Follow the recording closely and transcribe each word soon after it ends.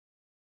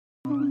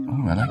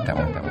I like that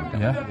one.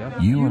 Yeah.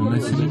 You are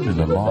listening to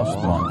the Lost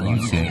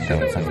Minds. You say it,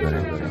 that sounds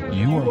better.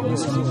 You are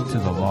listening to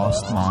the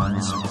Lost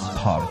Minds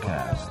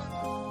podcast.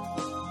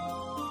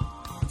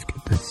 Let's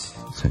get this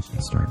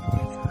session started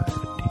with a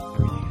deep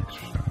breathing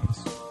exercise.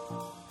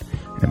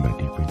 And by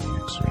deep breathing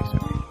exercise, I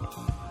mean,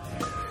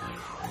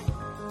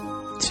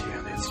 see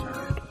how they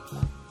started.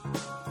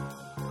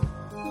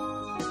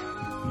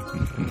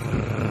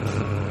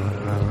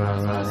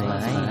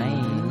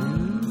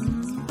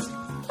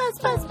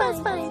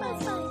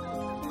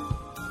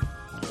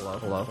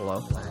 Hello.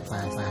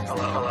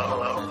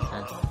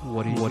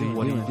 What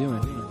are you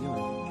doing?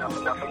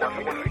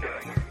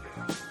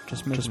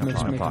 Just making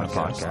a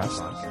podcast.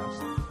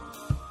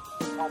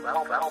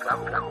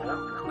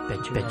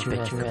 Bet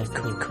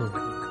you cool.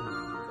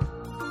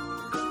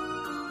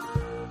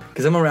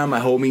 Because I'm around my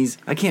homies.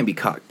 I can't be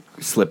caught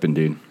slipping,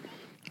 dude.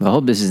 I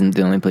hope this isn't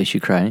the only place you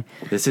cry.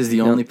 This is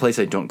the only place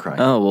I don't cry.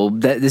 Oh, well,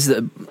 this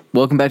is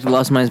welcome back to the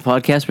Lost Minds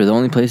podcast. We're the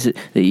only place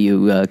that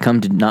you come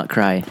to not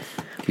cry.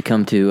 We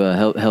come to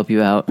help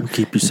you out,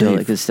 keep you safe,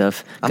 like this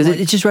stuff. Because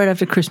it's just right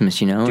after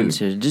Christmas, you know. And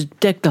so just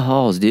deck the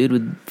halls, dude,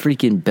 with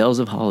freaking bells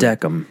of holly.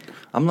 Deck them.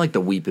 I'm like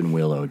the weeping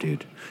willow,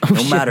 dude.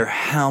 No matter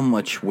how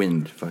much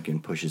wind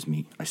fucking pushes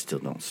me, I still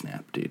don't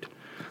snap, dude.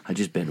 I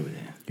just bend with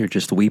it. You're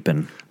just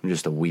weeping. I'm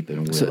just a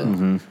weeping willow.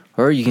 So,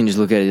 or you can just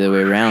look at it the other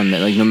way around.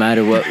 That like no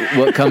matter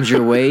what comes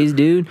your ways,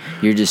 dude,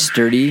 you're just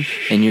sturdy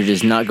and you're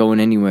just not going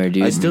anywhere,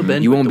 dude. I still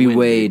bend. You with won't the be wind,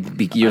 weighed.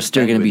 dude. You're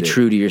still going to be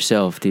true to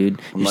yourself,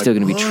 dude. You're still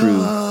going to be true.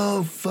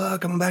 Oh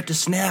fuck! I'm about to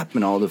snap,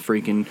 and all the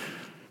freaking.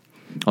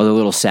 All the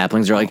little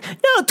saplings are like,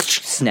 no,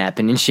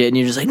 snapping and shit, and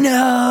you're just like,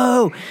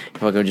 no.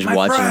 Fucking just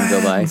watching them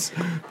go by.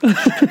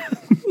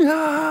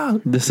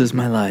 No, This is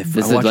my life.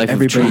 This is I watch life of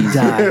everybody trees.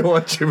 die.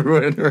 watch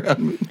everyone around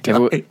me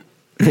die.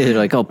 They're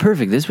like, oh,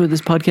 perfect. This is what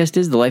this podcast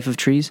is, The Life of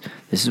Trees.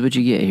 This is what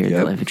you get here,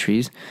 The Life of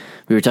Trees.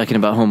 We were talking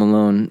about Home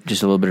Alone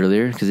just a little bit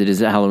earlier because it is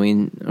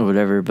Halloween or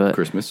whatever, but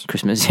Christmas,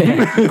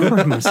 yeah.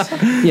 Christmas.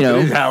 You know,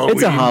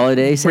 it's a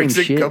holiday, same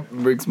shit.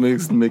 Rick's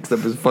mixed up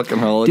his fucking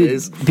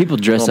holidays. Dude, people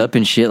dress up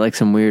in shit like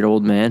some weird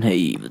old man.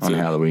 Hey, what's On up?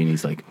 Halloween,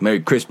 he's like, Merry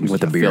Christmas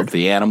With a beard.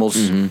 filthy animals.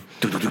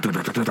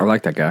 I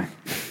like that guy.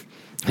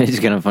 It's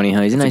kind of funny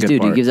how he's a nice good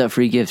dude. He part. gives out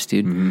free gifts,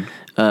 dude.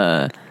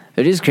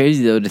 It is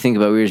crazy though to think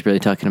about. We were just barely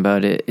talking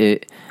about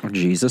it.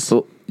 Jesus.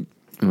 Well,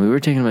 we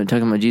were talking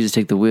about Jesus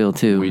take the wheel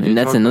too, and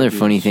that's another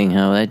funny thing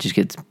how that just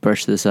gets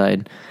brushed to the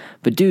side.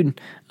 But dude,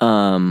 we're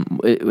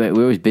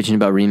always bitching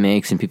about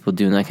remakes and people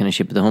doing that kind of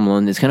shit. But the Home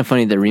Alone, it's kind of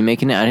funny they're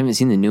remaking it. I haven't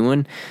seen the new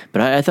one,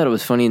 but I thought it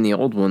was funny in the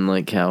old one,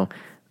 like how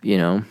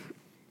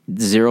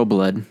zero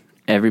blood,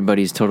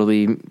 everybody's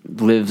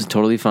lives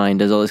totally fine,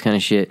 does all this kind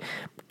of shit.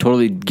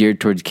 Totally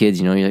geared towards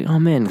kids, you know. You're like, oh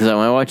man, because when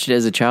I watched it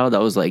as a child, I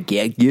was like,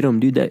 yeah, get them,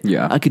 dude.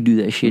 I could do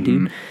that shit,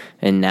 dude.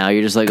 And now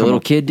you're just like a little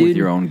kid, dude. With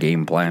your own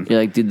game plan. You're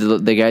like, dude,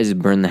 the guys who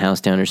burned the house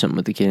down or something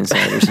with the kid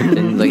inside or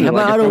something. Like, how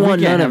about I don't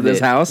want none of this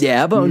it. house? Yeah,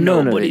 how about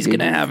none of it? Nobody's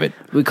gonna have it.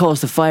 We call us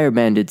the fire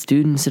bandits,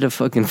 dude, instead of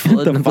fucking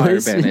flooding the fire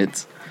place.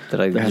 bandits.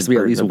 There There has to be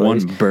at least one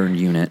burned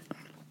unit.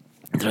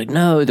 They're like,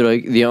 no. They're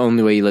like, the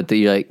only way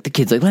the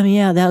kid's like, let me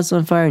out. The house is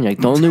on fire. And you're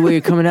like, the only way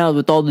you're coming out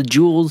with all the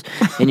jewels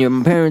and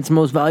your parents'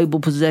 most valuable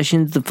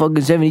possessions, the fucking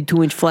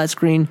 72-inch flat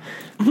screen.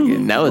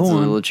 Now it's a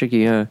little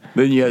tricky, huh?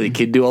 Then you have the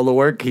kid do all the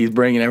work. He's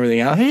bringing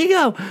everything out. Here you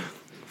go.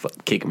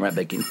 Kick him right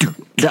back in.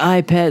 The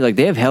iPad, like,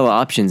 they have hella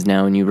options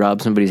now when you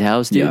rob somebody's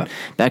house, dude. Yeah.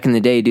 Back in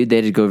the day, dude, they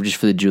had to go just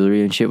for the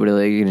jewelry and shit. What are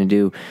they going to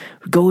do?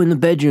 Go in the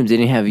bedrooms. They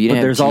didn't have, But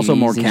there's also TVs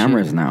more and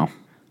cameras shit. now.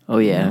 Oh,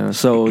 yeah.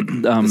 So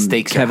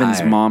stakes are Kevin's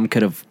higher. mom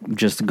could have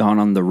just gone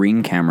on the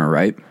Ring camera,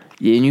 right?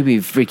 Yeah, and you'd be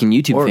freaking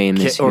YouTube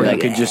famous. Or You're I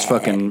like, could just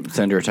fucking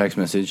send her a text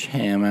message.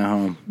 Hey, I'm at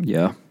home.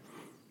 Yeah.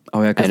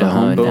 Oh yeah, I because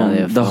know, now they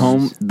have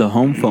phones. the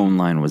home phone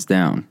line was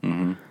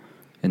down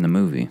in the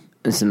movie.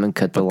 And someone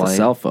cut the The light.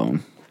 cell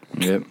phone,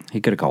 Yep. he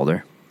could have called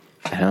her.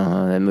 I don't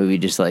know. That movie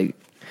just like...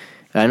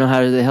 I don't know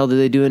how the hell did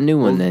they do a new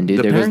one then, dude?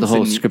 the There goes the parents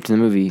whole didn't- script in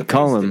the movie. The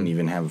Call parents him. didn't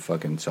even have a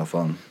fucking cell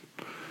phone.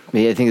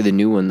 Yeah, I think of the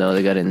new one, though.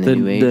 They got it in the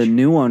new age. The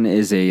new one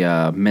is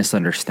a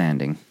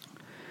misunderstanding.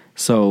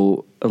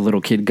 So a little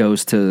kid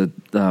goes to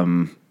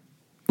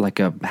like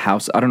a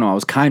house. I don't know. I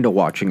was kind of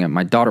watching it.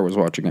 My daughter was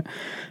watching it, I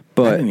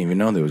but didn't even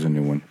know there was a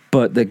new one.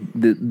 But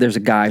there's a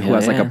guy who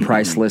has like a Yeah.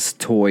 priceless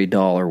toy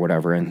doll or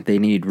whatever, and they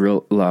need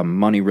real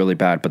money really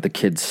bad. But the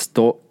kid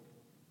stole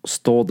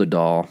the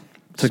doll,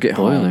 took it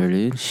home. Spoiler,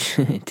 dude.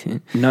 Shit,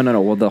 dude. No.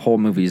 Well, the whole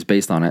movie is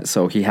based on it.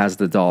 So he has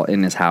the doll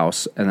in his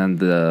house, and then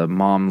the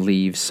mom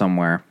leaves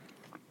somewhere,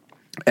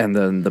 and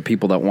then the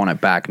people that want it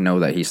back know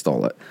that he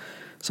stole it.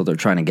 So they're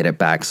trying to get it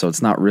back. So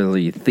it's not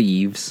really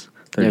thieves;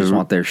 they just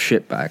want their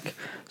shit back.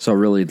 So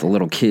really, the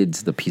little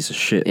kid's the piece of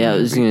shit. Yeah, I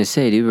was going to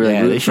say, dude, we're like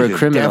they rooting for a should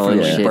criminal and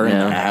definitely shit burn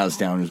now. the house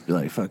down and just be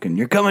like, fucking,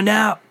 you're coming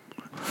out.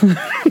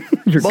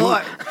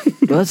 boy,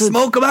 that's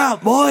smoke them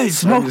out, boys.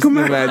 Smoke 'em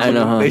out. I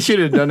know, huh? They should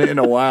have done it in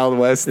a Wild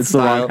West. It's the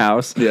style. wrong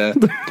house. Yeah,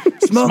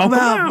 smoke them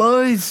out,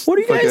 boys. What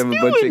are you guys Have a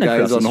bunch doing? of guys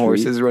Across the on street.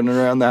 horses running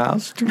around the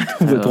house,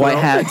 With white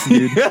hats,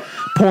 dude.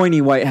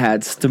 Pointy white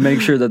hats to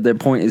make sure that their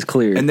point is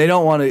clear. and they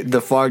don't want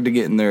the fog to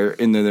get into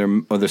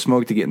their or the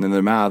smoke to get into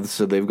their mouths,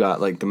 so they've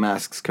got like the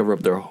masks cover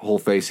up their whole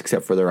face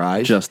except for their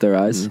eyes. Just their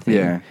eyes.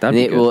 Yeah. That'd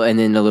be good. Well, and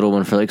then a little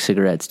one for like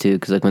cigarettes too,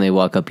 because like when they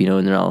walk up,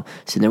 and they're all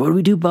sitting there. What do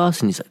we do, boss?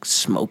 And he's like,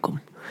 smoke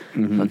them.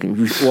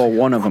 Fucking. Well,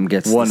 one of them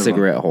gets One the of 'em.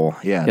 cigarette hole.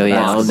 Yeah, Oh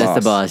yeah, that's that's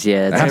the boss.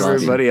 Yeah, that's the boss.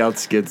 Everybody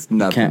else gets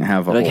nothing. Can't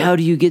have a Like, hole. how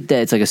do you get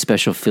that? It's like a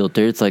special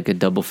filter. It's like a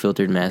double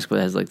filtered mask, but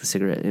it has like the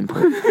cigarette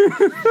input.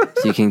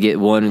 So you can get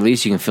one. At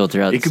least you can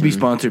filter out. It could be some-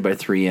 sponsored by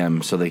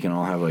 3M, so they can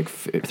all have like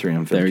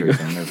 3M There you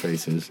filters on their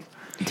faces.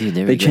 Dude,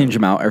 there They we go. change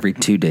them out every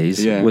 2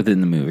 days Yeah.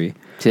 within the movie.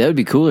 See, that would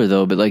be cooler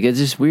though. But like, it's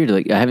just weird.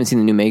 Like, I haven't seen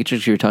the new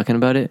Matrix. You were talking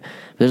about it.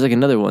 But there's like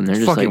another one. They're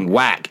just Fucking like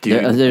whack,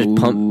 dude. They're just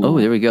pump. Oh,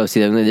 there we go.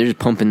 See, they're just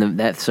pumping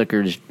that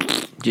sucker. Just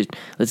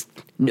let's.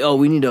 No,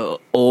 we need a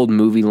old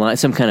movie line,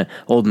 some kind of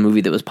old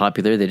movie that was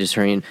popular. They just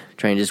try and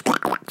just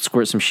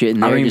squirt some shit in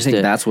there. I don't even just think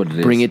to that's what it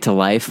is. Bring it to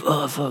life.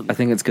 Oh fuck. I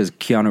think it's because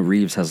Keanu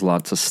Reeves has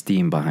lots of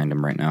steam behind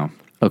him right now.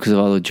 Oh, because of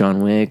all the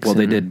John Wicks. Well,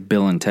 they and- did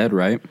Bill and Ted,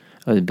 right?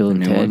 Oh, the Bill and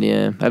new Ted. one?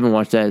 Yeah, I haven't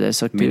watched that. That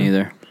sucked Me too.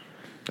 neither.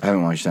 I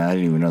haven't watched that. I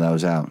didn't even know that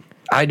was out.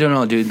 I don't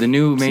know, dude. The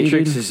new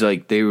Matrix dude. is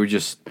like they were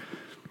just,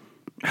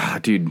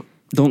 dude.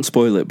 Don't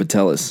spoil it, but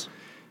tell us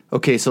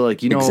Okay, so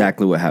like you know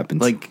exactly what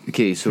happens. Like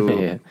okay, so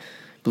Yeah.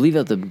 Believe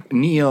out the.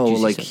 Neo,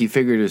 Jesus. like he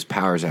figured his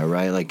powers out,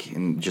 right? Like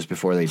just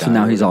before they died. so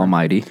now he's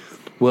almighty.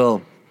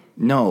 Well,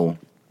 no,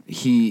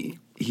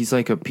 he's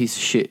like a piece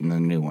of shit in the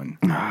new one,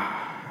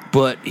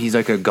 but he's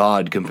like a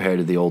god compared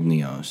to the old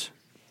Neos.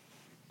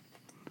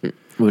 What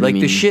do you Like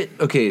the mean? shit.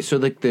 Okay, so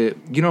like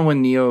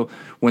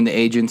when the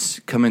agents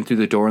come in through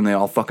the door and they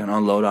all fucking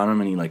unload on him,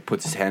 and he like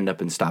puts his hand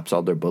up and stops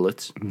all their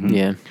bullets.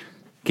 Yeah.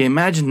 Okay,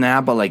 imagine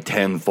that, but like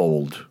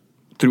tenfold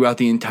throughout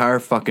the entire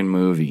fucking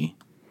movie.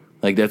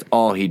 Like that's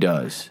all he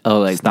does. Oh,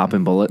 like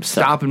Stopping bullets.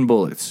 Stopping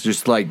bullets,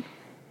 just like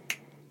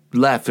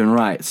left and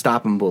right,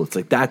 stopping bullets.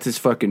 Like that's his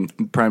fucking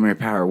primary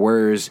power.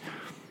 Whereas,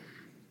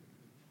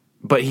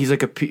 but he's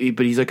like a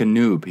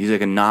noob. He's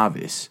like a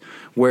novice.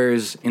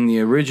 Whereas in the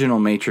original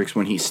Matrix,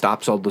 when he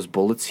stops all those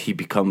bullets, he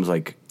becomes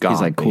like God.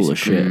 He's like cool as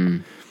basically.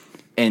 shit.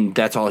 And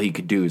that's all he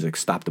could do is like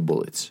stop the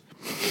bullets.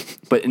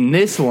 But in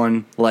this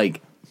one,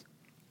 like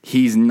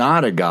he's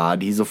not a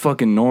god. He's a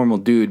fucking normal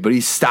dude, but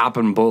he's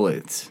stopping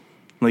bullets.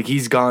 Like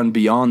he's gone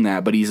beyond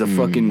that, but he's a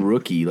fucking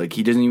rookie. Like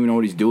he doesn't even know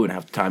what he's doing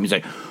half the time. He's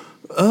like,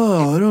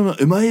 "Oh, I don't know.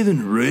 Am I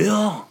even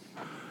real?"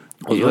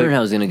 I was wondering how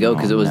it was going to go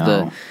because Oh, it was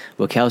no.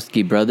 the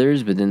Wachowski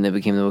brothers, but then they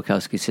became the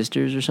Wachowski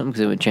sisters or something because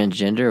they went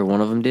transgender, or one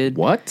of them did.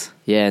 What?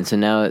 Yeah, and so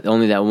now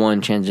only that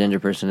one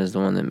transgender person is the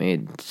one that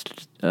made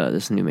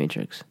this new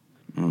Matrix.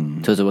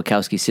 So it's a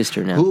Wachowski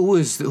sister now. Who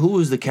was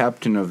the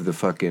captain of the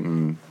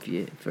fucking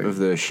Yeah, of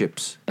the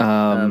ships?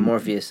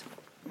 Morpheus.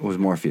 It was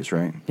Morpheus,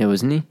 right? Yeah,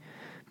 wasn't he?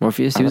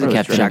 Morpheus. He was the thought it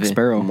was captain. Jack of it.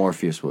 Sparrow.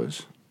 Morpheus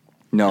was.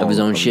 No, Of his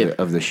own ship.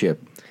 of the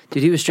ship.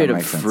 Dude, he was straight That up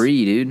makes sense.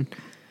 free, dude.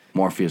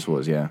 Morpheus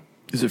was, yeah.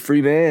 He's a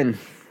free man.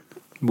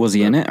 Was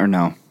he in it or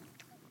no?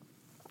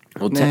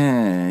 Well,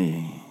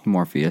 Nah,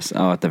 Morpheus.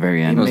 Oh, at the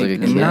very end. It was like a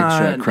in the kid.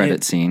 extra Nah, credit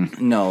it- scene.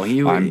 no,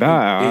 he. I'm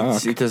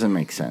back. It doesn't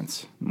make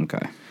sense.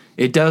 Okay.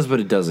 It does, but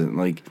it doesn't.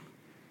 Like,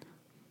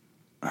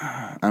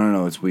 I don't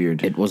know. It's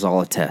weird. It was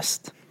all a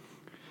test.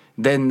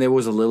 Then there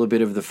was a little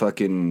bit of the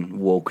fucking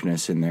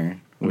wokeness in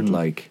there with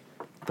like.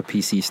 The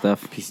PC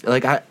stuff.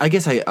 Like I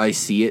guess I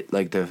see it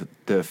like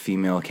the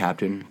female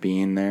captain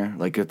being there,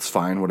 like it's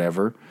fine,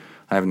 whatever.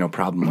 I have no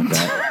problem with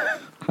that.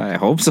 I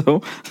hope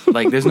so.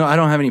 Like I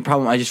don't have any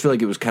problem. I just feel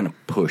like it was kind of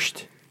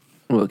pushed.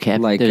 well,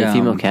 Like there's a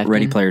female captain.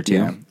 Ready Player 2.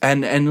 Yeah,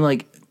 and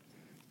like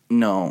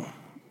no,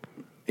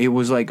 it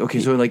was like okay,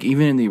 so like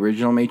even in the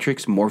original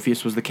Matrix,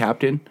 Morpheus was the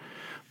captain,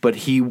 but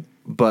it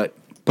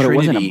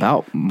wasn't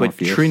about But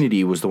Morpheus.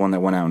 Trinity was the one that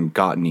went out and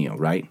got Neo,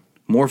 right?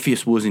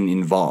 Morpheus wasn't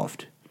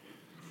involved.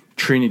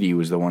 Trinity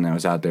was the one that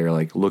was out there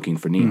like looking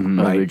for Neo,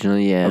 right?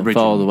 Originally, yeah.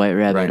 Follow the White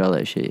Rabbit, right. all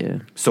that shit, yeah.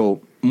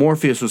 So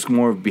Morpheus was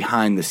more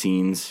behind the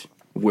scenes,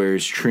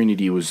 whereas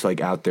Trinity was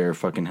like out there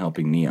fucking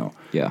helping Neo.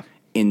 Yeah.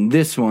 In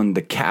this one,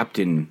 the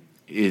captain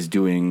is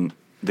doing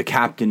the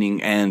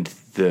captaining and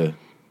the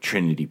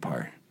Trinity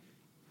part.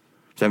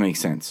 Does that make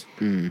sense?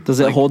 Does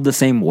it hold the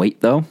same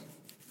weight though?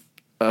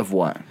 Of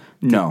what?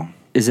 No.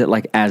 Is it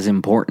like as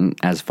important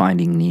as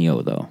finding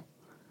Neo though?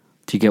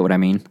 Do you get what I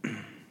mean?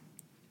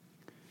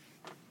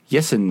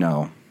 Yes and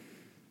no.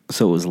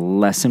 So it was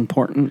less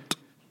important?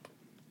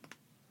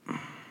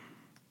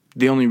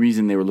 The only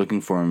reason they were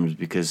looking for him is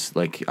because,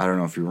 like, I don't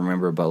know if you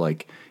remember, but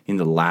like in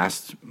the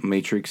last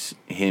Matrix,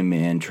 him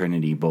and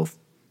Trinity both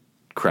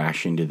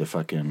crash into the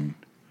fucking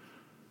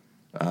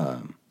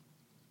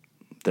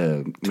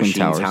the machine's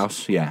Towers.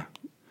 house. Yeah,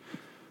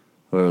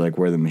 or like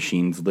where the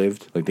machines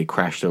lived. Like they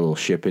crashed a little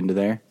ship into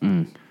there.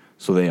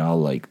 So they're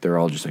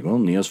all just like, well,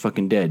 Neo's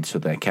fucking dead, so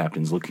that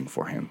captain's looking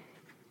for him.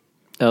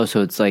 Oh,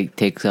 so it's like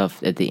takes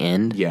off at the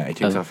end? Yeah, it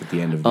takes off at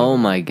the end of. Oh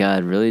my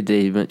god, really?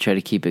 They even try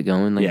to keep it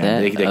going like Yeah, that?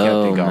 they kept it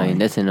oh going. man,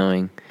 that's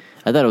annoying.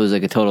 I thought it was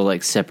like a total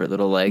like separate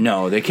little like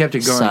No, they kept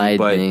it going, side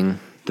but thing.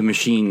 the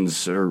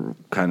machines are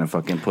kind of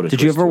fucking put a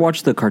Did you twist ever to it.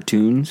 watch the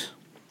cartoons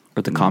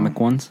or the comic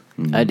ones?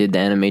 I did the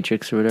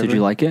Animatrix or whatever. Did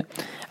you like it?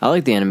 I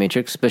like the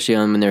Animatrix, especially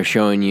when they're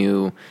showing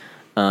you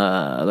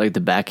like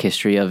the back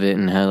history of it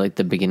and how like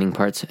the beginning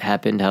parts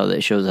happened, how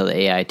it shows how the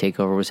AI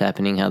takeover was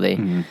happening, how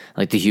they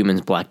like the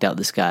humans blacked out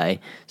the sky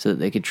so that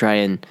they could try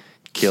and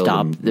Kill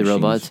stop the the machines.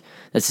 robots.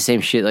 That's the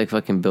same shit like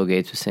fucking Bill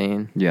Gates was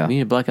saying. Yeah. We need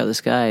to block out the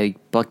sky,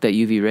 block that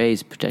UV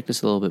rays, protect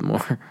us a little bit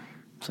more.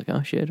 It's like,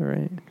 oh shit, all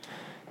right.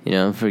 You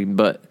know,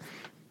 but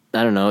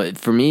I don't know.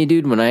 For me,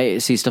 dude, when I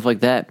see stuff like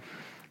that,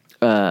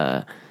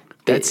 That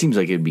seems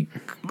like it'd be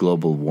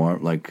global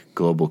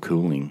global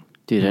cooling.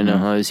 dude, I know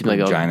how it seems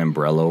like Giant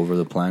umbrella over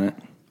the planet.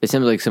 it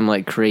seems like some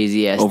like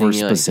crazy ass Over thing.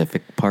 You're like,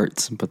 specific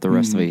parts, but the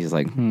rest of it, he's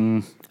like,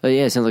 oh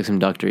yeah, it sounds like some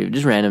Doctor Evil,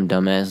 just random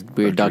dumbass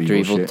weird Dr. Doctor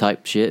Evil Evil shit.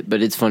 type shit.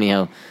 But it's funny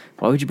how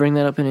why would you bring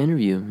that up in an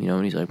interview? You know,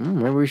 and he's like,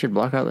 maybe we should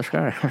block out the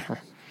sky.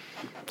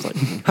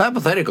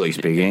 Hypothetically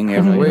speaking,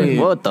 if we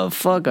What the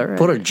fuck? All right.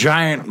 put a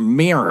giant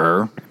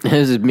mirror,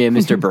 This is me and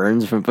Mr.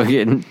 Burns from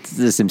fucking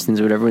The Simpsons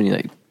or whatever, when he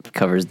like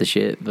covers the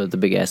shit, but the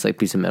big ass like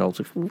piece of metal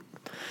to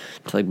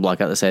like block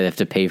out the side. They have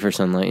to pay for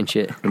sunlight and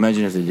shit.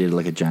 imagine if they did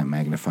like a giant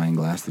magnifying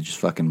glass that just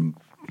fucking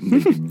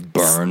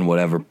burn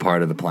whatever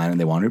part of the planet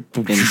they wanted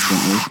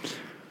instantly.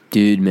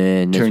 Dude,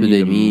 man, that's Turn what you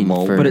they to mean.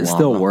 molten For, But it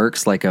still Llama.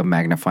 works like a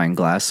magnifying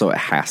glass, so it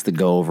has to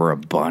go over a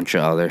bunch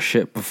of other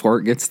shit before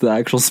it gets to the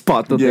actual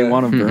spot that they Yeah.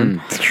 want to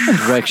burn.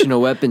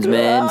 directional weapons,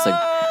 man. It's like,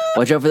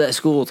 watch out for that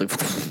school. It's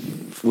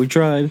like, We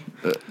tried.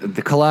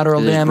 the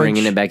collateral just damage.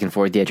 bringing it back and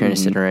forth. Yeah, trying to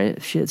sit right.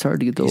 Shit, it's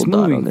hard to get the He's old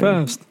dot on moving there.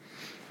 fast.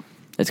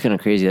 That's kind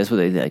of crazy. That's what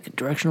they like, a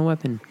directional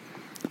weapon.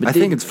 But I dude,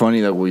 think it's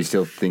funny that we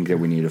still think that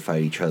we need to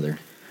fight each other,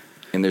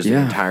 and there's an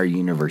Yeah. entire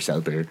universe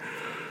out there.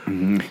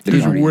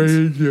 There's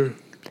way.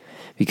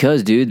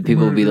 because, dude,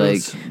 people will be like,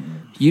 Murderous.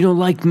 you don't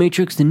like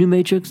Matrix, the new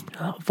Matrix?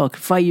 I'll fucking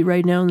fight you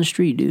right now in the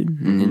street, dude.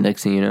 And the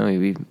next thing you know,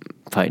 you'll be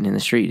fighting in the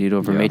street, dude,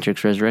 over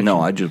Matrix Resurrection. No,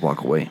 I just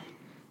walk away.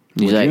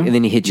 He's like, you? and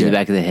then he hits you in the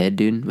Yeah. back of the head,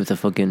 dude, with a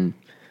fucking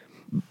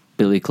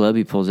Billy Club.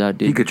 He pulls out,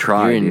 dude. He could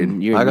try, You're in,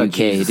 dude. You're I in got UK,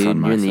 Jesus dude. on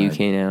my You're in the side.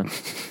 UK now.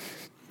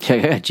 I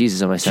got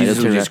Jesus on my side. Jesus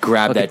He'll will turn just around,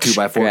 grab that fucking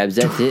 2x4. Grabs,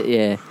 that's it,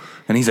 yeah.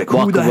 And he's like,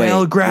 Walk who the away.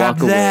 hell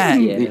grabbed Walk away.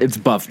 that? Yeah. It's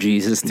buff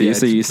Jesus, too. Yeah,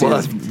 so it's you see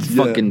his buff,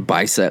 yeah. fucking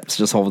biceps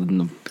just holding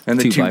the And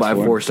the 2x4.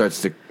 2x4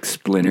 starts to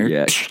splinter.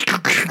 Yeah.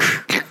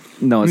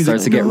 No, it He's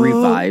starts like, to get "No."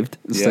 revived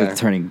instead Yeah. of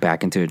turning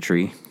back into a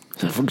tree.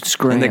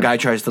 Scram. And the guy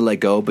tries to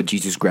let go, but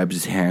Jesus grabs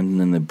his hand, and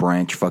then the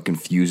branch fucking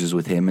fuses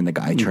with him, and the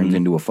guy turns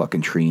into a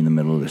fucking tree in the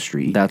middle of the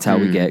street. That's how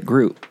we get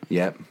Groot.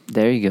 Yep.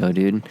 There you go,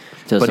 dude.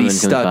 Till But someone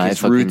he's comes stuck. by, His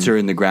fucking- roots are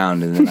in the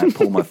ground, and then I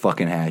pull my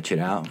fucking hatchet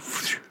out.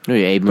 Oh,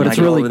 yeah, Abe But Lincoln. it's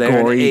go really over there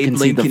and gory. You Abe can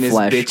see Lincoln the his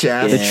flesh. bitch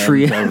ass. The Yeah,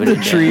 tree, over the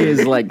the tree down.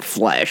 is like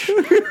flesh.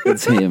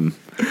 It's him.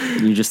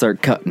 You just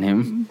start cutting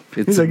him.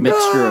 It's He's a like,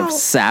 mixture "No!" of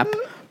sap,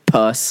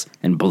 pus,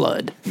 and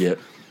blood. Yep.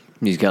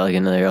 He's got like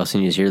another else,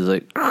 and you just hear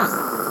like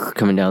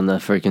coming down the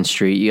freaking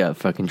street. You got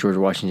fucking George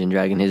Washington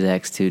dragging his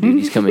axe too, dude.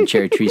 He's coming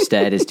cherry tree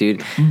status, dude.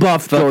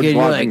 Buff George Fucking,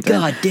 you're like, Washington.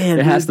 God damn,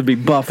 It has dude. to be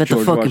buff Got the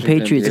George fucking Washington.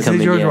 Patriots Is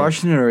coming. it George Yeah.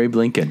 Washington or Abe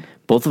Lincoln?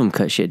 Both of them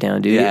cut shit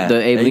down, dude. Yeah, The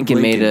Abe Abe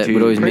Lincoln Lincoln, would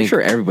too. always Pretty make.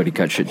 sure everybody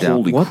cut shit down.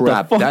 Holy What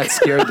crap. the fuck? That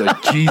scared the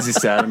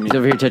Jesus out of me. He's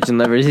over here touching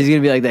levers. He's gonna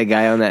be like that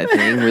guy on that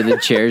thing where the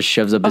chair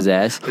shoves up his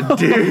ass.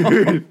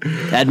 Dude,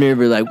 Admir would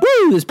be like,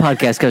 "Woo! This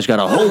podcast just got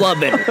a whole lot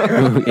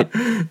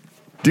better."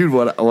 Dude,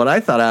 what I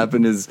thought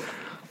happened is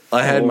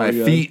I had Oh my my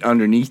God. feet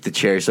underneath the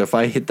chair, so if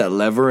I hit that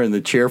lever and the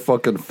chair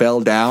fucking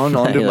fell down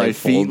onto It, my like,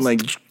 feet and folds.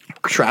 like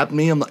trapped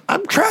me, I'm like,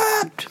 I'm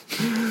trapped.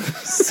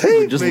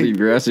 Save Just me. leave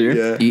your ass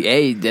here. Yeah.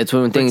 Hey, that's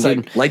one thing, It's dude.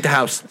 like, light the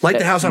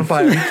house on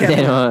fire. You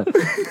can't-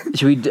 Then,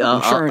 should we?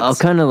 I'll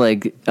kind of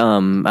like. I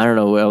don't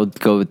know where I'll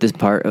go with this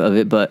part of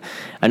it, but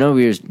I know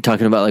we were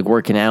talking about like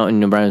working out,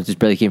 and Brian just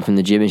barely came from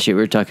the gym and shit.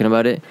 We were talking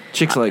about it.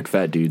 Chicks like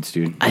fat dudes,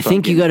 dude. I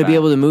think you got to be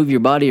able to move your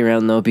body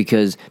around though,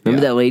 because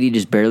remember Yeah. that lady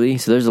just barely.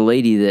 So there's a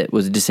lady that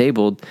was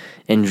disabled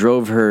and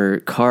drove her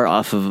car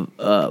off of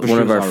one of was our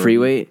already-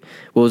 freeway.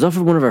 Well, it was off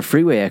of one of our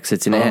freeway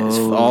exits, and it has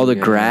all the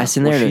grass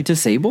in there. Was and she it-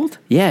 disabled?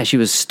 yeah, she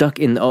was stuck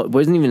in. It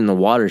wasn't even in the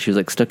water. She was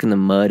like stuck in the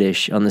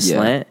mud-ish on the Yeah.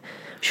 slant.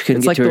 She couldn't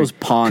It's get like to her. those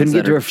ponds couldn't get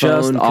that to are her phone.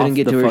 just Couldn't off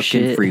get the to her fucking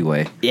shit.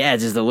 freeway. Yeah,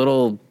 it's just a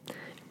little.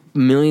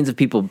 Millions of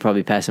people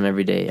probably pass them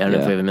every day. I don't know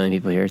if Yeah. we have a million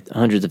people here.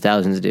 Hundreds of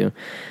thousands do.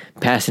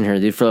 Passing her,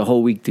 dude, for the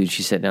whole week, dude.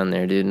 She sat down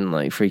there, dude, and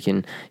like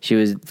freaking. She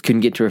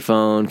couldn't get to her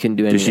phone. Couldn't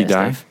do anything. she of that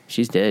die? Stuff.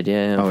 She's dead.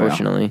 Yeah, Oh, yeah.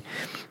 unfortunately.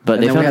 But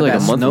And they then found we her had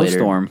like a that month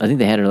snowstorm. later. I think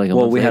they had her like a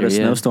Well, month we had later, a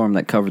yeah. snowstorm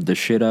that covered the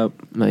shit up.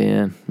 But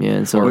yeah.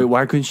 And so Wait,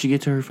 why couldn't she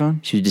get to her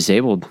phone? she was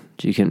disabled.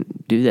 She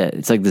couldn't do that.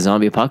 It's like the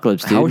zombie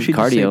apocalypse, dude. How was she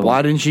Cardio. disabled?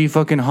 Why didn't she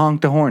fucking honk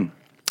the horn?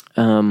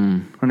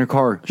 on her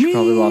car. She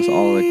probably lost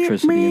all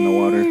electricity in the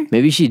water.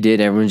 Maybe she did.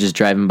 Everyone's just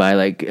driving by,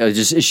 like,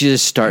 she's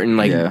just starting,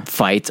 like, Yeah.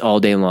 fights all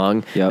day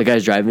long. Yep. The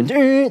guy's driving,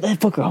 that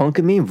fucker honk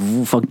at me.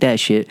 Fuck that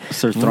shit.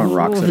 Starts throwing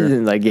rocks at her.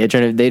 Like, yeah,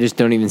 they just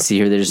don't even see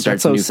her. They just start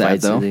That's so new sad,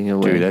 fights. though.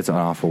 Dude, that's an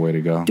awful way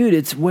to go. Dude,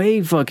 it's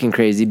way fucking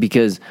crazy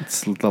because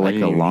It's I like didn't the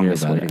even hear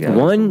longest about way to it. go. Yeah,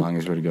 that's One- the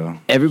longest way to go.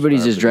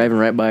 everybody's just driving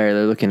right by her.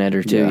 They're looking at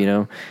her, too, Yeah. you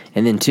know?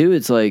 And then, two,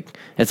 it's like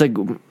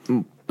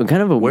kind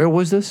of a... Where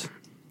was this?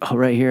 Oh,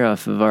 right here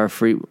off of our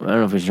free... I don't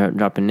know if we're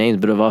dropping names,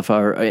 but off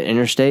our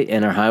interstate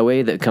and our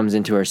highway that comes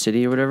into our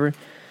city or whatever.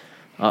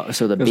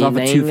 So the It was off of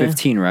B-Main-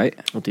 215, right?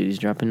 Oh, dude, he's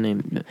dropping name.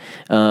 It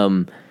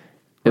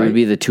Right. would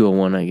be the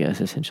 201, I guess,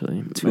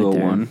 essentially.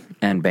 201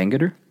 and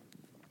Bangerter.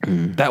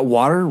 That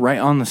water right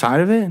on the side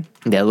of it?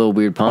 That little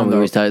weird pond we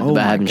always talked oh about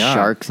my having God.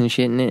 sharks and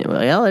shit in it. We're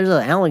like, oh, there's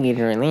an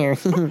alligator in there.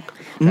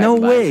 No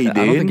way, I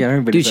don't think dude.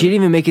 everybody. Dude, she didn't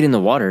even make it in the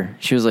water.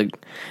 She was like...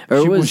 Or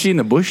it Was she in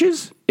the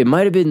bushes? It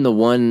might have been the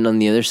one on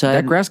the other side.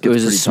 That grass It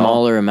was gets a pretty tall.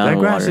 smaller amount That of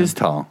grass water. is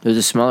tall. It was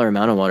a smaller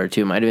amount of water,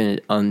 too. It might have been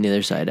on the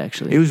other side,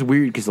 actually. It was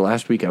weird because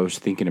last week I was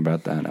thinking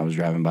about that. I was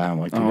driving by. I'm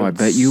like, dude, Oh, that I would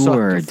bet you suck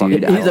were, to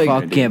fucking dude. do. I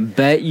fucking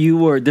bet you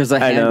were. There's a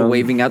hand know.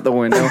 waving out the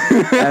window.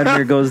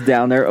 Admir goes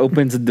down there,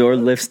 opens the door,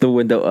 lifts the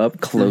window up,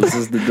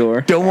 closes the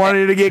door. Don't want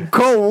it to get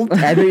cold.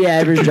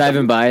 Average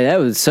driving by. That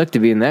would suck to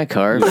be in that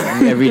car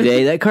every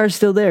day. That car's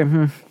still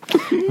there.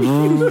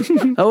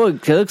 Oh,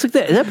 it looks like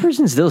that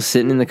person's still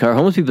sitting in the car.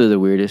 Homeless people are the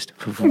weirdest.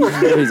 He's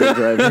like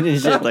driving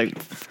and shit. Like,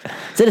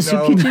 is that a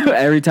soup kitchen?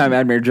 Every time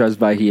Admir drives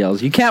by, he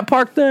yells, "You can't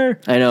park there!"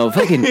 I know.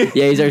 Fucking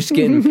yeah. He starts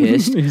getting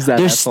pissed. He's that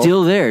They're asshole.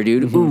 still there,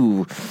 dude.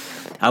 Ooh.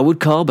 I would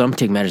call, but I'm gonna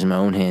take matters in my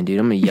own hand, dude.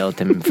 I'm gonna yell at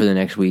them for the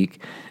next week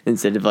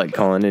instead of like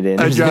calling it in.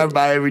 I drive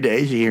by every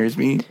day. She hears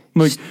me.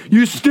 I'm like,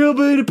 you still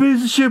being a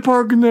piece of shit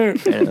parking there.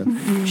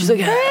 She's like,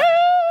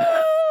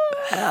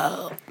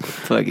 help.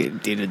 Fuck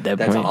it, dude. At that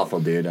That's point, awful,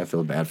 dude. I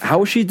feel bad for How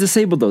was she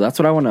disabled though? That's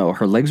what I want to know.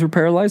 Her legs were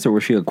paralyzed, or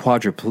was she a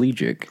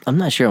quadriplegic? I'm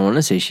not sure. I want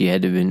to say she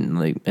had to have been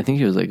like, I think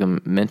she was like a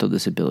mental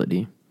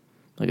disability.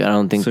 Like, I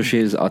don't think So she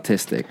is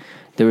autistic.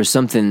 there was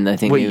something. I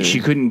think. Wait, maybe- she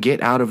couldn't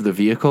get out of the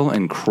vehicle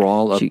and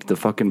crawl up She- the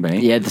fucking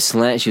bank? Yeah, the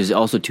slant. She was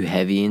also too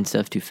heavy and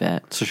stuff, too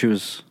fat. So she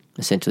was.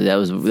 Essentially,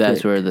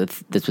 that's where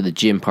the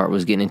gym part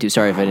was getting into.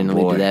 Sorry if I didn't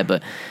lead boy. to that,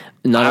 but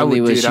not I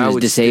only would, was dude, she I was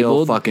would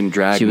disabled, still fucking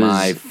drag she was-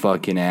 my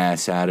fucking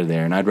ass out of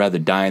there, and I'd rather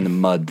die in the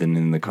mud than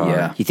in the car.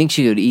 Yeah. You think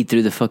she could eat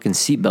through the fucking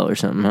seatbelt or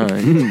something,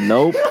 huh?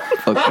 Nope.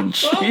 Fucking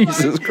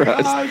Jesus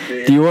Christ.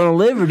 Do you want to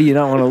live or do you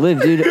not want to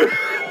live, dude?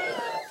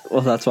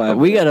 Well, that's why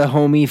We got a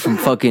homie from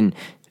fucking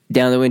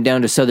went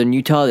down to southern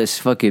Utah that's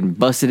fucking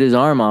busted his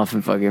arm off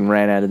and fucking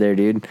ran out of there,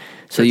 dude.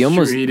 So you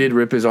almost, he did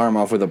rip his arm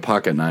off with a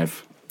pocket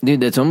knife. dude,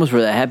 that's almost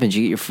where that happens.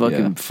 You get your fucking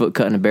Yeah. foot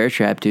cut in a bear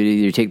trap, dude.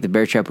 Either you take the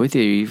bear trap with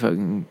you or you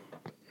fucking,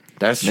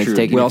 That's Let's true.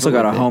 take it. We also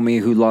got a with it. homie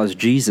who lost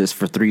Jesus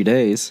for 3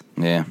 days.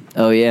 Yeah.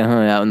 oh yeah, huh,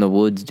 out in the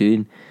woods,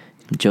 dude.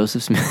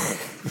 Joseph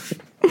Smith.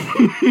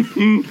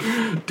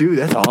 Dude,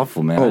 that's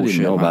awful, man. Oh, I didn't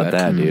shit, know my about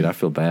bad. that, dude. I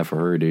feel bad for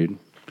her, dude.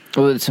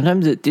 Well,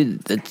 sometimes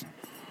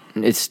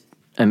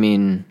I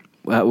mean,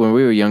 when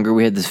we were younger,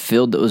 we had this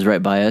field that was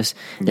right by us.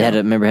 It had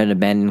had an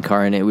abandoned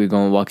car in it. We were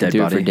going walking Dead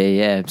through it for a body. day.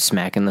 Yeah,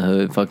 smacking the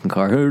hood, fucking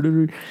car.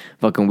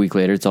 Fucking week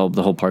later, the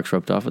whole park's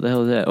roped off. What the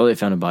hell is that? Oh, they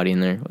found a body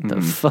in there. What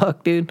the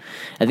fuck, dude?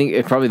 I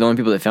think probably the only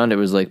people that found it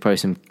was like probably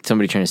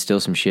somebody trying to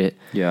steal some shit.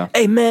 Yeah.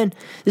 Hey man,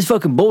 this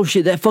fucking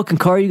bullshit. That fucking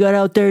car you got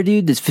out there,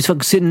 dude. That's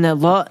fucking sitting in that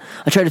lot.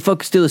 I tried to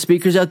fucking steal the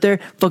speakers out there.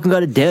 Fucking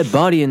got a dead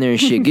body in there and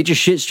shit. Get your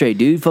shit straight,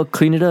 dude. Fuck,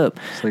 clean it up.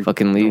 Like,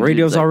 Fucking leave. The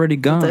radio's It's like, already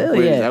gone. what the hell?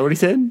 Wait, Yeah. is that what he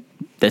said?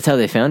 That's how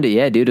they found it.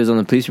 Yeah, dude. It was on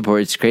the police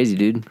report. It's crazy,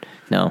 dude.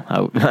 No,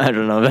 I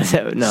don't know about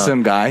that. No.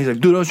 Some guy, he's like,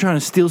 dude, I was trying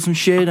to steal some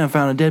shit and I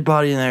found a dead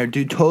body in there.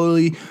 Dude,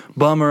 totally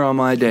bummer on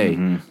my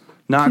day.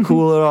 Not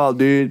cool at all,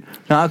 dude.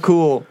 Not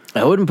cool.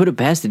 I wouldn't put it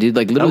past it, dude.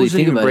 Like, I literally wasn't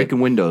think even about breaking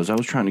it. windows. I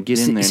was trying to get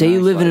in there. Say and you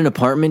I was live in like- an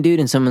apartment, dude,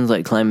 and someone's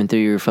like climbing through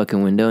your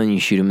fucking window and you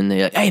shoot them in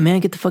the like, hey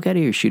man, get the fuck out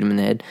of here. Shoot them in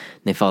the head.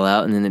 And they fall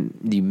out and then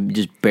you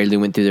just barely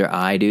went through their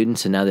eye, dude. And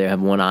so now they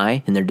have one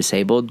eye and they're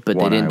disabled, but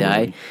One they didn't eye die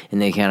only.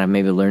 and they kind of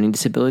maybe a learning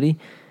disability.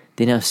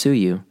 They now sue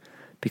you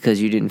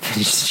because you didn't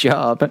finish the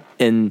job.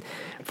 And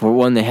for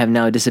one, they have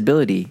now a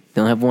disability.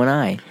 They don't have one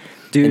eye.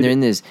 Dude. And they're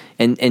in this,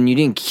 and you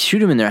didn't shoot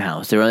them in their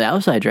house. They were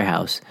outside your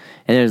house.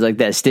 And there's like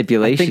that I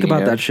stipulation. think about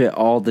you know? that shit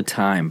all the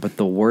time, but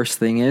the worst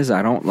thing is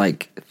I don't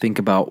like think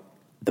about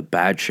the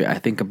bad shit. I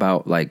think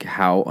about like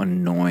how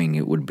annoying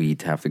it would be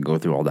to have to go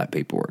through all that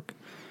paperwork.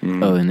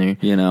 Oh, in there.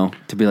 You know,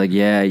 to be like,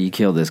 yeah, you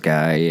killed this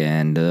guy,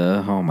 and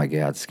oh my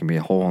god, it's gonna be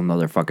a whole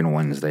another fucking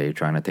Wednesday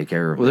trying to take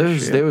care of. Well,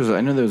 this shit. I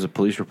know there was a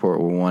police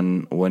report where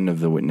one of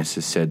the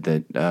witnesses said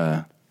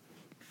that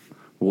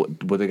what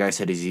the guy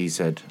said is he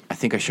said, I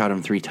think I shot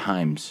him 3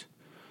 times,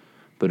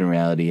 but in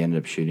reality he ended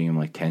up shooting him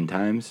like 10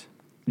 times.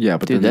 Yeah,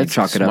 but Dude, then that's they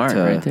chalk it up smart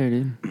to right there,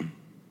 dude.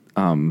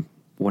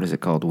 what is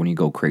it called when you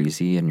go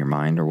crazy in your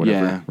mind or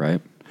whatever, Yeah.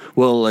 right?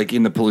 Well, like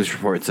in the police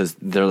report, it says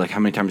they're like, how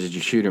many times did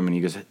you shoot him? And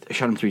he goes, I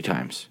shot him 3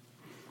 times.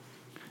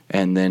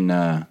 And then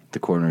the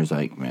coroner's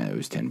like, man, it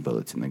was 10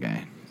 bullets in the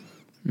guy.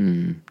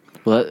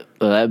 Well,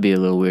 that'd be a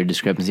little weird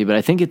discrepancy, but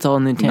I think it's all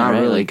in the intent, Not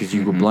right? really, Like, because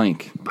you go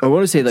blank. I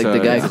want to say, like, So, the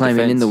guy yeah,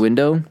 climbing in defense. the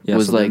window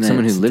was so like then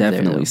someone who it's lived there.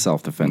 definitely though.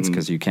 self-defense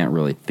because you can't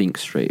really think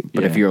straight.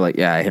 But if Yeah. you're like,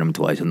 yeah, I hit him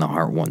twice in the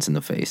heart, once in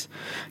the face,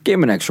 gave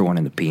him an extra one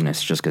in the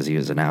penis just because he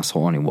was an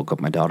asshole and he woke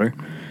up my daughter.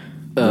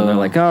 And they're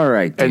like, all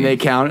right, dude, And they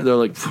count it. They're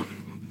like,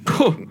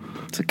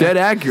 dead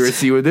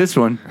accuracy with this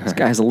one. this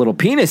guy has a little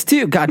penis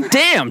too. God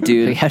damn, Like,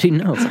 dude. how do you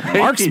know?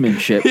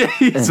 Marksmanship.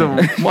 He's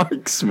a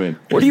marksman.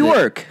 Where do you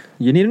work?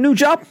 You need a new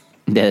job?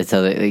 Yeah, that's how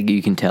like,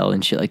 you can tell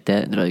and shit like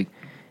that. They're like,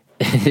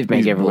 they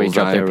make everybody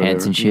drop their bullseye or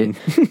pants and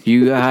shit.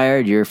 You got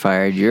hired, you're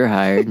fired, you're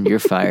hired, you're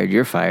fired,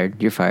 you're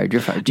fired, you're fired,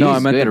 you're fired. No, Jesus, I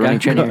meant we the got a guy running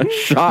trend who here. got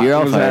shot. You're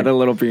all who's had fired. a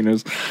little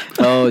penis.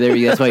 Oh, there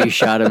you go. That's why you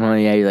shot him. Oh,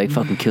 yeah, you're like,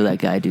 fucking kill that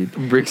guy, dude.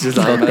 Bricks is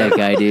Fuck that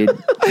guy, dude.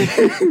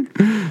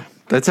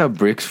 That's how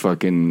Brick's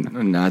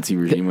fucking Nazi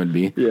regime would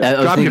be. I was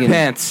Drop your thinking-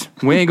 pants.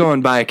 We ain't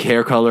going by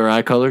hair color,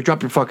 eye color.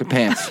 Drop your fucking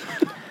pants.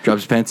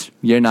 Drops his pants.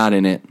 You're not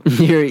in it.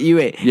 You're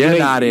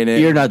not in it.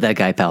 You're not that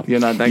guy, pal. You're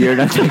not that You're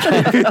guy. not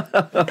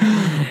that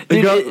guy.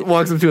 The girl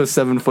walks up to a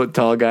 7-foot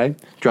tall guy.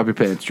 Drop your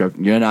pants.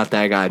 You're not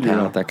that guy, pal. You're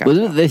not that guy.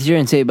 Wasn't what they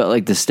trying to say about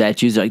like the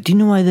statues? Like, do you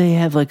know why they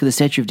have like the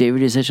statue of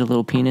David is such a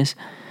little penis?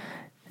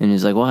 And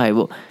he's like, why?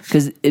 Well,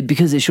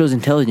 because it shows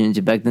intelligence.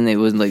 Back then, it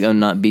wasn't like, oh,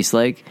 not beast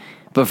like.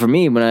 But for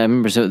me, when I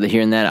remember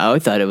hearing that, I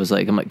always thought it was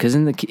like, I'm like, because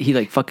he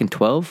like fucking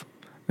 12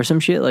 or some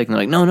shit. Like, and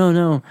they're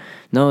like,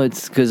 no,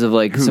 it's because of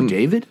like Who,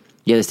 David?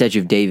 Yeah, the statue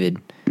of David.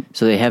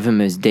 So they have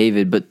him as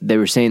David, but they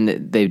were saying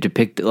that they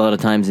depict a lot of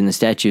times in the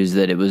statues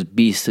that it was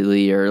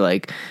beastly or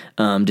like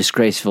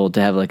disgraceful to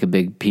have like a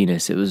big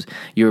penis. It was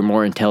you were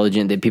more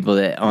intelligent than people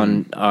that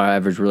on our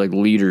average were like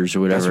leaders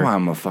or whatever. That's why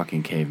I'm a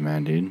fucking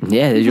caveman, dude.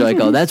 Yeah, you're like,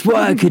 oh, that's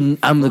why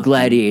I'm the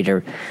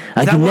gladiator.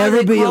 I can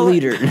never be a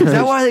leader. Is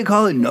that why they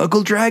call it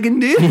knuckle dragon,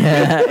 dude? You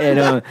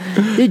know,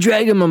 they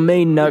drag him a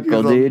main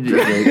knuckle, dude.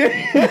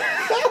 Like,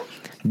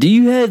 do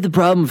you have the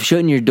problem of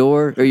shutting your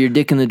door or your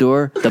dick in the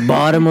door, the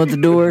bottom of the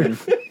door?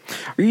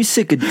 Are you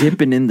sick of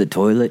dipping in the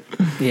toilet?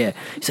 Yeah,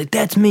 he's like,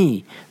 that's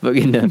me.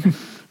 Fucking,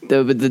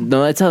 no,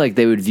 that's how like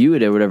they would view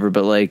it or whatever.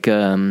 But like,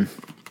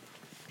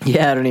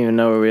 yeah, I don't even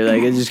know where we're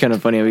like. It's just kind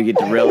of funny how we get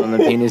derailed on the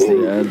penis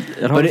thing.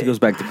 It always goes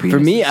back to penis. For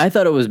me, I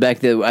thought it was back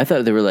there. I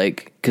thought they were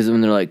like, because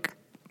when they're like,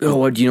 oh,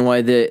 what, do you know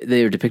why they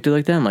were depicted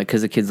like that? I'm like,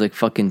 because the kid's like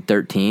fucking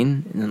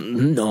 13.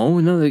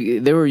 No,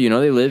 they were,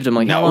 they lived. I'm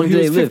like, how long he did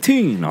they was live?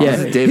 15. Yeah,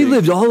 Alright. he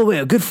lived all the way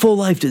a good full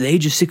life to the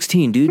age of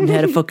 16, dude, and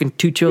had a fucking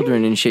 2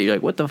 children and shit. You're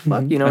like, what the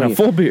fuck? And a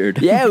full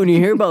beard. Yeah, when you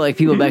hear about like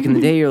people back in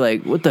the day, you're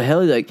like, what the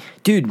hell? You're like,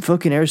 dude,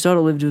 fucking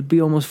Aristotle lived to be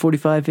almost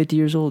 45, 50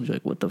 years old. You're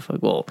like, what the fuck?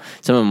 Well,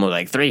 some of them were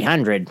like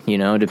 300,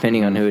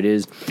 depending on who it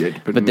is. Yeah,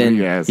 depending but then, on who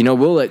you ask.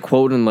 we'll like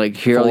quote and like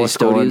hear all these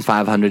stories.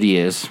 500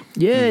 years.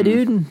 Yeah,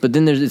 dude. But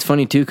then it's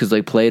funny too because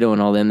like Plato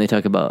and all them, they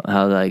talk about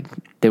how like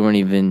they weren't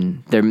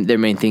even their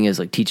main thing is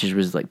like teachers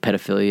was like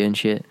pedophilia and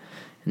shit.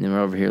 And then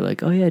we're over here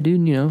like, oh yeah,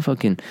 dude,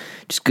 fucking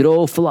just good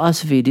old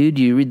philosophy, dude.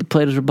 You read the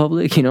Plato's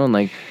Republic, and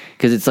like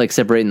because it's like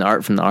separating the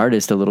art from the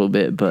artist a little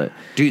bit. But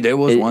Dude, there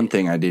was one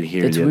thing I did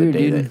hear it's the other weird,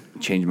 day dude.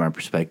 that changed my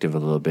perspective a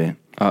little bit.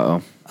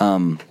 Uh-oh.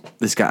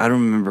 This guy, I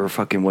don't remember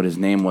fucking what his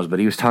name was, but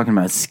he was talking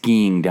about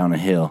skiing down a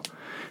hill.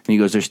 And he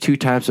goes, there's 2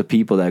 types of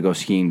people that go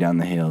skiing down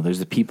the hill. There's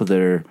the people that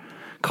are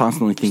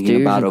constantly thinking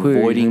Steers about and queers,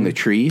 avoiding huh? the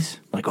trees.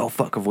 Like, oh,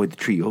 fuck, avoid the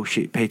tree. Oh,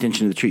 shit, pay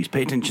attention to the trees.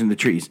 Pay attention to the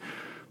trees.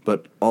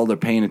 But all they're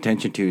paying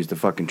attention to is the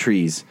fucking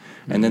trees.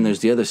 And then there's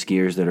the other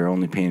skiers that are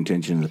only paying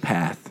attention to the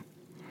path.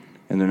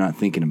 And they're not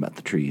thinking about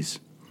the trees.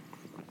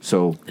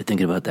 So they're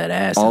thinking about that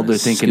ass. all they're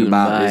thinking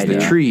about is the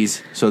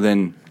trees. So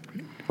then,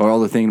 or all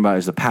they're thinking about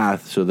is the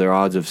path. So their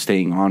odds of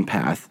staying on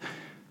path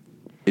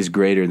is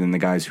greater than the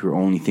guys who are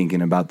only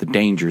thinking about the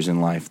dangers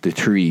in life, the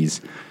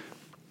trees,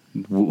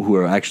 who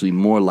are actually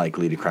more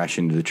likely to crash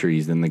into the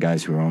trees than the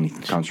guys who are only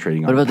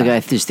concentrating What on about the guy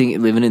path. just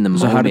living in the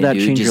moment? how did that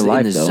dude, change just your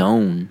life, in the though?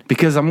 zone?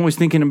 Because I'm always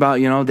thinking about,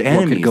 the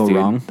enemies, go dude.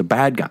 wrong? The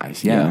bad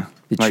guys, yeah. Yeah.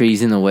 The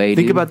trees in the way.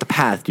 Think dude. about the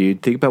path,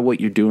 dude. Think about what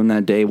you're doing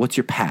that day. What's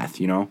your path,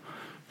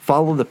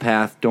 Follow the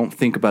path. Don't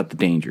think about the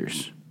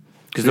dangers.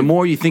 Because the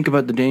more you think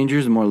about the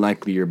dangers, the more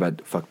likely you're about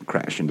to fucking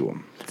crash into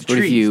them. The What if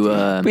trees, you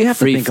dude. We have to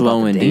free think about the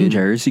flowing, dude?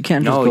 dangers. You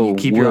can't just No, go you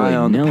keep your eye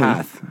on the willy-nilly.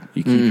 path.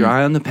 You keep your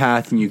eye on the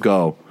path and you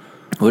go.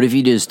 What if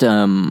you just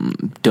don't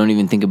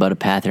even think about a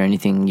path or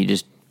anything? You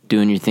just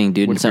doing your thing,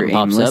 dude, What and if you're something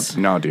pops aimless? up.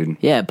 No, dude.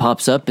 Yeah, it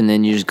pops up, and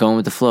then you're just going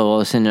with the flow. All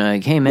of a sudden, you're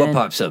like, hey, man. What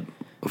pops up?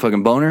 A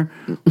fucking boner?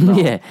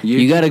 Yeah,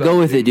 you got to keep go going,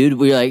 with it, dude.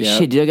 We're like, Yeah.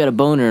 shit, dude, I got a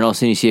boner, and all of a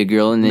sudden you see a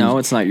girl, and then No,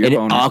 it's not your and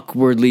boner.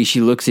 awkwardly,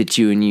 she looks at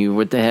you, and you,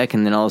 what the heck?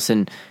 And then all of a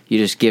sudden, you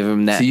just give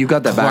him that. See, you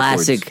got that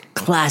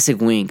classic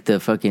wink.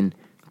 The fucking.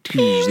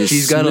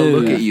 She's got to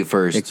look at you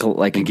first. It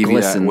like and it give you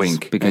that glistens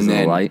wink. because and of the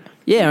then light.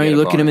 Yeah, are get you a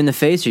looking boner. him in the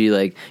face, or you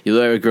like you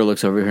look? A girl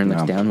looks over here and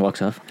looks No. down,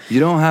 walks off. You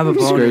don't have a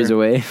boner. Scurries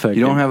away.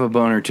 You don't have a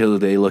boner till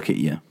they look at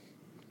you.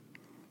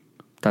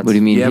 What do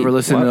you mean? You ever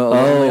listen to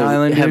Lonely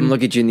Island? Have dude? him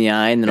look at you in the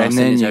eye, and then all of a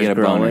sudden And then it you starts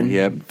get a boner. growing.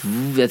 Yep.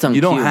 That's something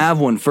You don't cute. have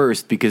one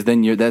first because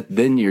then you're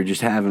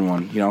just having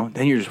one. You know,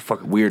 then you're just a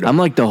fucking weirdo. I'm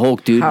like the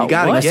Hulk, dude. How? You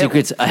gotta What? my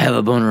secret's I have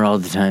a boner all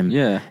the time.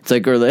 Yeah. It's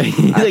like, or like,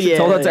 he's I like, yeah.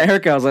 told that to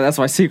Erica. I was like, "That's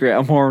my secret.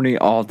 I'm horny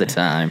all the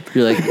time."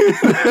 You're like,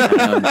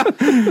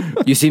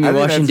 you see me I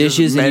think washing that's just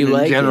dishes and men you in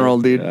like general,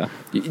 it. dude. Yeah.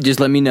 You just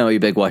let me know. You're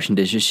like washing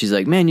dishes. She's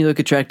like, man, you look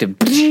attractive.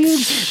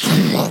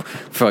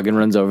 Fucking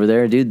runs over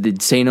there, dude.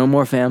 They'd say no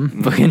more,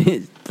 fam.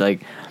 Fucking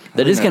like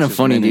that is that's kind of just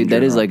funny, men in dude.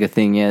 That is general. like a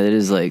thing. Yeah, that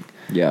is like.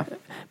 Yeah.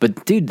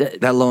 But dude,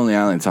 That Lonely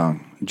Island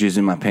song, "Jizz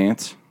in My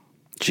Pants,"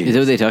 is that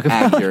what they talk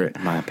about? accurate.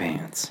 My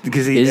pants.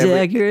 Because Is it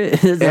accurate?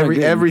 That's not good.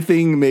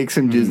 everything makes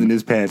him jizz in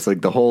his pants.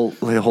 Like the whole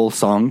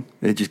song,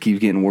 it just keeps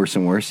getting worse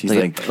and worse. He's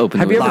like, open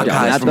Have the you window. ever Lock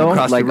done eyes that from though?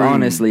 across the Like room.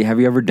 honestly, have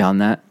you ever done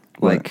that?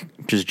 What?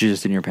 Like just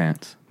jizzed in your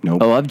pants?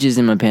 nope. Oh, I've jizzed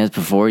in my pants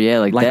before. Yeah,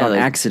 like Like that. on like,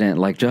 accident?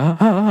 Like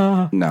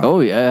no. Oh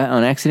yeah,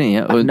 on accident.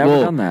 Yeah, I've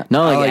never done that.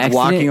 No, like, like accident.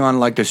 walking on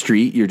like the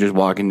street. You're just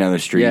walking down the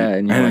street. Yeah,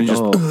 and you're then like,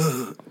 just,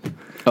 oh.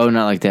 Oh,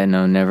 not like that.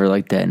 No, never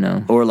like that.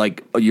 No. or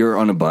like you're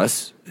on a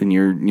bus and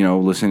you're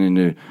listening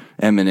to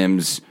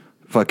Eminem's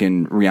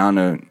fucking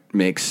Rihanna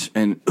mix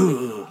and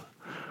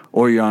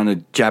or you're on a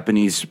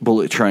Japanese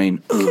bullet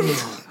train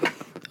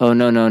Oh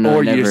no, or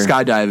never. you're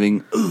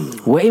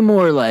skydiving Way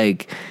more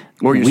like.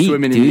 or you're weak,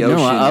 swimming dude. in the ocean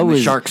No, I and was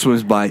the shark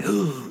swims by.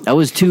 I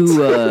was too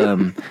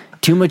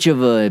much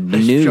of a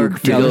noob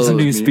shark to Yeah, there's a go.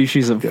 new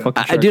species of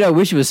fucking shark. Dude, I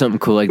wish it was something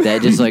cool like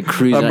that. Just like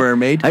cruising. A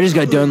mermaid? I just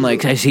got done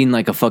like I seen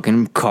like a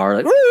fucking car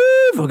like woo,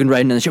 fucking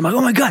riding down the street. I'm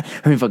like, oh my god!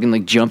 I mean, fucking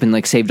like jump and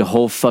like saved a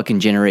whole fucking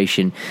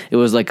generation. It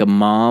was like a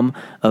mom,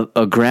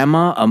 a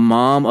grandma, a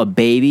mom, a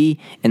baby,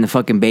 and the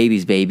fucking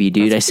baby's baby,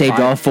 dude. I saved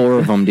all 4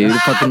 of them, dude.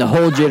 Fucking the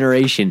whole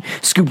generation.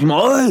 Scooped them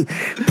all.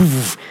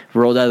 Poof,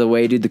 rolled out of the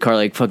way, dude. The car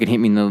like fucking hit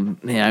me in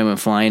the. I went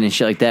flying and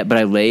shit like that. But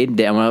I laid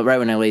down. Right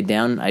when I laid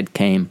down, I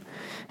came.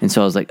 And so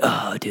I was like,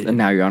 oh, dude. And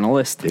now you're on a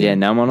list. Yeah,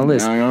 now I'm on a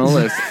list. Now you're on a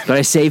list. But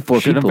I saved 4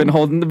 Should have people. been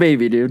holding the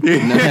baby, dude.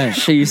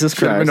 Jesus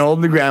Should have been Christ.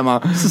 holding the grandma.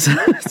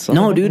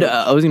 No, dude,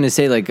 I was going to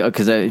say, like,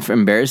 because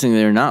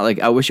embarrassingly or not, like,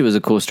 I wish it was a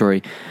cool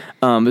story.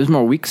 It was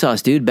more weak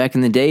sauce, dude. Back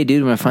in the day,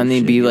 dude, when I finally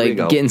shit, be, here we like,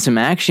 go. getting some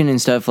action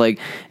and stuff, like,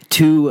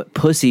 too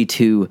pussy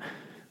to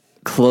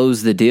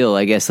close the deal,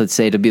 I guess, let's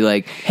say, to be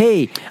like,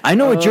 hey, I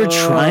know what you're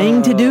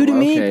trying to do to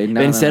me. okay. No,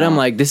 but instead, no. I'm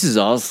like, this is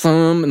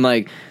awesome. And,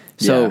 like,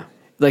 so... Yeah.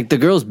 Like the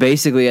girls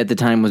basically at the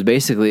time was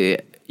basically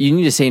you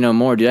need to say no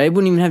more, dude. I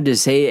wouldn't even have to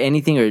say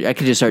anything, or I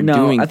could just start No,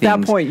 doing at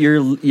things. that point,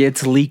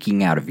 it's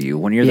leaking out of you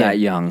when you're Yeah. that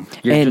young.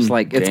 You're And- just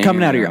like, it's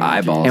coming out of your Damn,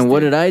 eyeballs. And what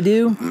did I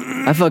do?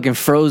 I fucking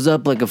froze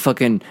up like a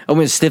fucking. I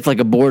went stiff like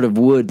a board of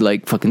wood,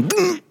 like fucking.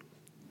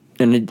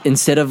 And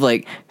instead of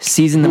like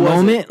seizing the was it?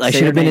 moment, I Say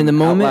should have your been in the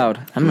name out moment.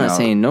 loud. I'm not No.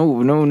 saying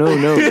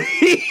no.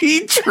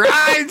 He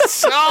tried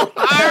so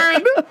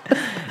hard.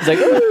 It's like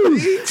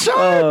He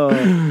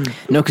tried.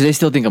 no, because they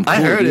still think I'm cool. I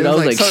heard it. Dude. It I was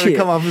was like like, starting to shit.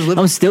 come off his lips.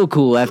 I'm still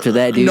cool after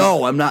that, dude.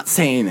 No, I'm not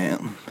saying it.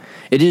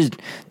 It is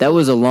that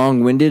was a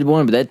long-winded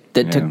one, but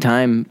that Yeah. took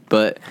time.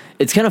 But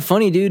it's kind of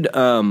funny, dude.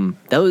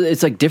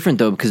 It's like different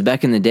though, because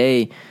back in the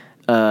day,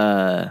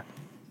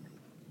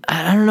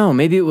 I don't know.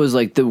 Maybe it was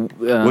like the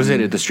Was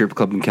it at the strip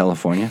club in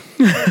California?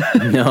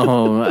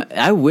 no.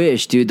 I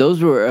wish, dude.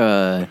 Those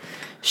were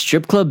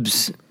strip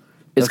clubs.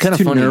 It's kind of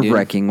too funny, nerve dude.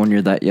 wracking when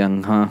you're that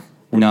young, huh?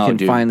 When No, you can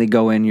dude. finally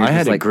go in. You're I just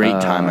had a like, great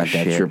time oh, at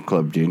that shit. strip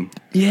club, dude.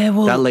 Yeah,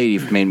 well, That lady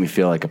made me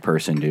feel like a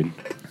person, dude.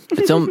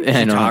 it's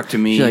I know. talked to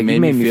me, She's like, made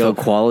you made me me feel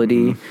feel-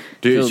 quality.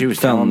 Dude, she was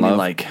fell in telling me love.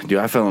 like, dude,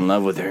 I fell in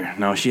love with her.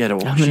 No, she had a in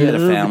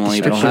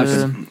family, love but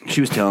with the she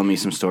was telling me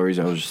some stories.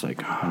 I was just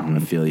like, oh, I'm gonna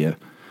feel you.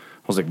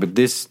 I was like, but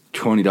this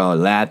 $20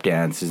 lap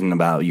dance isn't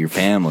about your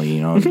family,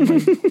 you know.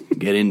 Like,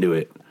 get into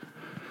it.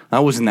 I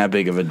wasn't that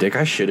big of a dick.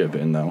 I should have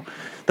been though.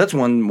 That's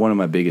one of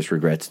my biggest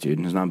regrets,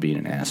 dude, is not being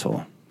an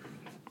asshole.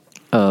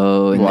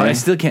 Oh, and But I then-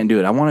 still can't do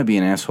it. I want to be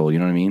an asshole. You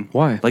know what I mean?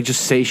 Why? Like,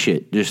 just say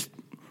shit. Just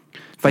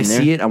if I In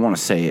there? see it, I want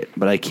to say it,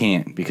 but I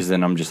can't because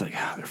then I'm just like,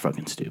 they're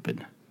fucking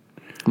stupid.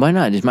 why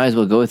not? Just might as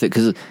well go with it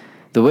because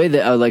the way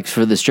that I like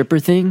for the stripper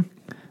thing,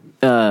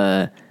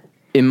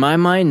 in my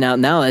mind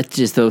now that's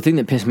just the thing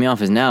that pissed me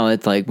off is now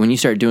it's like when you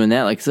start doing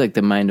that, like it's like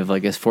the mind of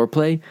like guess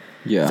foreplay.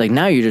 Yeah. It's like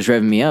now you're just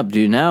revving me up,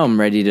 dude. Now I'm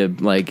ready to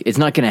like. It's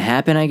not gonna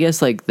happen, I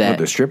guess. Like that. What,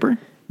 the stripper?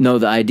 No,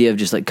 the idea of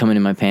just like coming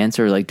in my pants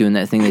or like doing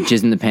that thing, that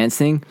jizz in the pants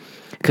thing.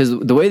 Because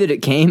the way that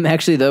it came,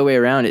 actually, the other way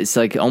around, it's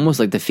like almost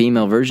like the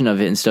female version of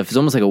it and stuff. It's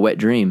almost like a wet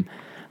dream.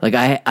 Like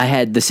I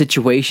had the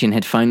situation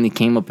had finally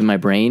came up in my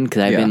brain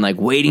because I've Yeah. been like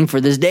waiting for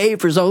this day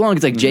for so long.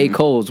 It's like J.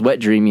 Cole's wet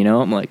dream, you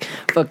know. I'm like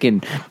fucking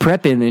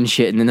prepping and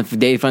shit, and then the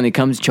day finally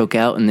comes, choke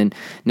out, and then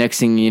next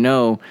thing you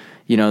know,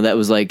 that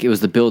was like it was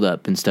the build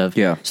up and stuff.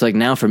 Yeah. So like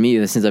now for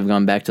me, since I've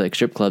gone back to like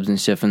strip clubs and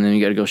stuff, and then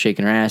you got to go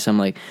shaking her ass, I'm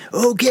like,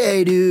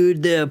 okay,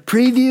 dude, the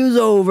preview's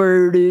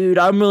over, dude.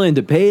 I'm willing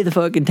to pay the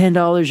fucking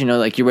 $10. You know,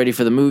 like you're ready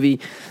for the movie,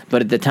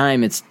 but at the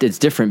time it's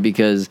different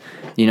because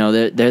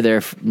they're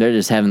there, they're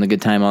just having the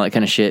good time, all that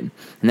kind of shit,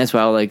 and that's why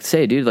I like to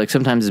say, dude, like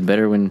sometimes it's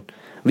better when,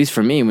 at least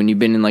for me, when you've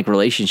been in like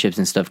relationships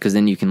and stuff, because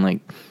then you can like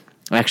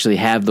actually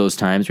have those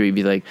times where you'd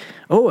be like,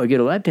 oh, I get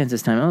a lap dance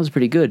this time. That was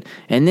pretty good.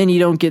 And then you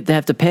don't get to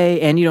have to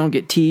pay, and you don't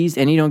get teased,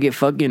 and you don't get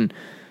fucking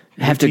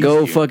have to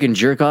go fucking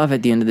jerk off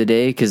at the end of the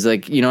day. Because,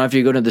 like, you know, after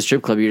you go to the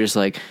strip club, you're just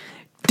like,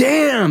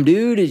 damn,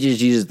 dude. It's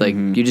just, you just, like,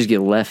 you just get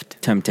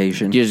left.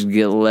 Temptation. You just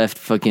get left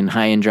fucking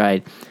high and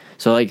dried.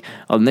 So, like,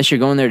 unless you're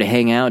going there to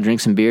hang out, drink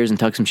some beers, and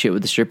talk some shit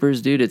with the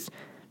strippers, dude, it's,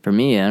 for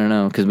me, I don't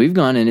know. Because we've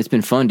gone, and it's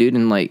been fun, dude,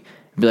 and, like,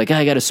 be like,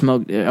 I gotta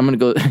smoke. I'm gonna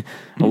go.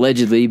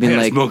 Allegedly, being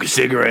like, smoke a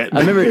cigarette.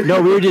 I remember.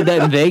 No, we did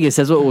that in Vegas.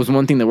 That's what was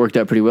one thing that worked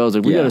out pretty well. I was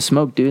like, we gotta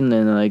smoke, dude. And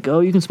then they're like, oh,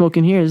 you can smoke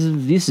in here.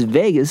 This is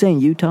Vegas, this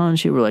ain't Utah and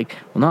shit. We're like,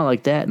 well, not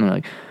like that. And they're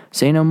like,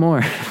 say no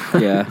more.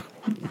 Yeah.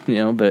 You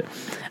know, but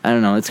I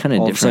don't know. It's kind of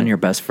All different. of a sudden, you're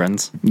best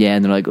friends. Yeah,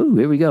 and they're like, ooh,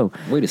 here we go.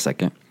 Wait a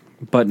second.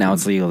 But now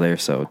it's legal there,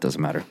 so it doesn't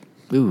matter.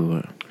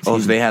 Ooh. Oh,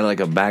 so they had like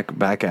a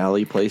back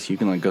alley place you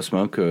can like go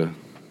smoke.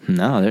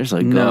 No, there's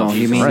like No,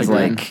 he means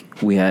right, like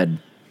we had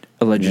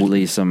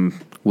allegedly some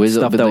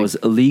stuff but that like- was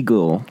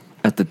illegal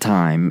at the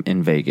time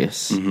in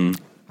Vegas.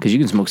 because you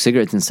can smoke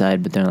cigarettes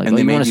inside, but they're like, And oh,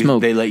 they you want to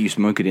smoke? They let you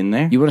smoke it in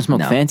there. You want to smoke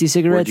No. fancy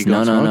cigarettes? Where'd you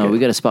go No, smoke it? we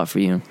got a spot for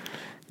you.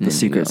 The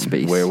secret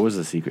space. Where was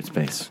the secret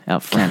space?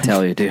 Out front. Can't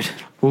tell you, dude.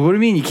 Well, what do you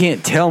mean you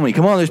can't tell me?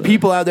 Come on, there's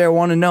people out there who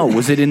want to know.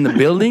 Was it in the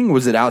building?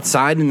 Was it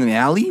outside in the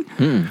alley?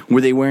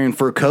 Were they wearing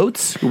fur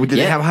coats? Or did they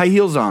Yeah. have high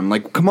heels on?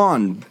 Like, come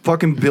on,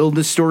 fucking build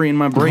this story in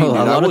my brain. Well,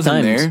 dude. I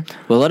wasn't there.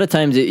 Well, a lot of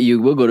times you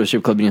will go to a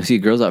strip club and you'll see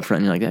girls out front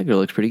and you're like, that girl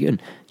looks pretty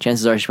good.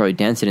 Chances are she's probably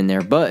dancing in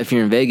there. But if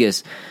you're in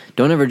Vegas,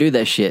 don't ever do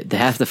that shit.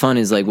 Half the fun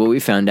is like what we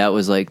found out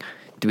was like,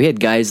 we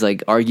had guys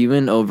like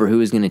arguing over who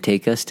was going to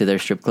take us to their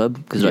strip club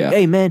because like, Yeah.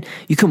 hey man,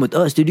 you come with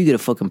us, dude. You get a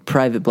fucking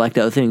private blacked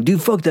out thing,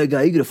 dude. Fuck that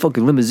guy. You get a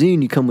fucking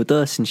limousine. You come with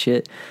us and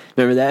shit.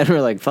 Remember that? And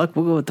we're like, fuck,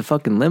 we'll go with the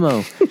fucking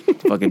limo.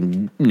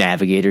 Fucking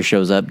Navigator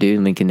shows up,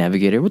 dude. Lincoln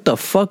Navigator. What the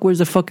fuck? Where's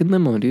the fucking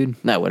limo,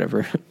 dude? Nah,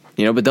 whatever.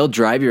 You know, but they'll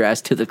drive your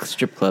ass to the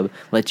strip club,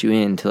 let you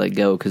in to like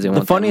go because they want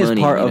The funniest that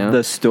money, part you know? of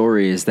the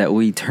story is that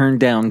we turned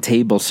down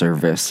table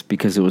service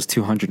because it was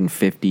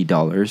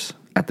 $250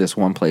 at this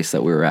one place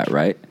that we were at,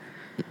 right?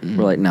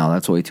 We're like, no,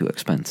 that's way too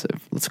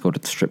expensive. Let's go to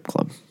the strip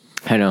club.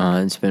 I know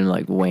it's been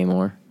like way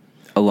more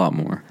A lot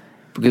more.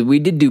 because we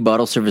did do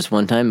bottle service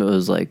one time. It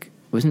was like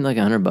wasn't it like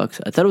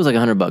 $100? I thought it was like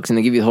 $100, and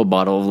they give you the whole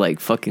bottle of like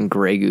fucking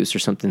Grey Goose or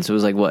something. So it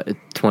was like what, a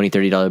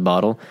 $20-$30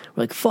 bottle.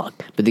 We're like,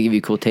 fuck, but they give you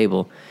a cool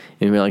table,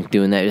 and we were like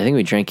doing that. I think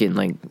we drank it and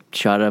like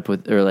shot up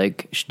with, or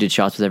like did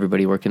shots with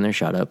everybody working there.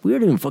 Shot up. We were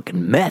doing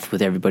fucking meth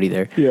with everybody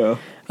there. Yeah.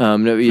 No,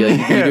 you're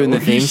doing the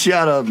thing.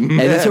 Shut up. And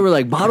that's what we're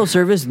like, bottle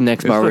service. The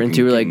next bar we're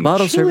into, we're like,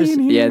 bottle service.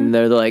 Yeah, and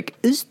they're like,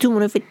 this is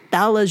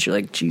 $250. You're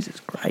like, Jesus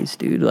Christ,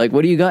 dude. Like,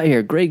 what do you got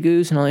here? Grey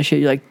Goose and all that shit.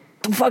 You're like,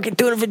 fucking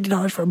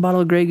 $250 for a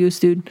bottle of Grey Goose,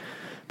 dude.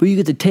 But you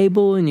get the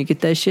table and you get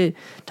that shit.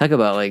 Talk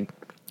about like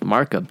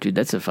markup, dude.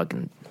 That's a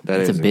fucking,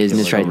 that's a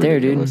business right there,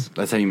 dude.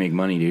 That's how you make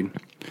money, dude.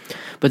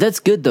 But that's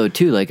good though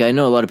too. Like, I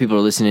know a lot of people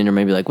are listening or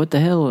maybe like, what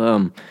the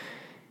hell?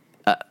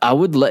 I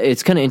would.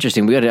 It's kind of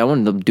interesting. I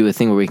wanted to do a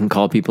thing where we can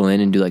call people in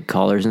and do like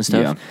callers and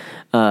stuff.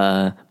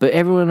 Yeah. But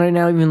everyone right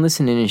now, even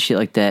listening and shit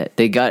like that,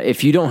 they got.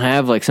 If you don't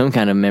have like some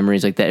kind of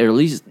memories like that, or at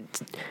least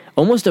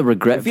almost a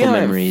regretful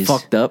memories,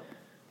 Fucked up.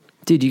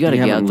 dude, you got to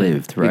You get out haven't there.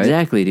 lived, right?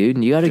 Exactly,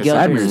 dude. You got to get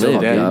out there and Admir's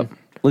live, dead. dude. Up.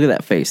 Look at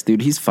that face,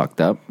 dude. He's fucked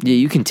up. Yeah,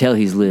 you can tell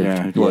he's lived.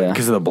 Yeah, Yeah.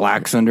 because of the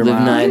blacks under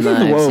Live my eyes. 9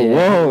 lives. Whoa, yeah.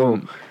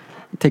 whoa.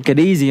 Take it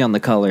easy on the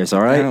colors,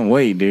 all I right? don't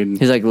wait, dude.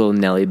 He's like little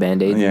Nelly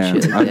band-aids Yeah.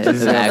 and shit. I'm Like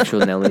just- the actual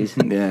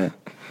Nellies. Yeah.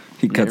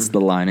 He cuts the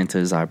line into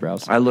his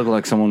eyebrows. I look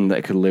like someone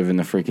that could live in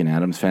the freaking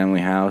Adams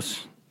Family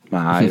house. My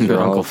eyes are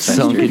all Uncle Fester.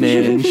 sunken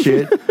in and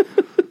shit.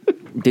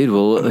 Dude,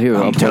 well, here,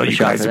 I'll tell pull you a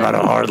shot guys for about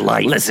that. a hard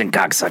life. Listen,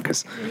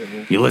 cocksuckers.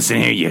 You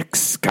listen here, you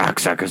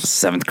cocksuckers.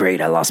 7th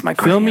grade, I lost my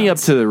Fill me up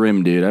to the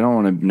rim, dude. I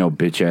don't want no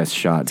bitch ass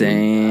shot. Dude.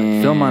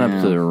 Damn. Fill mine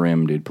up to the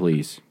rim, dude.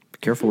 Please. Be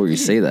careful where you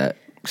say that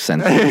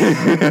sentence.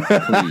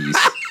 Please.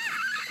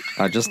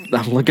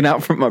 I'm looking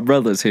out for my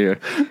brothers here.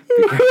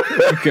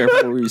 Be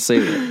careful where you say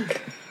that.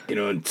 You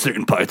know, in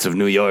certain parts of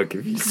New York,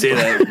 if you say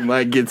that, you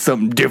might get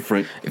something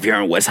different. If you're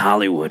in West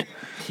Hollywood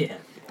Yeah.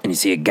 and you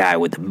see a guy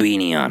with a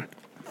beanie on,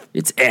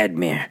 it's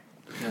Admir.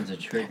 That's a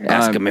trigger.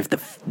 Ask him if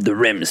the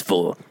rim is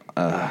full.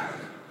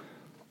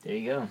 There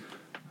you go.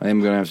 I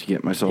am gonna have to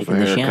get myself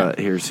Taking a the haircut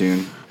here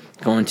soon.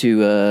 Going to,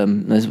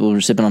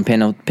 we're sipping on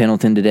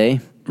Pendleton today.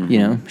 You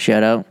know,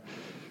 shout out.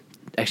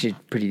 Actually,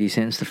 pretty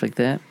decent and stuff like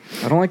that.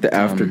 I don't like the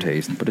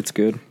aftertaste, but it's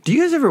good. Do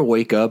you guys ever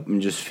wake up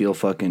and just feel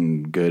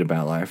fucking good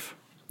about life?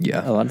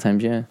 Yeah. A lot of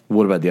times, yeah.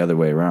 What about the other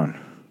way around?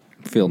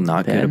 Feel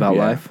not Bad. good about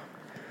Yeah. life.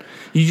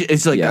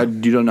 It's like Yeah.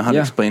 you don't know how to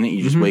Yeah. explain it.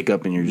 You just wake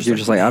up and you're just You're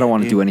just like, I don't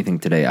want to do anything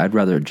today. I'd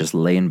rather just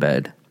lay in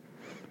bed.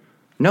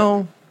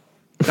 No.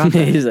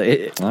 He's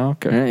like, Oh,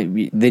 okay. all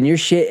right, then your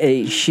shit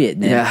ain't shit,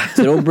 man. Yeah.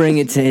 So don't bring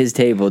it to his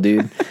table,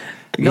 dude.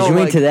 Because No, you ain't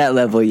like- to that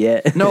level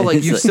yet. No, like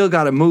It's you still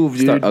got to move,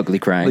 dude. Start ugly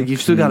crying. Like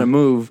you've still got to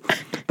move,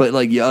 but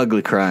like you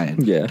ugly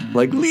crying. Yeah.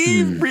 Like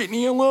leave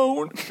Brittany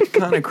alone.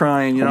 Kind of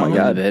crying, you know. my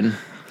God, man.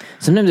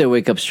 Sometimes I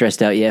wake up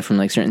stressed out, from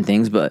like certain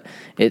things, but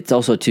it's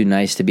also too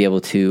nice to be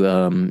able to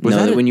know that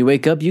that it? when you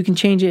wake up, you can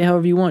change it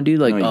however you want, dude.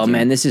 Like, No, you oh can't.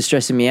 man, this is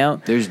stressing me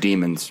out. There's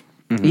demons.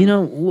 You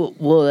know,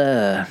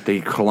 well,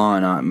 They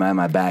clawing on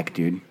my back,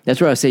 dude.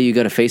 that's where I say you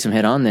got to face them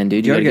head on. Then,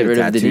 dude, you got to get rid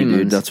of the demons.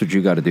 dude. That's what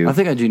you got to do. I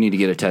think I do need to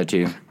get a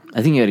tattoo.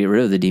 I think you got to get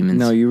rid of the demons.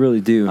 No, you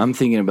really do. I'm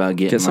thinking about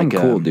getting Get something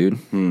like cool, dude.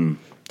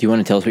 Do you want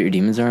to tell us what your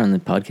demons are on the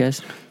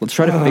podcast? Let's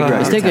try to figure out.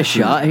 Let's take a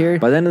shot here.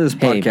 By the end of this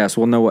Hey. podcast,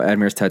 we'll know what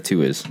Admir's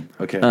tattoo is.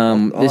 Okay.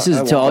 This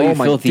is to all you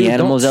filthy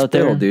animals out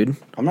there, dude.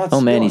 I'm not. Oh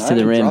man, he's to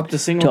the rim. Dropped a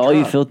single To all you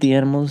drop. filthy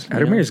animals, you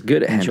know, Admir's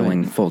good at enjoy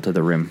handling it. full to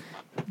the rim.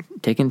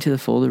 Take it to the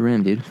full of the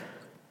rim, dude.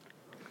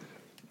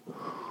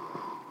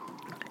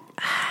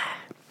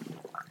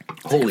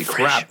 Holy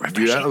crap,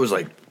 dude! That was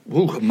like,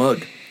 ooh, a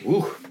mug.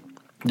 Ooh,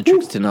 The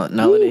trick's to not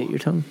validate your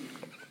tongue.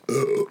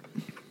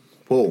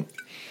 whoa,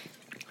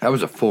 that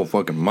was a full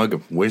fucking mug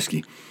of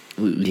whiskey.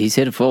 He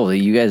said it full.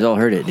 You guys all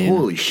heard it, dude.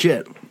 Holy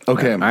shit.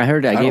 Okay, I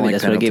heard it. I don't gave it. like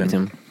That's what I gave it to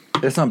Pendleton.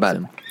 him. It's not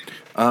bad.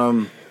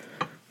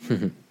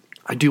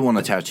 I do want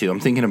a tattoo. I'm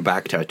thinking of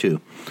back tattoo,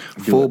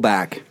 full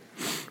back,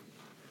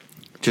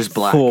 just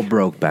black, Full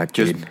broke back,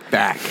 just dude.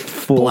 back,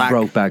 Full black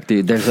broke back,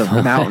 dude. There's a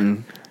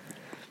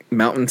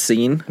mountain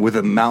scene, with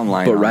a mountain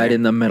lion. but on right it.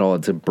 in the middle,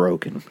 it's a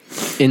broken.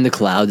 In the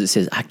clouds, it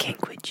says, "I can't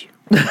quit you."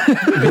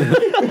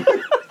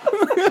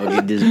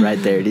 Okay, just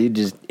right there, dude.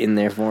 Just in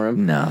there for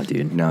him. Nah,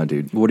 dude. No,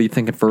 dude. What are you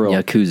thinking for real?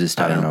 Yakuza I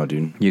style. don't know,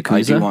 dude. Yakuza?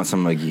 I do want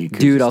some like Yakuza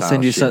Dude, I'll style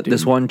send you shit,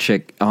 this dude. one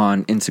chick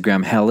on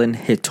Instagram, Helen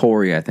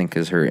Hitori, I think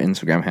is her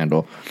Instagram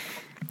handle.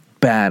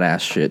 Badass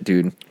shit,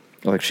 dude.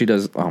 Like she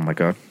does. Oh my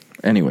god.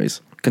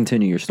 Anyways,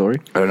 continue your story.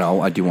 I don't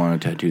know. I do want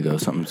a tattoo though.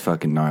 Something's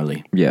fucking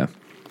gnarly. Yeah.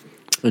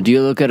 Do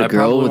you look at a I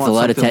girl probably with a want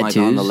lot of something, tattoos?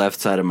 like, on the left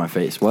side of my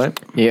face. What?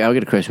 Yeah, I'll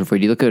get a question for you.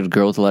 Do you look at a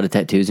girl with a lot of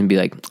tattoos and be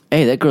like,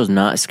 "Hey, that girl's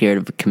not scared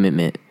of a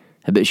commitment.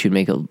 I bet she'd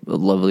make a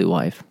lovely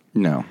wife."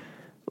 No.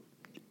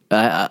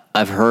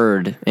 I've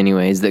heard,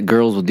 anyways, that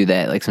girls will do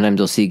that. Like sometimes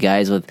they'll see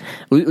guys with,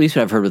 at least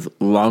what I've heard, with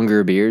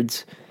longer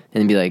beards,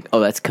 and be like, "Oh,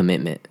 that's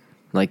commitment."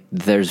 Like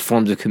there's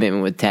forms of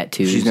commitment with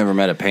tattoos. She's never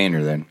met a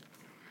painter then.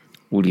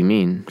 What do you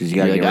mean? Because you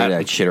gotta You're get like, rid of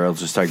that shit or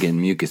else you'll start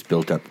getting mucus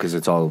built up because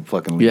it's all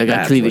fucking Yeah, I got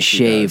That's to leave what it she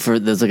shaved. does. For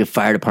there's like a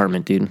fire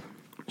department, dude.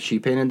 She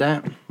painted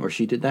that? Or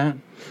she did that?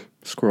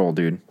 Scroll,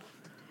 dude.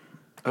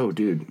 Oh,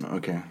 dude.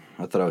 Okay.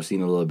 I thought I was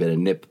seeing a little bit of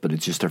nip, but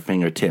it's just her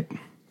fingertip.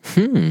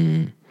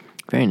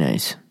 Very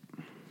nice.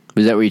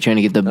 Was that where you're trying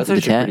to get the That's the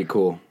actually tat? pretty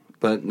cool.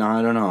 But no,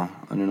 I don't know.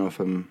 I don't know if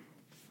I'm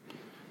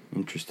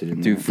interested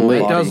in Dude, that. full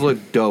It body. does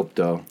look dope,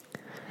 though.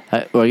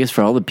 Well, I guess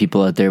for all the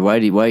people out there, why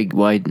get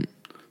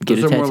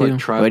Those a are more tattoo? like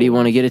tribal Why do you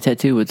want to ones. get a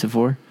tattoo? What's it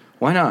for?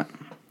 Why not?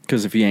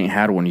 Because if you ain't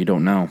had one, you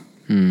don't know.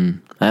 I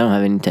don't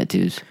have any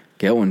tattoos.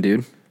 Get one,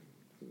 dude.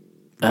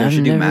 You I've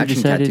should do never matching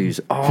decided- tattoos.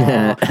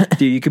 Oh,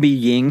 dude, you could be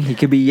yin, he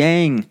could be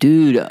yang.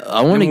 Dude,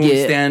 I want to When we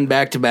get. stand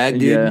back to back,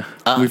 dude.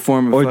 Yeah. We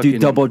form a Or fucking... do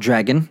double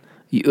dragon.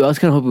 I was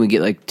kind of hoping we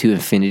get like 2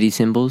 infinity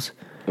symbols.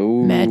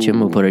 Ooh. Match them.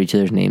 We'll put each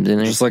other's names in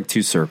there. Just like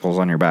 2 circles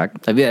on your back.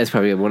 I mean, that's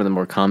probably one of the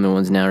more common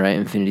ones now, right?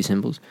 Infinity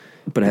symbols.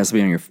 But it has to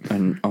be on your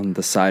on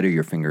the side of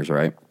your fingers,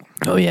 right?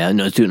 Oh yeah,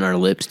 no, it's doing our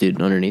lips,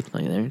 dude. Underneath,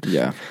 like there.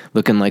 Yeah.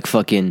 Looking like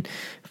fucking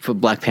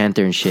Black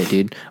Panther and shit,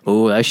 dude.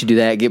 Oh, I should do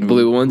that. Get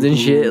blue ones and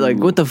shit. Like,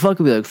 what the fuck?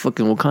 Would be like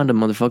fucking Wakanda,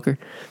 motherfucker.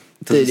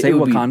 Does it say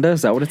would be- Wakanda?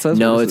 Is that what it says?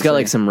 No, What does it's it got say?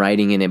 like some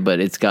writing in it, but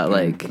it's got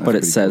like. But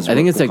it says. I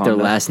think it's like their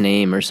Wakanda. last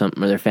name or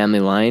something, or their family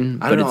line.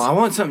 I but don't know. it's, I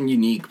want something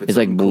unique. But it's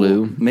like something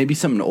blue. cool. Maybe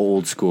something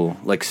old school,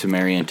 like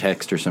Sumerian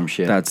text or some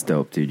shit. That's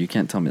dope, dude. You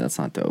can't tell me that's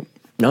not dope.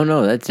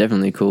 No, that's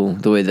definitely cool.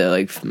 The way that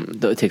like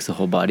it takes the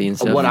whole body and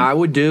stuff. What I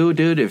would do,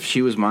 dude, if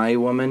she was my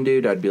woman,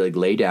 dude, I'd be like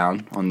lay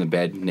down on the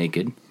bed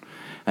naked,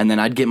 and then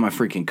I'd get my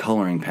freaking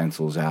coloring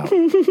pencils out,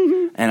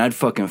 and I'd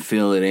fucking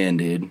fill it in,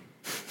 dude.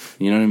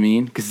 You know what I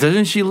mean? Because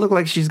doesn't she look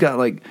like she's got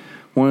like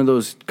one of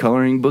those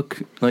coloring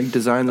book like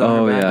designs on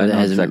Oh, her back? yeah, I that know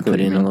hasn't exactly been put what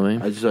you in all the mean.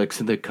 way. I just like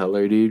sit there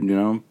color, dude. You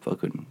know,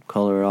 fucking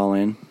color it all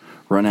in.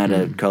 Run out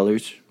of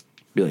colors.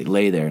 Be like,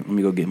 lay there. Let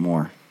me go get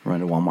more. Run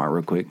to Walmart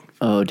real quick.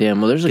 Oh damn!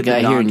 Well, there's a Get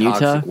guy the here in Utah.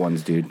 non-toxic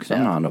ones, dude. Because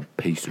I'm not a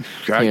piece of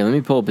shit. Here, let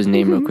me pull up his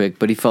name real quick.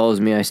 But he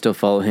follows me. I still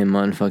follow him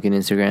on fucking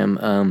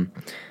Instagram.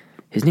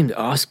 His name's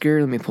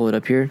Oscar. Let me pull it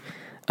up here.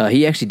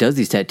 He actually does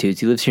these tattoos.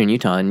 He lives here in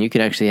Utah, and you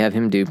could actually have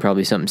him do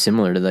probably something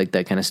similar to like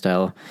that kind of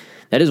style.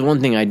 That is one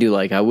thing I do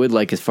like. I would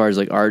like, as far as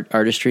like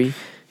artistry,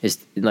 is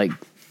like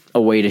a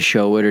way to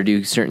show it or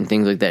do certain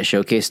things like that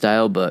showcase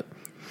style. But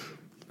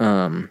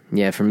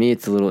yeah, for me,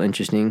 it's a little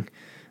interesting.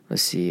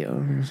 Let's see.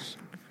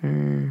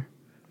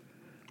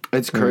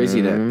 It's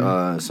crazy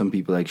that some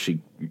people actually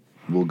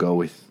will go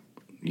with,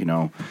 you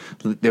know,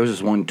 there was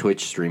this one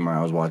Twitch streamer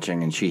I was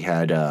watching, and she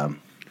had,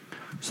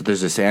 so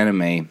there's this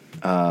anime,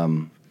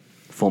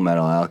 Full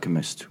Metal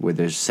Alchemist, where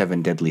there's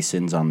 7 deadly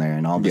sins on there,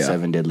 and all the Yeah.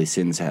 7 deadly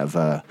sins have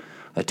a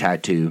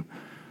tattoo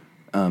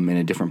in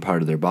a different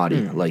part of their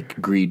body.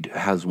 Like greed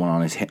has one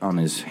on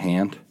his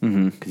hand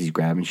because he's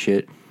grabbing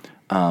shit.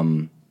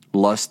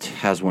 Lust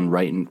has one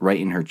right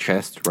in her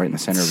chest, right in the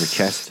center of her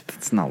chest.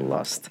 It's not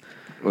lust.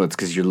 Well, it's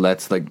because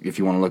that's like, if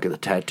you want to look at the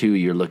tattoo,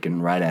 you're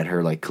looking right at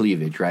her like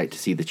cleavage, right, to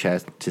see the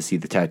chest, to see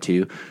the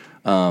tattoo.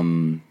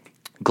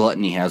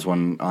 Gluttony has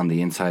one on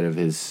the inside of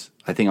his,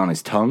 I think, on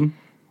his tongue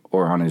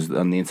or on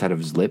the inside of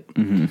his lip.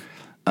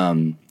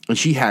 And And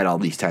she had all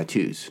these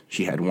tattoos.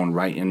 She had one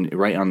right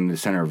on the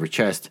center of her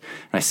chest.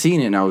 And I seen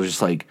it, and I was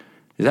just like,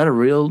 "Is that a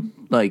real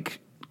like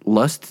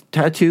lust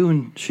tattoo?"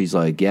 And she's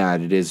like, "Yeah,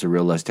 it is a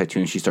real lust tattoo."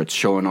 And she starts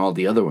showing all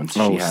the other ones she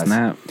has.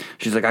 Snap.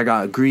 She's like, "I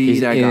got greed. He's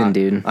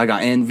dude. I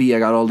got envy. I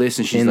got all this."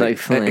 And she's In, like,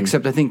 Flynn.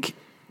 except I think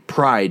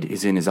pride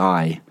is in his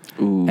eye.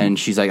 Ooh. And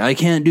she's like, "I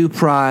can't do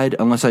pride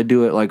unless I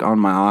do it like on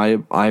my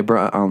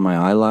eyebrow, on my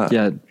eyelash."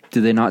 Yeah.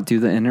 Do they not do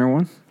the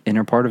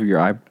inner part of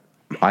your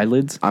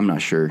eyelids? I'm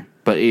not sure,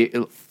 but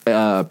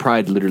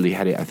pride literally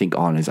had it, I think,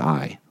 on his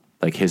eye.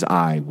 Like his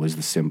eye was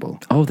the symbol.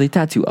 Oh, they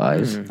tattoo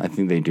eyes. I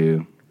think they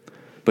do.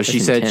 But she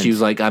said intense. she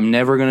was like, "I'm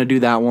never gonna do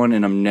that one,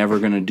 and I'm never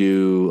gonna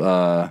do."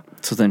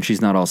 So then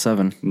she's not all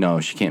 7. No,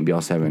 she can't be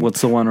all 7.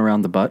 What's the one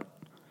around the butt?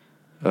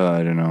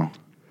 I don't know.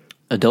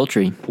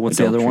 Adultery. What's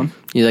the other one?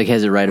 You like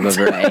has it right above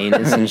her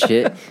anus and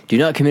shit. Do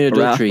not commit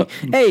adultery.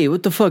 Hey,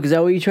 what the fuck? Is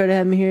that what you try to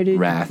have me here, dude?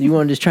 Wrath. You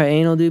want to just try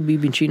anal, dude? You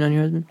been cheating on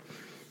your husband?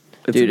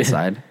 It's Dude.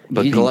 inside.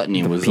 But You-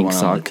 gluttony was the pink one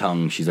on the sock.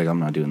 tongue. She's like, "I'm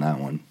not doing that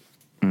one."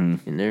 In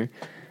there.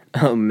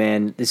 Oh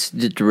man, this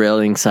is a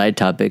derailing side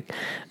topic.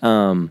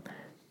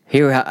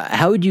 Here,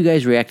 how would you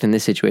guys react in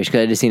this situation?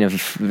 Because I just seen a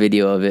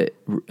video of it.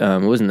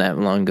 It wasn't that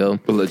long ago.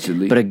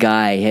 Allegedly. But a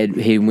guy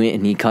he went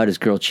and he caught his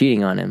girl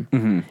cheating on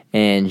him,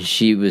 and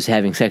she was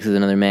having sex with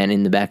another man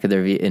in the back of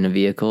in a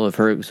vehicle of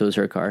her. So it was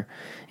her car,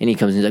 and he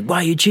comes and he's like, "Why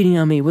are you cheating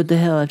on me? What the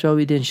hell?" After all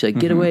we did, and she's like,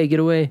 get away,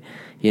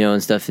 you know,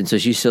 and stuff. And so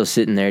she's still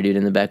sitting there, dude,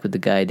 in the back with the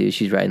guy, dude.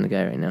 She's riding the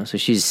guy right now, so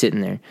she's sitting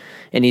there,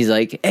 and he's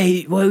like,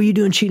 "Hey, what are you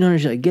doing cheating on her?"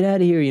 She's like, "Get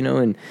out of here," you know,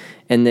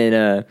 and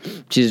then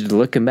she's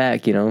looking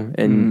back, you know,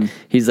 and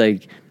he's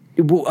like,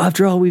 "Well,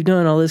 after all we've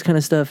done, all this kind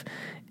of stuff."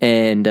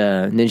 And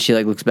then she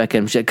like looks back at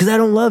him. She's like, "Cause I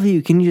don't love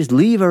you. Can you just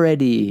leave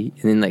already?"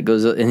 And then like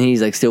goes, and then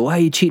he's like, "Still, why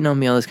are you cheating on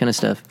me?" All this kind of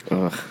stuff.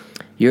 Ugh.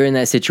 You're in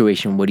that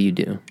situation. What do you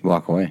do?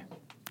 Walk away.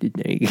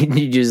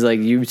 You just like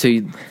you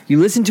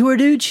listen to her,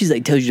 dude. She's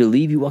like tells you to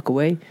leave. You walk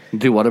away.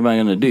 Dude, what am I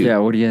gonna do? Yeah,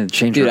 what do you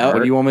change Dude, your I- heart? What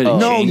do you want me to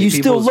No, change you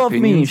still people's love me.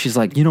 opinions? And she's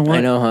like, you know what?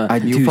 I know, huh? I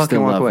You do fucking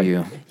still walk love away.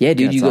 you. Yeah,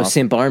 dude. That's You go awesome.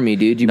 simp army,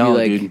 dude. You'd No, be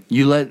like, dude.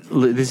 You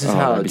this is Oh,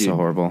 how, that'd be dude. so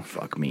horrible.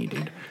 Fuck me,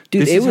 dude.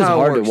 Dude, This it is was how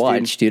hard to works,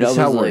 watch, dude. This I is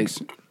how was it like,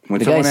 works. When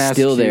the someone guy's asks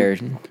still you- there.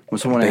 When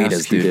someone Betas,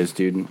 asks you dude. this,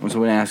 dude. When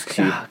someone asks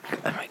you,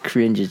 My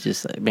cringe is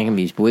just like making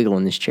me wiggle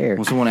in this chair.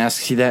 when someone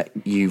asks you that,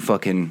 you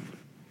fucking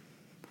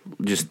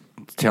just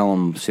tell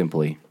them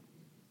simply,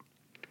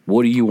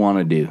 "What do you want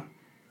to do?"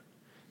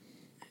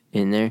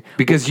 In there,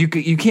 Because you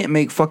can't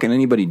make fucking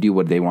anybody do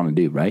what they want to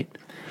do, right?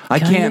 I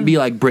Kinda. can't be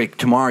like, "Brick,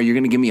 tomorrow you're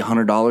going to give me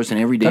 $100, and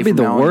every day That'd be from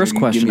the now on, worst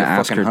you're gonna give question me to a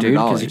ask her, fucking dude,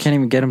 because you $100." can't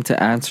even get them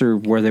to answer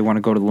where they want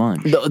to go to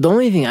lunch. the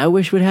only thing I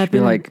wish would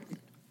happen, Be like,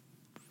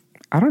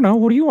 I don't know.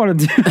 What do you want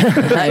to do?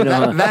 I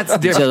know That's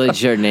different. So they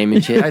start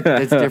naming shit.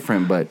 It's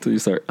different, but So you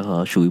start.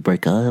 Should we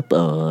break up?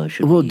 Well,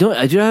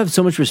 I do have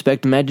so much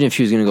respect. Imagine if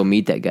she was gonna go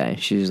meet that guy.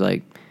 She was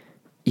like,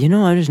 "You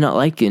know, I'm just not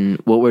liking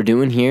what we're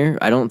doing here.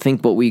 I don't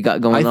think what we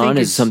got going I on think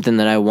is it's- something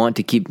that I want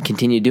to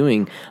continue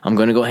doing. I'm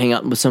gonna go hang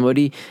out with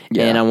somebody,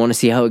 and I want to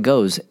see how it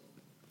goes.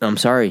 I'm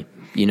sorry,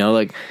 you know,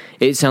 like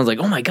it sounds like,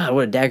 oh my god,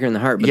 what a dagger in the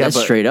heart, but that's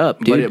straight up,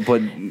 dude.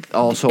 But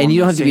also, and on you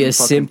don't the have to be same a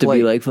fucking simp to be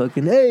plate- like,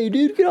 fucking, hey,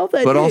 dude, get off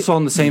that. But dick. also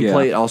on the same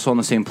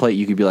Yeah. plate,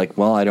 you could be like,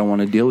 "Well, I don't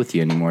want to deal with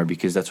you anymore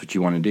because that's what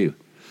you want to do."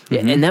 yeah,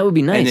 and that would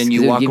be nice. And then 'cause you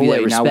it would walk give you that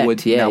away. Now,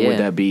 respect. would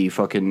that be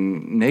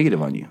fucking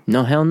negative on you?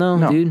 No, hell no,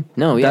 No. dude.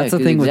 No, yeah, That's the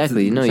 'cause thing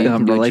exactly. with no, you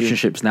can do what you-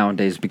 relationships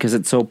nowadays because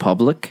it's so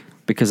public,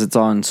 because it's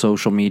on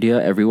social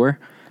media everywhere.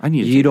 I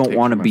need. To You take a don't picture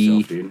want to of be.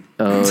 myself, dude.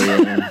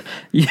 Oh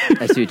yeah,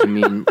 I see what you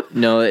mean.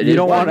 No, it You is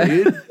don't want bad. to.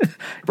 You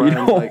Brian's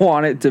don't like-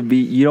 want it to be.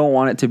 You don't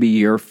want it to be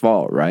your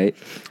fault, right?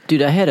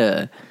 Dude, I had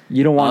a.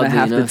 You don't want to Oddly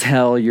have enough. to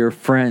tell your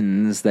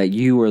friends that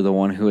you were the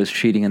one who was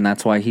cheating, and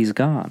that's why he's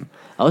gone.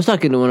 I was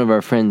talking to one of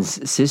our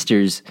friends'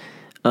 sisters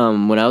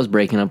when I was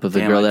breaking up with the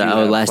Damn, girl I that do I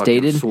have last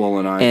fucking dated,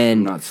 swollen eyes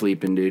and from not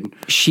sleeping, dude.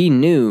 she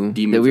knew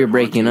Demons that we are were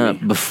breaking haunting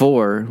up me.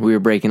 before we were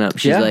breaking up.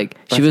 She's Yeah, like,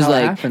 she that's was how it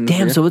like, happens,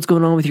 "Damn, dude. so what's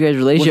going on with your guys'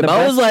 relationship?" the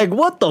I was best- like,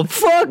 "What the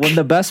fuck?" When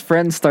the best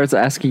friend starts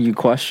asking you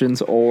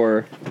questions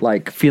or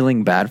like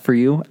feeling bad for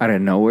you out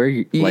of nowhere,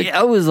 like yeah,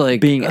 I was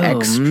like being oh,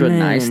 extra man,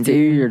 nice to dude.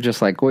 you, you're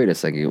just like, wait a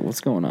second, what's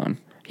going on?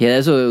 Yeah,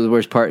 that's what was the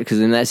worst part because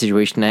in that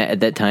situation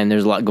at that time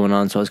there's a lot going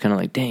on, so I was kind of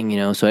like, dang, you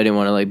know. So I didn't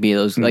want to like be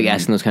those like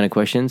asking those kind of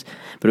questions.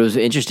 But it was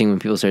interesting when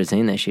people started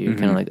saying that shit. You're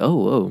kind of like, oh,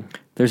 whoa,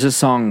 There's a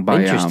song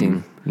by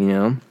interesting, you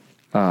know.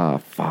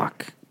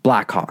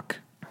 Black Hawk.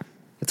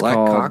 It's Black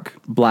called Cock?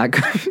 Black.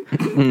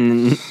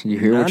 You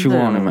hear what you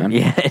wanted, man.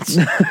 Yeah, it's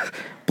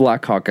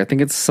Black Hawk. I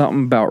think it's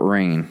something about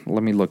rain.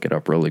 Let me look it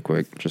up really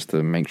quick just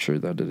to make sure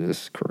that it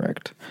is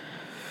correct.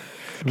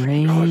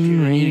 rain, I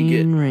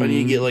rain, rain.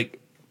 need to get like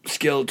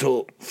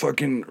skeletal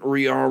fucking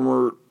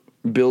rearmor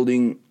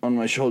building on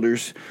my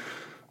shoulders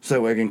so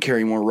that way I can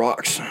carry more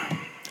rocks.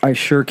 I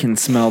sure can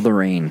smell the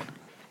rain.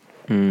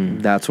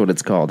 That's what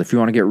it's called. If you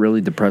want to get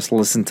really depressed,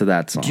 listen to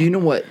that song. Do you know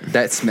what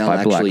that smell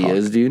By Black actually Hawk.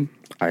 is, dude?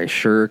 I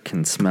sure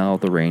can smell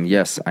the rain.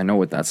 Yes, I know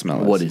what that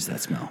smell is. What is that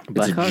smell? It's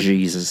Black Hawk?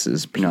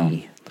 Jesus's pee.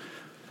 No.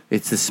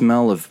 It's the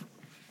smell of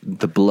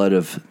the blood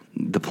of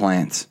the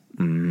plants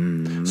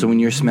So when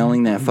you're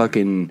smelling that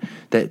fucking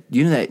that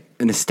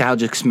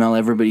nostalgic smell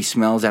everybody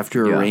smells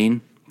after a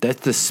rain,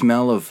 that's the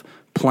smell of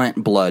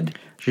plant blood.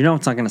 Do you know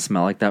it's not going to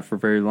smell like that for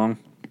very long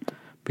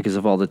because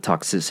of all the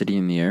toxicity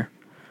in the air?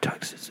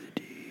 Toxicity.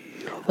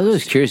 I was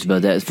always curious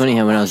about that. It's funny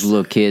how when I was a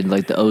little kid,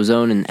 like the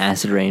ozone and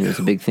acid rain was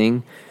a big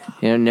thing.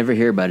 You know, I never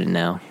hear about it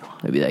now.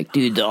 I'd be like,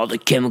 dude, all the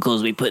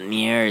chemicals we put in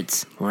the air,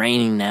 it's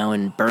raining now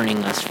and burning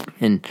us.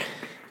 And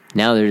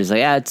now they're just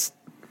like,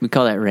 we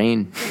call that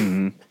rain.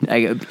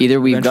 Mm-hmm. Either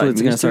we've Eventually got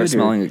it's going to start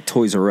smelling like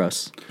Toys R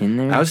Us. in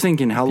there. I was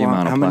thinking how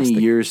many plastic.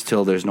 years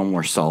till there's no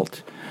more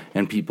salt,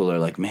 and people are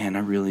like, man,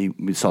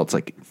 salt's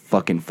like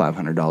fucking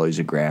 $500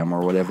 a gram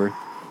or whatever.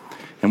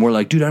 And we're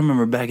like, dude, I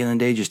remember back in the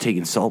day just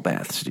taking salt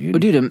baths, dude. Well,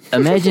 dude,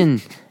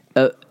 imagine,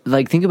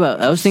 think about.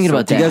 I was thinking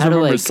about Do that. you guys How to,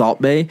 remember like,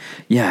 Salt Bay?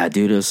 Yeah,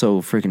 dude, it was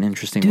so freaking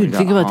interesting. when dude, he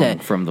think got about hung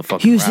that. from the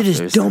fucking he used to rafters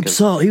just dump because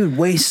salt. He would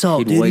waste salt.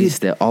 He'd dude.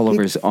 waste it all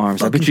over his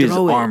arms. I bet you his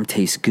throw it. arm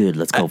tastes good.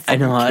 Let's go. I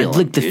know. I'd Kill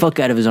lick him, the dude. fuck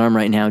out of his arm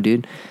right now,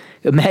 dude.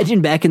 Imagine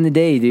back in the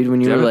day, dude,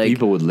 when you Dude, I were bet like,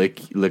 people would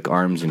lick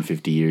arms in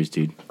 50 years,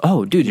 dude.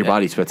 oh, dude, Your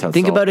body spits out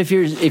Think salt. about if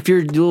you're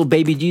little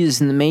baby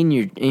Jesus in the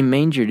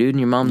manger, dude, and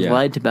your mom's Yeah.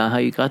 lied about how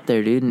you got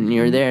there, dude, and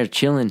you're there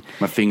chilling,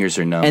 My fingers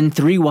are numb. and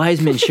 3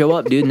 wise men show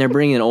up, dude, and they're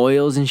bringing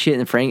oils and shit,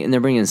 and they're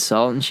bringing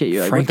salt and shit.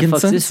 You're like, what the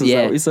fuck's Frankincense? this? Is Yeah,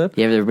 that what you said?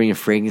 yeah, they're bringing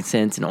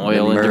frankincense and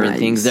oil and different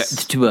things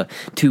Nice.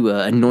 to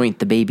anoint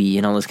the baby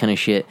and all this kind of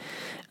shit.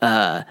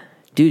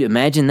 Dude,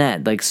 imagine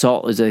that. Like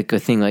salt is like a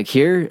thing. Like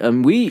here,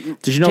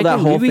 Did you know that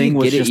whole thing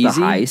was just a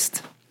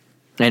heist?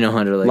 I know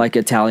how to Like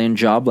Italian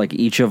job, like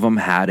each of them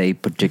had a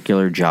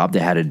particular job they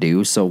had to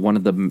do. So one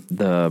of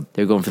the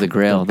they're going for the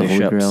grail, the holy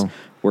bishops grail.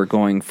 were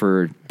going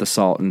for the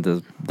salt and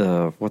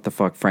the what the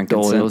fuck,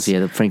 frankincense. oils, yeah,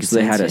 the So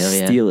they had to frankincense, hell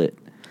yeah. steal it,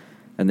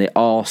 and they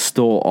all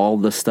stole all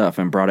the stuff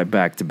and brought it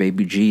back to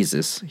baby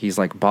Jesus. He's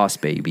like boss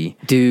baby.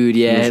 Dude,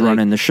 He yeah, was like,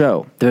 running the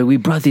show. we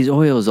brought these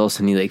oils. All of a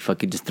sudden, he like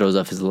fucking just throws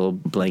off his little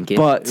blanket.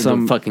 But The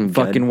some fucking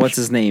fucking gun. what's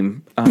his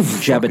name?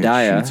 shoots him.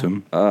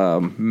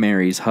 Jebediah,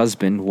 Mary's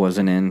husband,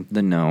 wasn't in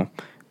the know.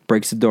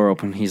 Breaks the door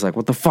open. He's like,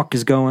 "What the fuck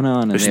is going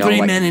on?" And There's they all, 3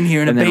 like- men in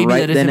here and a then baby right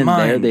that then isn't and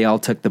there, mine. they all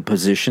took the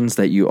positions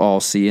that you all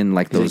see in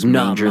like those like,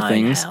 "Not manger my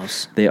things.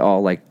 house." They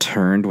all like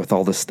turned with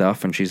all the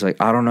stuff, and she's like,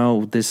 "I don't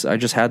know this. I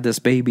just had this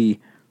baby."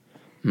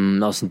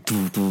 All of a sudden,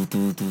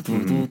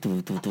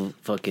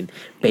 fucking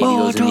baby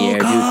goes in the air,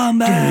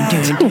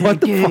 dude.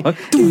 What the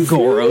fuck?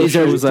 Goro These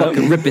are shows up.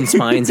 fucking ripping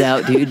spines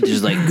out, dude.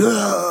 Just like,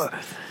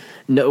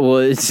 no, well,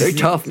 it's They're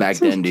tough back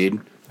then, dude.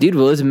 dude.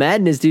 Well, it's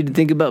madness, dude. To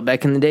think about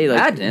back in the day, like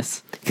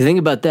Madness. Think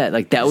about that.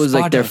 Like that was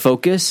like their Sparta.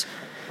 focus.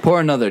 Pour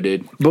another,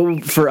 dude.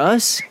 But for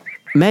us,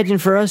 imagine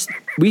for us,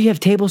 we have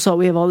table salt.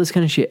 We have all this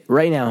kind of shit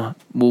right now.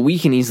 Well, we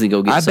can easily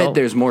go get I salt. bet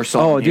there's more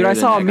salt. Oh, in dude, here I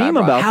than saw a that guy meme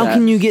brought. about How that.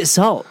 can you get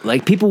salt?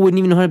 Like people wouldn't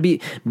even know how to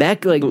be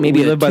back. Like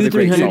maybe We live by the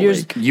Great 200-300 Salt years.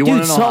 Lake. You wanna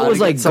Dude, know salt how to was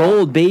get like salt?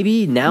 gold,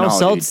 baby. Now No,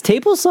 salt's dude.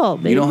 table salt,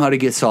 baby. You know how to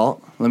get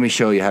salt? Let me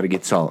show you how to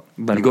get salt.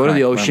 Let You him go to cry.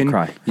 the Let him ocean,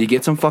 cry. you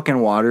get some fucking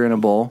water in a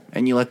bowl,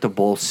 and you let the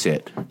bowl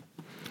sit.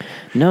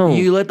 No.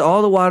 You let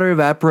all the water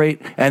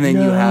evaporate, and then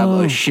you have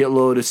a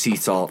shitload of sea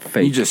salt.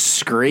 Fake. You just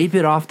scrape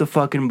it off the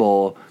fucking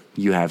bowl.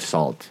 You have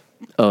salt.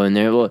 Oh, and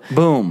there. Well,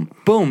 Boom,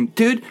 boom,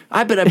 dude.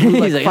 I bet I blew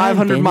He's like, like,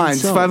 500 "I've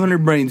minds, been salt."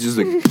 500 brains, just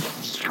like.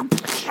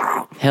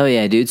 hell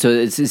yeah, dude. So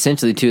it's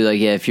essentially too like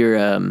if you're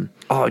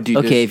Oh, dude.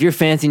 okay, this- if you're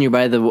fancy and you're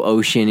by the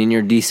ocean and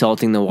you're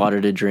desalting the water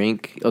to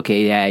drink,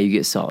 okay, yeah, you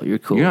get salt. You're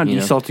cool. You're not you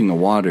know? desalting the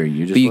water.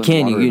 You just. But you let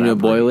can, water you know,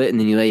 evaporate. boil it and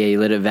then you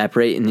let it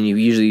evaporate and then you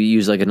usually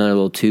use like another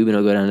little tube and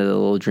it'll go down to the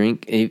little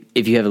drink.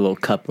 If you have a little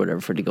cup or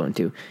whatever for it to go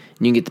into, and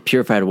you can get the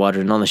purified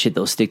water and all the shit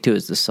that'll stick to it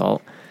is the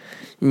salt.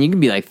 And you can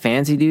be like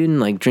fancy, dude, and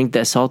like drink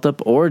that salt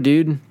up. Or,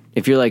 dude,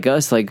 if you're like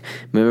us, like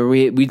remember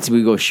we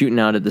go shooting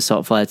out at the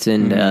salt flats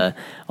and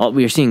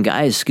we were seeing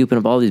guys scooping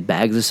up all these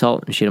bags of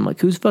salt and shit. I'm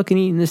like, who's fucking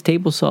eating this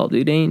table salt,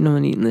 dude? Ain't no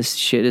one eating this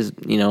shit. Is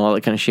all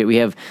that kind of shit. We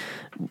have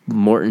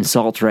Morton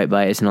salts right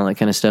by us and all that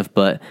kind of stuff,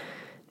 but.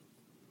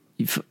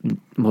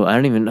 Well, I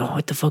don't even know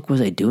what the fuck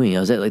was I doing. I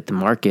was at like the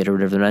market or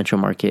whatever, the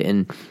natural market,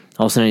 and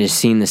all of a sudden I just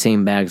seen the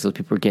same bags those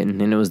people were getting,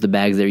 and it was the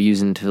bags they're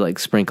using to like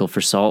sprinkle for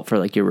salt for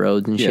like your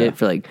roads and shit,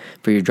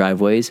 for your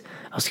driveways.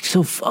 I was like,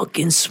 so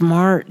fucking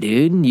smart,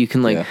 dude. You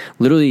can like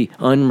literally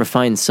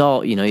unrefined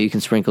salt, you can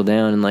sprinkle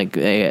down and like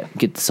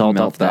get the salt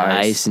Melt off the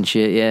ice and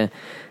shit, yeah.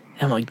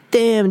 And I'm like,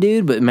 damn,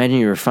 dude. But imagine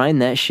you refine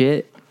that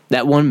shit,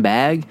 that one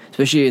bag,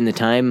 especially in the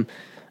time.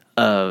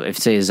 If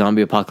say a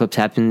zombie apocalypse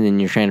happens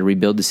and you're trying to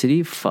rebuild the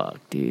city, fuck,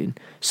 dude.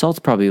 Salt's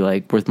probably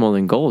like worth more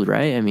than gold,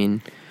 right? I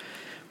mean,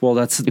 Well,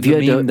 that's If the you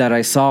had meme to- that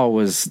I saw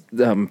was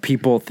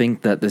people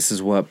think that this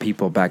is what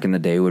people back in the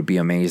day would be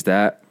amazed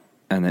at,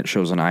 and it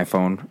shows an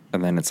iPhone,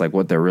 And then it's like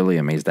what they're really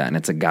amazed at, and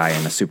it's a guy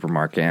in a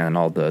supermarket, and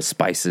all the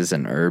spices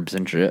and herbs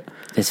and shit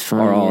It's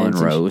funny. are all in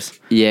it's rows.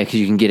 Yeah,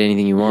 because you can get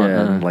anything you want.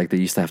 Yeah, huh? and like they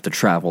used to have to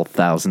travel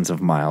thousands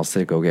of miles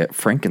to go get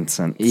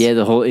frankincense. Yeah,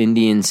 the whole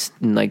Indian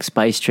like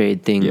spice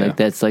trade thing, Yeah. like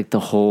that's like the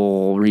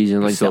whole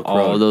reason, like Silk all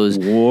Road. those.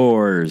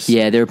 Wars.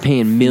 Yeah, they're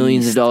paying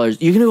millions of Feast,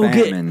 dollars. You're gonna go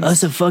famines.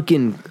 get us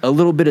a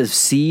little bit of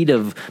seed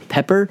of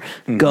pepper.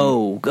 Mm-hmm.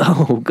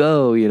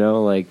 Go. You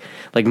know, like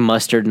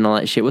mustard and all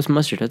that shit. What's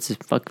mustard? That's a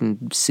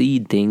fucking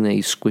seed thing that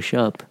you squish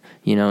up.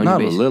 You know, and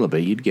Not you a basi- little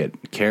bit. You'd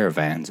get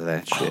caravans of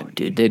that shit. Oh,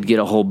 dude, they'd get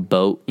a whole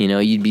boat. You know,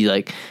 you'd be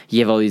like, you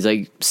have all these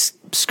like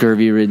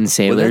scurvy-ridden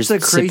sailors the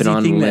crazy sipping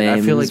on thing that I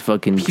limbs, feel like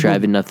fucking people-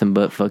 driving nothing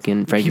but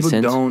fucking People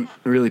frankincense. don't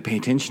really pay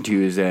attention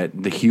to is that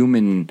the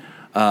human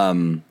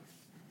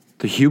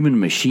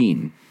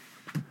machine,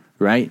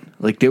 right?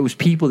 Like there was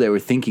people that were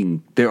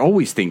thinking, they're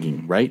always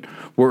thinking, right?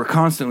 We're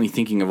constantly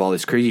thinking of all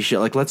this crazy shit.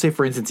 Like let's say,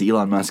 for instance,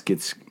 Elon Musk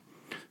gets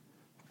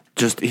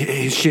just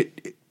his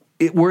shit.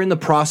 We're in the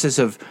process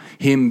of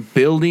him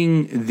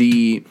building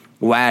the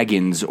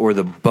wagons or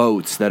the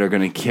boats that are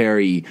going to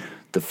carry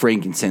the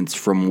frankincense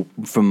from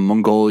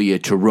Mongolia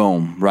to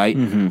Rome, right?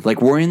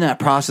 Like we're in that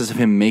process of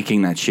him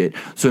making that shit.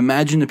 So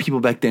imagine the people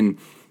back then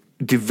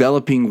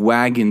developing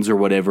wagons or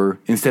whatever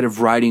instead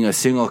of riding a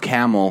single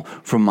camel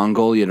from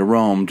Mongolia to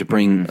Rome to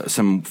bring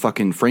some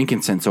fucking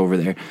frankincense over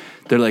there.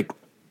 They're like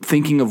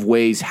thinking of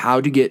ways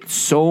how to get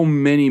so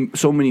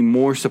many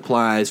more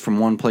supplies from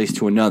one place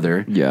to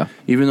another. Yeah.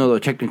 Even though they're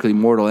technically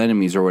mortal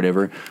enemies or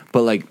whatever.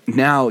 But like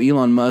now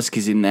Elon Musk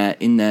is in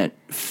that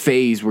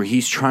phase where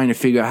he's trying to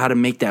figure out how to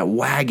make that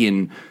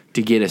wagon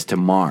to get us to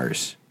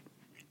Mars.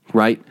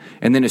 Right?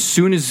 And then as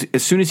soon as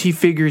he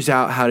figures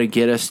out how to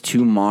get us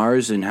to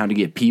Mars and how to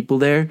get people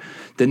there,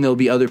 then there'll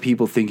be other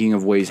people thinking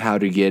of ways how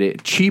to get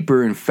it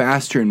cheaper and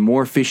faster and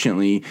more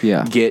efficiently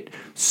Yeah. get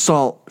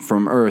salt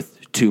from Earth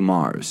to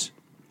Mars.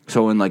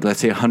 So in like let's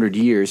say 100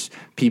 years,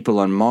 people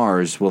on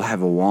Mars will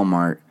have a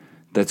Walmart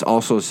that's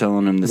also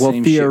selling them the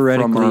same shit from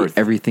theoretically, Earth.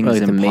 everything's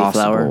Like the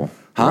Mayflower. impossible,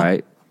 Huh?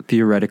 right?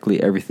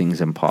 Theoretically, everything's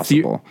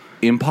impossible.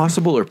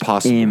 Impossible or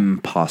possible?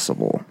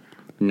 Impossible.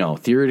 No,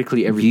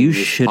 theoretically everything You is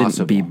shouldn't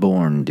possible. be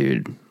born,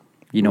 dude.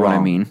 You know what I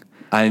Wrong. mean?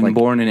 I'm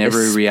born in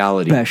every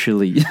reality.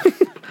 Especially,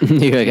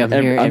 You're like, I'm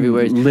here I'm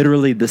everywhere.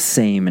 literally the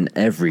same in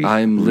every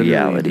I'm literally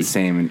reality. the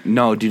same.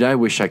 No, dude, I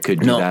wish I could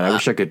do No, that. I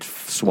wish I could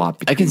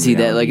swap. I can between see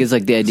that. Like realities. it's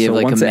like the idea So of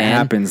like once a it man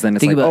happens, then it's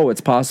Think like, about- oh, it's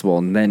possible.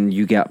 And then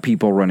you got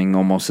people running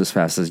almost as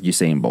fast as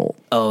Usain Bolt.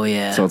 Oh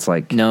yeah. So it's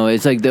like- no,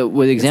 it's like the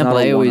example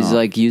not a I always one-off.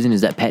 like using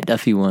is that Pat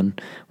Duffy one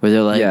where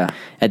they're like, Yeah.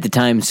 at the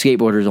time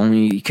skateboarders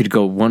only could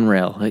go one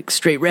rail, like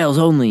straight rails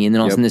only, and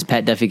then all of a Yep. sudden this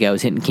Pat Duffy guy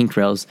was hitting kinked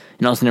rails,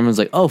 and all of a sudden everyone's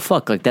like, oh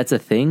fuck, like that's a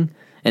thing,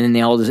 and then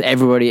they all just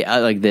everybody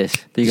out like this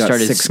You got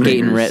started six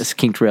skating fingers.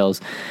 kinked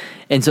rails.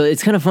 And so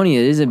it's kind of funny.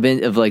 It is a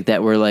bit of like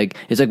that where like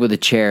it's like with a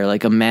chair.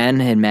 Like a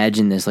man had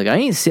imagined this. Like I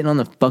ain't sitting on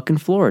the fucking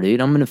floor,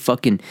 dude. I'm gonna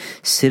fucking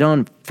sit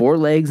on 4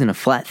 legs and a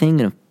flat thing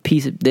and a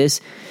piece of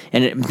this.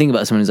 And think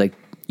about someone who's like,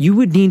 you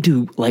would need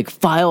to like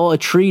file a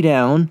tree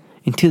down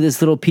into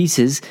this little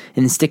pieces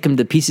and stick them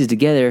to pieces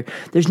together.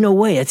 There's no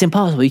way. That's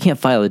impossible. You can't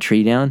file a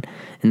tree down.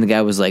 And the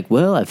guy was like,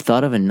 well, I've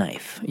thought of a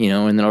knife, you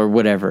know, and then or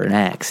whatever, an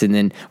axe, and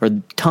then or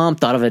Tom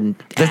thought of an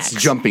that's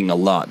axe. jumping a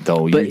lot,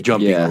 though. You're But-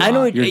 jumping. Yeah, a lot. I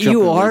know You're you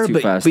jumping way are, too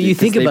but fast, you dude, 'cause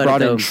think they about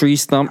brought it though. in tree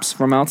stumps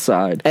from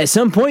outside. At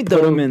some point,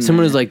 Put 'em though, in someone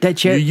there. was like, "That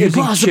chair, You're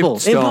using impossible,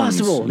 chipped stones.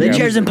 impossible. That Yeah.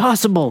 chair's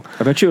impossible."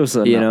 I bet you it was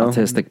an You know?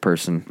 autistic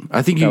person.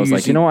 I think that you was like,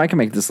 using- you know, I can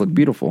make this look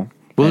beautiful.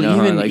 Well, I know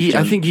how I even like I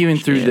jump- think even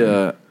through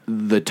yeah.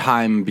 the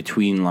time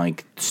between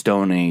like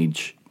Stone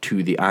Age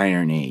to the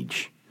Iron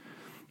Age,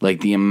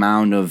 like the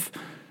amount of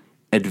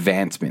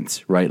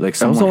advancements, right? Like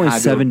That was someone only had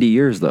to- 70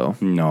 years, though.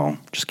 No,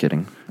 Just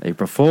kidding.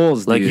 April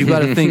Fools, like dude. you got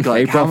to think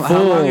like April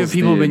how long have Fools,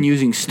 people dude. been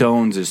using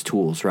stones as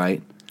tools,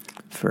 right?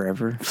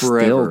 Forever.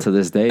 Forever to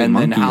this day, And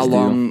then monkeys how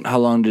do.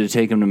 long did it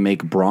take them to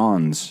make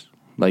bronze,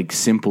 like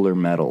simpler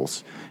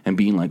metals, and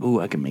being like, oh,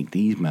 I can make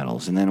these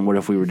metals, and then what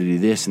if we were to do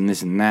this and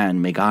this and that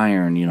and make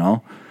iron, you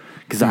know?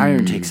 Because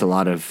iron takes a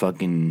lot of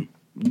fucking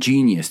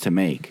genius to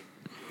make.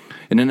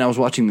 And then I was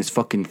watching this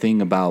fucking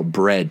thing about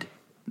bread,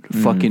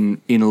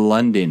 fucking in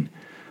London,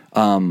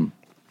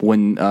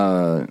 when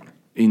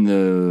in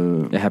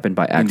the It happened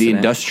by in the accident.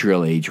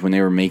 industrial age when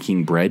they were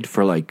making bread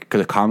for like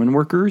the common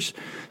workers,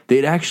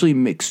 they'd actually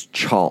mix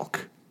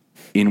chalk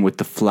in with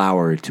the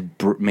flour to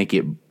make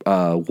it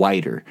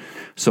whiter.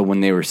 So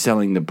when they were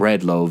selling the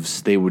bread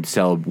loaves, they would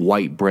sell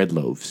white bread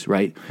loaves,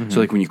 right? So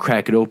like when you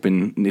crack it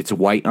open, it's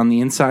white on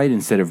the inside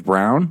instead of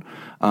brown,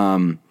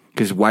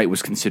 because white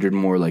was considered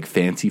more like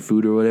fancy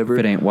food or whatever. If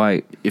it ain't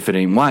white, If it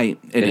ain't white,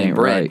 it ain't ain't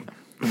bread.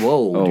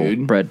 Whoa, oh,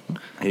 dude. bread.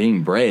 It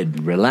ain't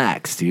bread.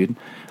 Relax, dude.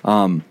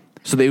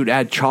 So they would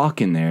add chalk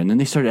in there, and then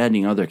they started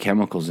adding other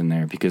chemicals in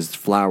there because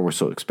flour was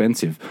so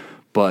expensive.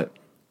 But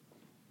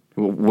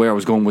where I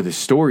was going with this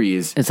story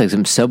is It's like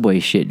some Subway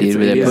shit, dude,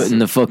 where they're yes. putting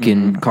the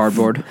fucking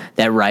Cardboard.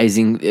 that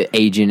rising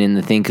agent in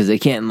the thing because they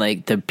can't,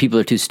 like, the people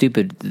are too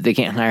stupid. They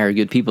can't hire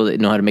good people that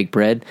know how to make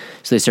bread.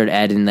 So they started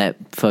adding that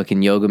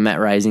fucking yoga mat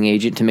rising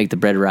agent to make the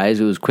bread rise.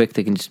 It was quick.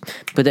 They can just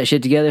put that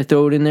shit together,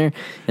 throw it in there,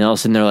 and all of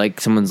a sudden they're like,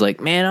 someone's like,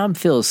 man, I'm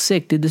feeling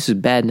sick, dude. This is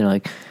bad. And they're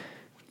like,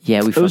 yeah,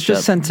 we fucked up. It was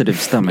just sensitive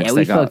stomachs. Yeah,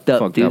 we that got fucked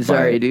up, dude. by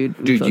Sorry, it. dude.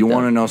 We dude. fucked You up.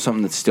 want to know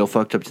something that's still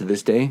fucked up to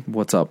this day?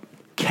 What's up?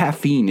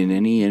 Caffeine in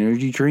any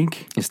energy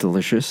drink It's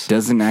delicious.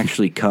 doesn't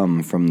actually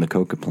come from the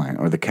coca plant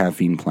or the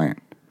caffeine plant.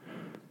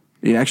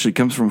 It actually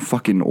comes from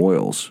fucking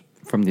oils.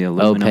 From the Oh,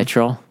 aluminum.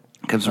 petrol?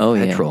 It comes from Oh,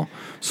 yeah. petrol.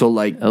 So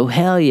like, Oh,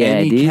 hell yeah,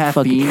 any dude.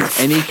 caffeine,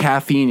 Fucking- any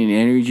caffeine in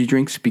energy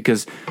drinks,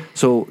 because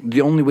so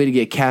the only way to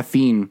get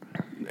caffeine,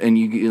 and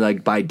you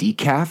like buy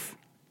decaf,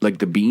 like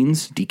the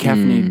beans,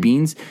 decaffeinated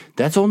beans,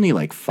 that's only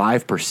like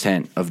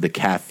 5% of the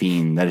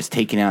caffeine that is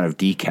taken out of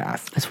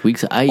decaf. That's weak.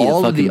 I eat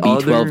All a of the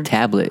fucking B12 other-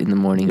 tablet in the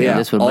morning. Yeah,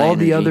 that's what my all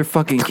the energy- other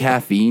fucking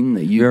caffeine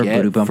that you You ever get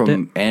voodoo bumped from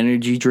it?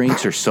 energy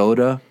drinks or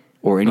soda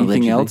or anything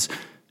Allegedly. else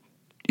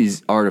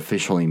is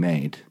artificially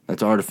made.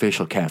 That's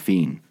artificial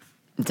caffeine.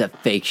 It's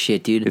that fake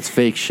shit, dude. It's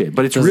fake shit,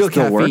 but it's Does it real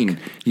still work? caffeine.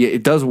 Yeah,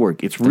 it does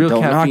work. It's real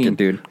don't knock caffeine, it,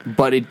 dude.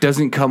 But it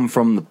doesn't come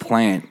from the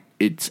plant.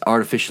 It's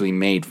artificially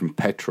made from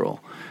petrol,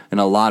 and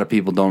a lot of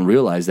people don't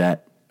realize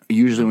that.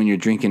 Usually, when you're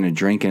drinking a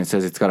drink and it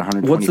says it's got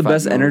 125, What's the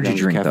best energy milligrams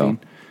of drink, though?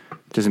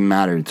 caffeine, it doesn't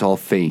matter. It's all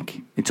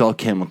fake. It's all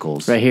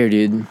chemicals. Right here,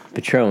 dude.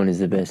 Patron is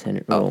the best.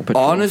 Oh,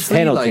 Honestly,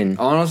 Pendleton.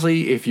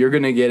 honestly, if you're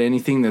gonna get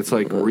anything that's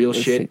like real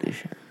Let's shit, take this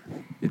shit.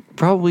 it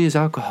probably is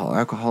alcohol.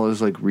 Alcohol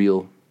is like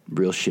real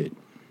shit.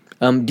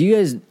 Do you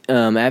guys?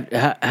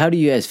 How do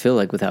you guys feel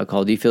like with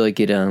alcohol? Do you feel like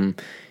it? Do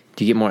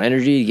you get more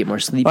energy? Do you get more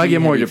sleepy? I get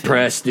How more do you feel?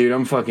 depressed, dude.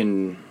 I'm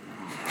fucking.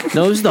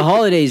 No, this is the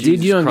holidays, dude.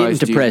 Jesus You don't Christ,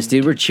 get depressed,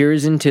 dude. We're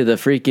cheersing to the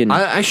freaking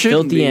I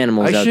shouldn't filthy be.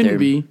 animals I out shouldn't there.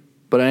 be,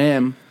 but I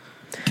am.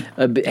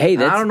 Hey,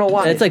 that's, I don't know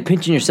why. That's like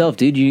pinching yourself,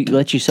 dude. You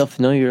let yourself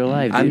know you're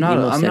alive. Dude. I'm not.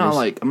 Emo I'm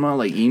status. not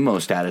like emo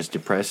status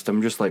depressed.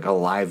 I'm just like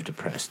alive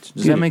depressed.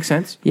 Does that make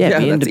sense? Yeah,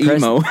 being that's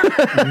depressed. emo.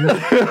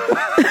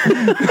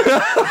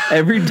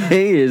 Every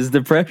day is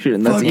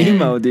depression. That's Fucking-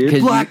 emo, dude.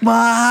 'Cause Black my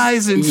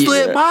eyes and Yeah.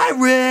 slit my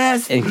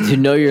wrist. And to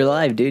know you're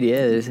alive, dude.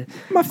 Yeah.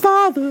 My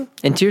father.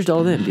 And cheers to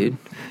all them, dude.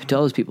 To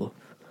all those people.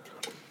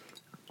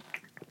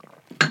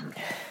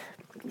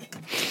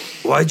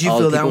 Why'd you All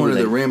fill the that people one to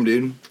that- the rim,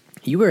 dude?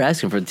 You were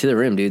asking for to the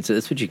rim, dude. So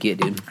that's what you get,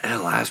 dude.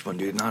 That last one,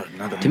 dude. Not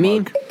another. To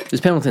me, those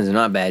Pendletons are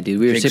not bad, dude.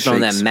 We were Big sipping on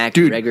that shakes. Mac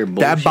dude, Gregor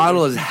bullshit. that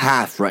bottle is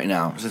half right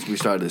now since we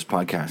started this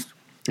podcast.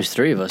 There's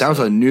three of us. That was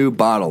a new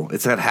bottle.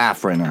 It's at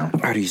half right now.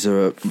 Artie's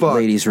a Fuck.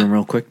 ladies' room,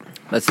 real quick.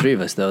 That's three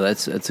of us, though.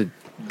 That's a.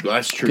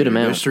 That's true. Good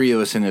amount. There's 3 of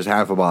us and there's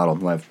half a bottle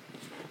left.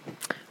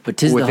 But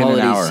 'tis the Within an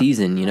holiday hour.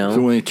 season, you know.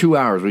 So in 2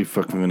 hours we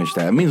fucking finished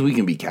that. It means we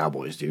can be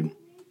cowboys, dude.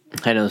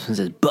 I know this one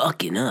says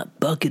bucking up,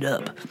 buck it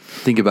up.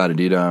 Think about it,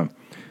 dude.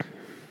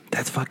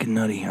 That's fucking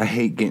nutty. I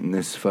hate getting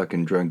this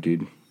fucking drunk,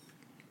 dude.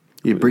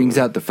 It brings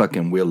out the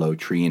fucking willow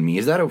tree in me.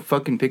 Is that a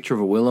fucking picture of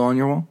a willow on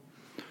your wall?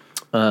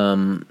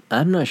 I'm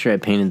not sure I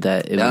painted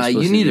that. It was You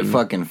supposed need to be-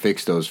 fucking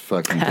fix those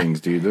fucking things,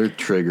 dude. They're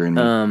triggering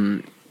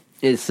me.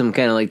 It's some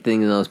kind of like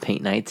thing in those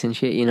paint nights and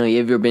shit. You know, you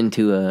ever been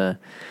to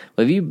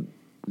have you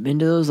been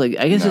to those? Like,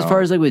 I guess as No.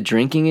 far as like with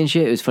drinking and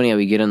shit, it was funny how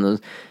we get on those.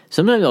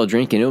 Sometimes I'll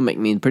drink and it'll make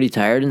me pretty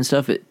tired and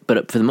stuff.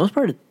 But for the most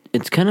part,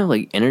 it's kind of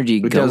like energy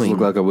It going. does look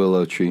like a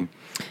willow tree.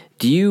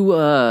 Do you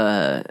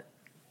Suffer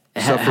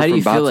how do from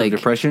you bouts feel of like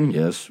depression?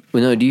 Yes.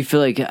 Well, no, do you feel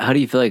like how do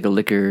you feel like a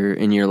liquor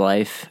in your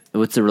life?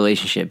 What's the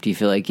relationship? Do you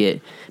feel like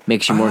it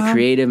makes you more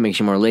creative, makes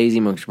you more lazy,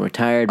 makes you more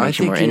tired, I makes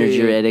you more think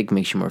energetic,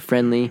 makes you more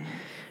friendly?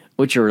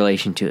 What's your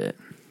relation to it?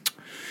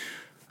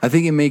 I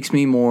think it makes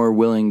me more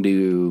willing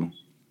to.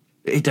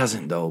 It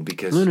doesn't though,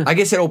 because No. I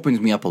guess it opens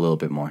me up a little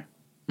bit more.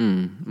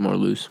 More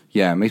loose.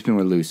 Yeah, it makes me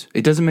more loose.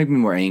 It doesn't make me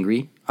more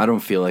angry. I don't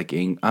feel like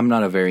I'm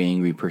not a very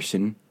angry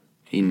person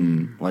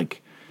in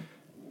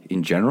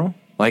general.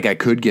 Like I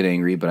could get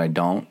angry, but I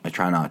don't. I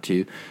try not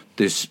to.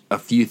 There's a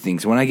few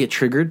things when I get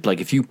triggered. Like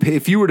if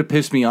you were to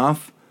piss me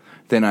off,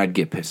 then I'd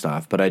get pissed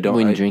off. But I don't.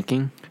 When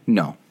drinking?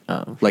 No.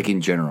 Oh. Like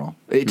in general.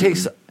 It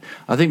takes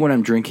I think when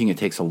I'm drinking it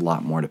takes a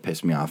lot more to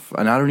piss me off.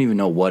 And I don't even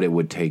know what it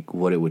would take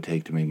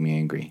to make me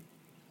angry.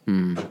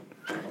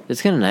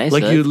 It's kind of nice.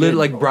 Like though. you That's good.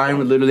 like Brian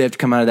would literally have to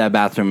come out of that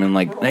bathroom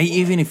and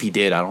even if he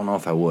did, I don't know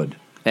if I would.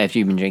 After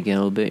you've been drinking a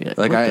little bit. You're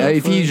Like what the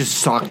if he fuck? just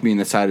socked me in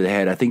the side of the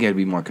head, I think I'd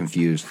be more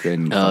confused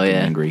than Oh fucking yeah.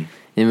 angry.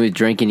 And with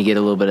drinking, you get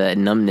a little bit of that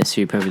numbness.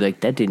 So you're probably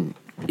like, that didn't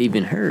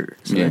even hurt.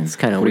 So Yeah. that's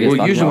kind of What do you weird. guys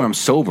Well, talking usually about? when I'm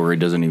sober, it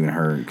doesn't even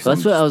hurt. 'Cause Well,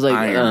 that's I'm what I was like,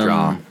 iron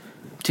jaw.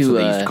 to So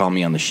they used to call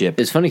me on the ship.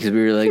 It's funny because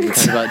we were like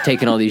talking about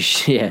taking all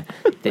these. Yeah,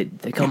 they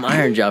call them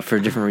Iron Job for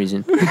a different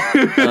reason.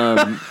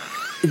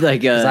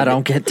 I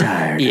don't get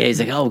tired. Yeah, he's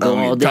like, I'll go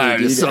I'm all day,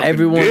 tired of dude. sucking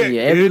Every one of dick, you,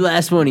 every dude.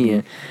 last one of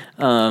you.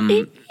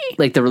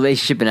 Like the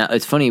relationship, and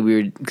it's funny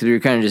because we were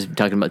kind of just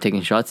talking about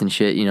taking shots and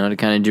shit, you know, to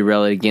kind of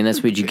derail it again.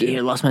 That's what you get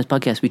here, Lost Minds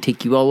Podcast. We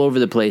take you all over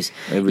the place.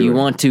 Everywhere. You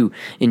want to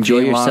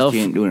enjoy Being lost, yourself.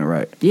 you ain't doing it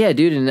right. Yeah,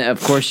 dude, and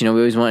of course, you know, we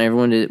always want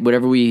everyone to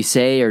whatever we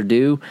say or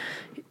do,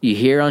 you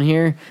hear on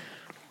here.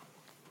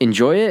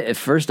 enjoy it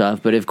first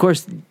off, but of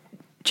course,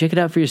 check it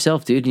out for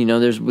yourself, dude. You know,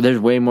 there's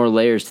way more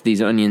layers to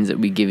these onions that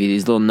we give you.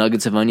 These little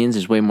nuggets of onions,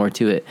 there's way more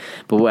to it.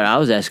 But what I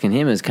was asking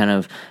him is kind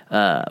of,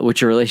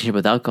 what's your relationship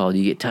with alcohol? Do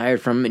you get tired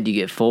from it? Do you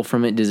get full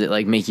from it? Does it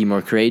like make you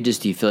more courageous?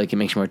 Do you feel like it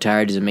makes you more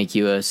tired? Does it make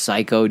you a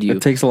psycho?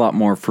 It takes a lot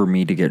more for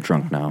me to get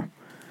drunk now.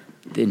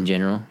 In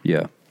general?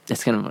 Yeah.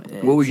 That's kind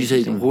of. What would you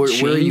say? Where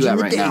are you at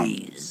right now?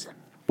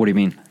 What do you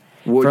mean?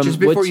 Well, just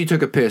before you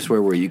took a piss,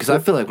 where were you? Because I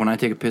feel like when I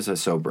take a piss, I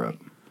sober up.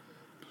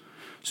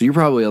 So you're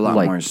probably a lot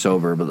more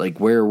sober, but like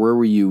where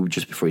were you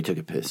just before you took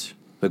a piss?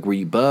 Like were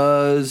you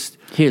buzzed?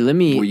 Here, let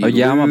me.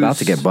 I'm about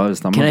to get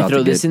buzzed. Can I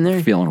throw this in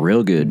there? Feeling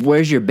real good.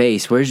 Where's your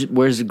base?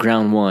 Where's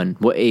ground one?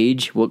 What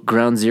age? What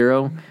ground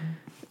zero?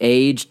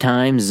 Age,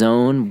 time,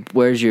 zone.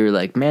 Where's your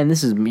like? Man,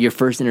 this is your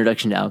first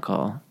introduction to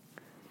alcohol.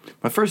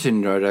 My first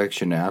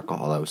introduction to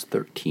alcohol, I was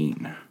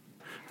 13.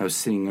 I was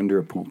sitting under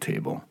a pool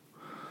table.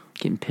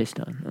 Getting pissed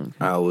on. Okay.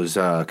 I was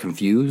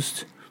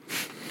confused.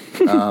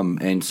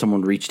 And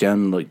someone reached down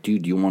and like,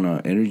 dude, do you want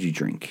an energy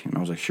drink? And I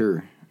was like,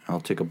 sure,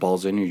 I'll take a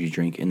Balls energy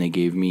drink. And they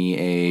gave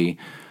me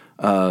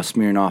a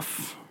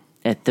Smirnoff.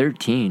 At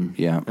 13?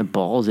 Yeah. A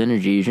Balls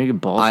energy. You're drinking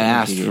Balls I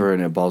energy. asked for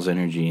a Balls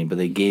energy, but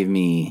they gave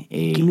me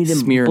a Give me them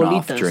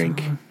Smirnoff bolitas.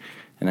 drink.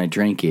 And I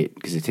drank it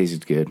because it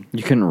tasted good.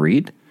 You couldn't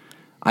read?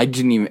 I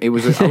didn't even. I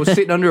was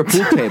sitting under a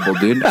pool table,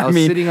 dude. I was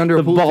sitting under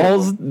a pool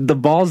table. The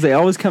balls, they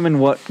always come in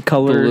what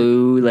color?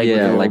 Blue, like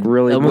little- like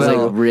really almost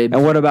blue. like ribbed.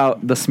 And what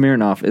about the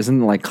Smirnoff?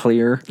 Isn't it like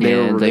clear? They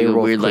Yeah, were like a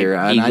both weird, like, clear,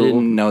 and I eagle.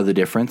 didn't know the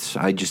difference.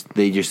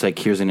 They just like,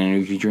 here's an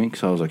energy drink,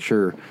 so I was like,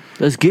 sure.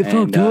 Let's get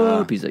And, fucked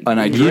up. He's like, and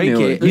I You drank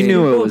knew it. it. You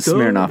knew it Fucked was up.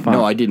 Smirnoff, huh?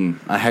 No, I didn't.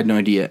 I had no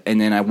idea. And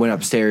then I went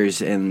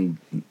upstairs, and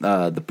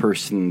the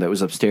person that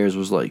was upstairs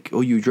was like,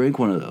 "Oh, you drank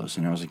one of those?"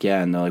 And I was like,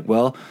 "Yeah." And they're like,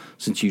 "Well,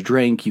 since you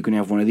drank, you can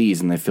have one of these."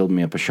 And they filled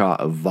me up a shot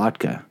of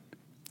vodka.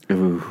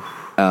 Ooh.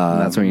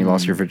 That's when you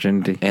lost your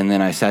virginity. And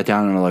then I sat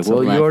down and they're like, So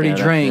 "Well, you laughed already out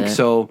after drank, that.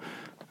 so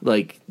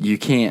like you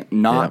can't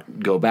not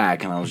go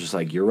back." And I was just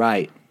like, "You're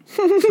right."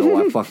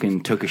 So I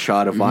fucking took a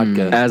shot of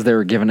vodka. As they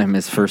were giving him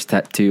his first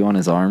tattoo on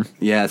his arm.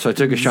 Yeah, so I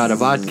took a shot of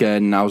vodka,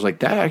 and I was like,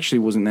 that actually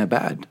wasn't that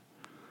bad.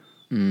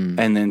 And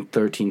then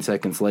 13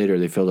 seconds later,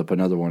 they filled up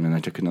another one, and I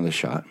took another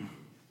shot.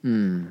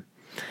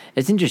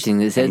 it's interesting.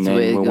 That's And the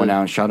way then it we went goes.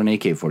 out and shot an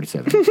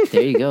AK-47.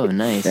 There you go.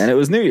 Nice. And it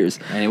was New Year's.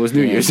 And it was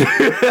New Year's.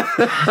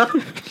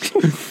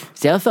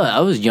 See, I thought I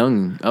was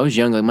young.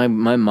 Like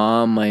my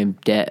mom, my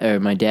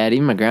dad,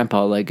 even my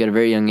grandpa. Like at a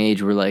very young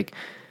age, were like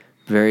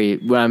very.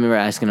 Well, I remember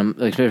asking him,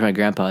 like, especially my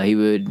grandpa. He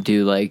would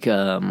do like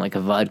a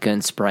vodka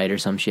and Sprite or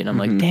some shit. And I'm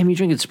like, damn, you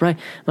drinking Sprite?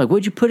 I'm like,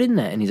 what'd you put in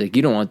that? And he's like,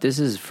 you don't want this.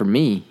 This is for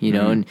me, you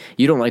know. And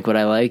you don't like what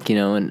I like, you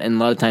know. And a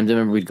lot of times I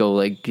remember we'd go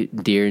like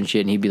get deer and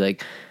shit, and he'd be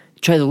like,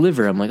 try the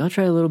liver. I'm like, I'll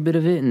try a little bit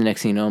of it. And the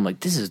next thing you know, I'm like,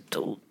 this is,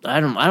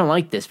 I don't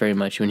like this very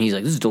much. When he's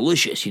like, this is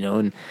delicious, you know.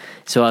 And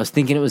so I was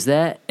thinking it was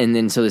that. And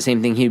then so the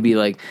same thing, he'd be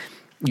like,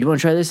 you want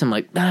to try this? I'm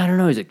like, nah, I don't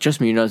know. He's like,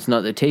 trust me, you know, it's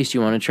not the taste you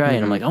want to try.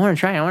 And I'm like, I want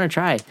to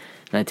try.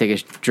 And I take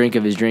a drink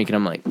of his drink, and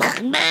I'm like,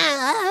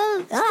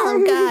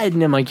 oh God.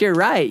 And I'm like, you're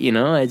right, you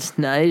know, I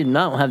did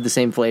not have the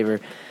same flavor.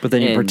 But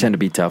then you And- pretend to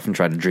be tough and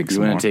try to drink You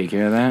some more. want to take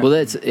care of that? Well,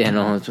 that's,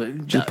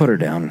 Just put her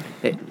down.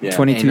 Yeah.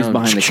 22's I know.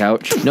 behind the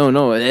couch.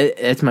 No,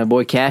 that's my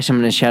boy Cash. I'm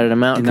going to shout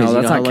him out. 'cause No, you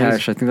that's know how not long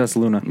Cash. I think that's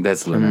Luna.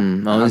 That's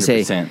Luna. I was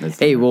gonna say, 100% that's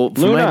hey,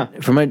 Luna.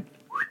 well,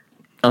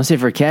 I'll say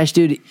for Cash,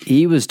 dude,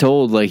 he was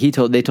told, like,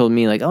 they told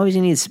me, like, oh,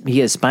 he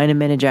has spina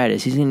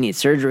meningitis. He's gonna need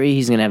surgery.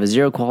 He's gonna have a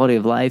zero quality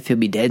of life. He'll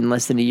be dead in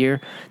less than a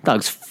year.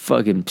 Dog's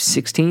fucking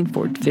 16,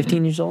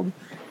 15 years old.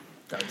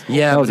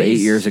 Yeah, That was but 8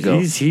 years ago.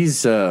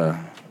 He's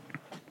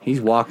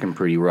walking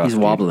pretty rough. He's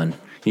dude. wobbling.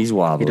 He's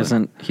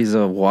wobbling. He's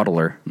a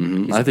waddler.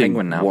 Mm-hmm. He's I a think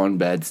penguin now. one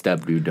bad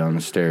step, dude, down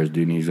the stairs,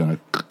 dude, and he's gonna.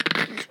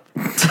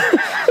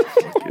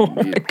 Oh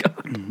my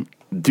God.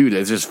 Dude,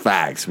 it's just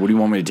facts. What do you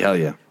want me to tell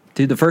you?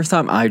 Dude, the first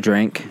time I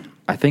drank,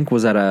 I think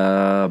was at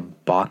a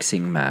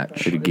boxing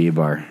match. At a gay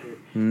bar.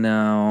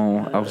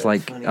 No, I was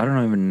like, I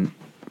don't even.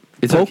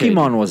 It's okay.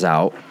 Pokemon was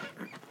out,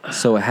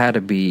 so it had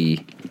to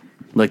be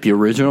Like the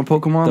original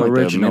Pokemon? the like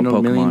original the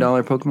Pokemon. $1 million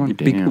Pokemon?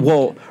 Damn.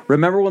 Well,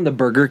 remember when the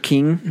Burger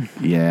King,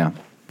 Yeah.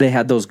 they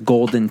had those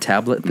golden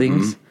tablet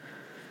things?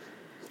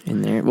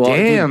 In there. Well,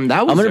 Damn, dude,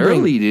 that was I'm gonna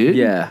early, dude.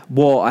 Yeah.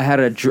 Well,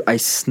 I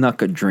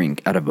snuck a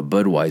drink out of a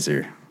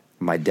Budweiser,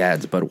 my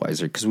dad's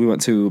Budweiser, because we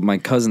went to my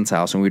cousin's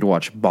house and we'd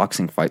watch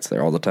boxing fights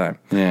there all the time.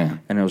 Yeah.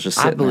 And it was just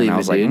I sitting there, and believe I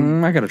was it, like,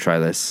 dude. I gotta try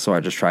this. So I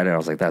just tried it. I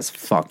was like, that's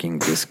fucking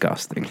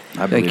disgusting.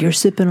 I believe Like, you're it.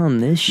 sipping on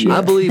this shit. I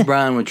believe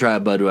Brian would try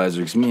a Budweiser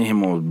because me and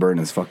him would burn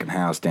his fucking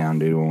house down,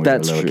 dude, when we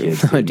That's were little true.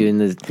 kids. dude. Doing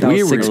the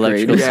was sixth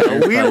grade. electrical Yeah,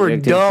 science we were project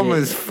and dumb shit.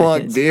 as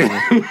fuck,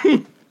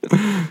 dude.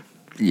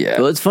 Yeah.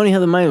 Well, it's funny how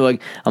the mind,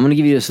 like, I'm going to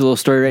give you this little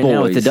story right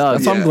now with the dog.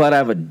 That's why I'm glad I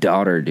have a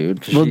daughter,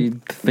 dude. 'Cause Well, she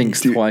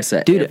thinks twice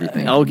at Dude,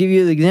 everything. I'll give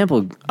you the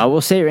example. I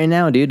will say it right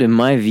now, dude. In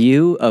my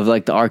view of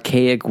like the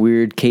archaic,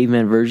 weird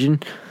caveman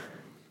version,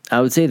 I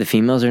would say the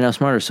females are now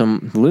smarter. So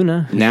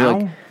Luna who's Now?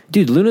 like,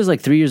 dude, Luna's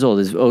like 3 years old.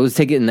 Let's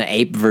take it in the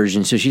ape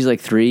version. So she's like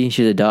 3.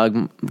 She's a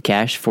dog.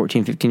 Cash,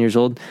 14, 15 years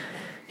old.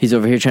 He's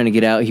over here trying to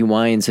get out. He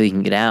whines so he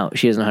can get out.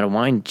 She doesn't know how to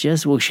whine. She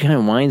kind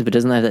of whines, but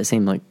doesn't have that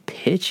same like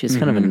pitch. It's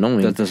kind of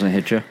annoying. That doesn't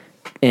hit you.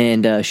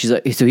 And she's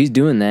like, so he's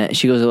doing that.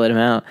 She goes to let him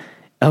out.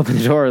 Open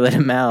the door, let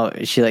him out.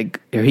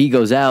 He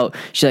goes out.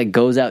 She like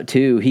goes out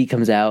too. He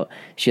comes out.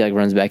 She like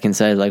runs back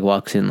inside, like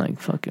walks in, like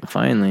fucking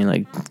finally,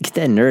 like get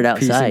that nerd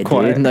outside,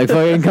 dude. And like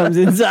fucking comes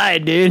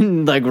inside, dude,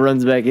 and like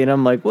runs back in.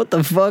 I'm like, what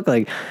the fuck?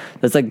 Like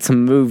that's like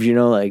some move, you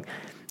know? Like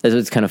that's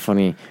what's kind of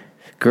funny.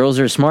 Girls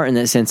are smart in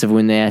that sense of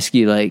when they ask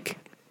you, like,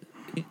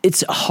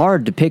 it's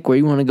hard to pick where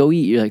you want to go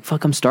eat. You're like,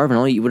 fuck, I'm starving.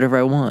 I'll eat whatever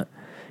I want.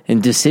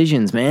 And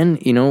decisions, man.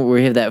 You know,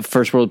 we have that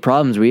first world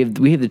problems. We have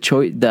the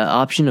choice, the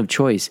option of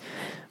choice.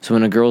 So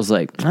when a girl's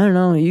like, I don't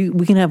know,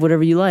 we can have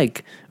whatever you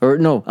like, or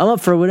no, I'm up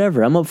for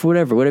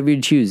whatever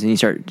you choose, and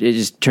it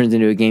just turns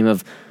into a game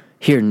of,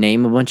 here,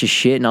 name a bunch of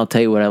shit, and I'll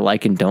tell you what I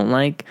like and don't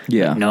like.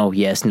 Yeah. Like, no,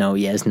 yes, no,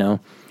 yes, no.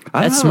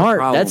 I don't That's have a smart.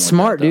 problem That's with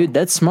smart, that, though. dude.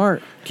 That's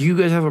smart. Do you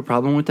guys have a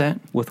problem with that?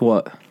 With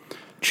what?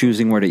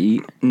 Choosing where to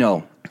eat?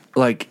 No.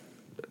 Like,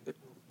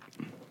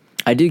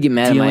 I do get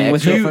mad at my Dealing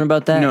with ex-girlfriend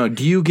about that. No,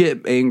 do you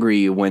get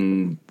angry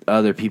when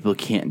other people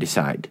can't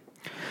decide?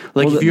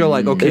 Like, if you're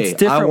like, okay, it's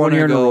different I when want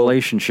you're to in a go.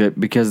 relationship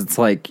because it's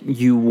like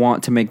you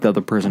want to make the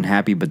other person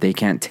happy, but they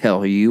can't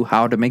tell you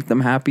how to make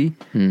them happy.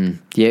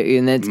 Yeah,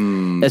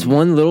 and that's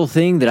one little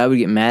thing that I would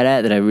get mad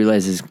at that I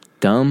realize is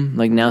dumb.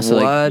 Like now, so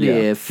What like,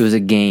 if it was a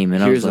game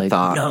and I Here's was a like,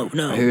 thought.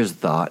 no. Here's a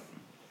thought.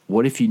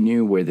 What if you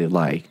knew where they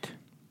liked,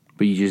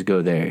 but you just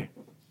go there?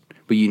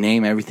 But you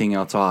name everything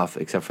else off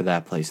except for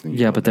that place. And you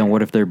Yeah, go but then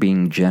what if they're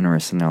being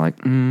generous and they're like,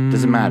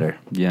 doesn't matter.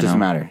 You Doesn't know?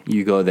 matter.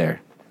 You go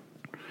there.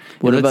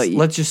 What let's, about you?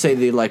 Let's just say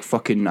they like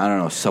fucking, I don't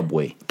know,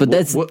 Subway. But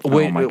that's- wait,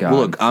 oh my god!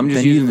 look, I'm just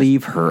then you using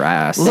leave her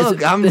ass.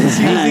 Look, I'm just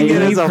using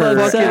it as a Leave her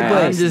fucking. I'm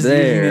ass just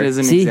there. using it as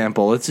an See?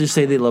 example. Let's just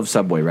say they love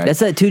Subway, right? That's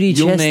that 2D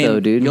You'll chess name, though,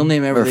 dude. You'll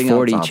name Or everything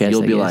 4D else off. chess,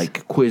 You'll I be guess.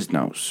 like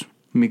Quiznos,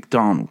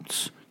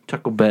 McDonald's,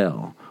 Taco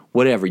Bell,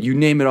 whatever. You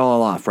name it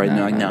all off, right?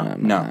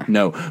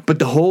 No. But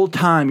the whole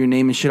time you're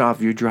naming shit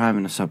off, you're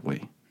driving a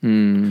Subway,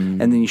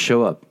 and then you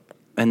show up,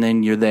 and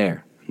then you're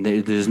there.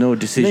 There's no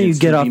decision. Then you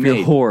get off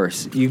your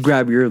horse. You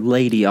grab your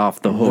lady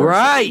off the horse.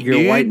 Right, Your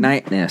dude. white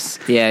knightness.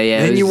 Yeah.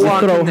 Then you You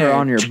walk throw in her there.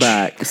 on your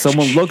back.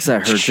 Someone looks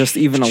at her just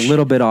even a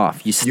little bit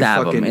off. You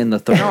stab him in the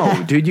throat.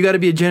 No, dude, you got to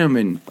be a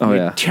gentleman. Oh, You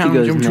yeah. challenge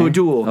He goes, him to a "Nah."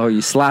 duel. Oh,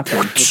 you slap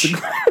him.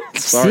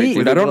 Sorry, See?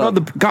 dude. I don't know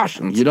the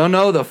precautions. You don't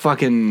know the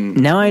fucking.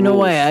 Now I know rules.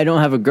 why I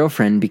don't have a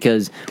girlfriend,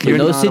 because when You're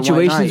those not a white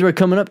situations knight. were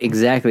coming up,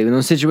 exactly, when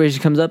those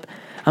situations comes up,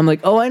 I'm like,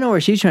 oh, I know where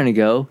she's trying to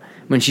go.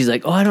 When she's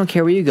like, oh, I don't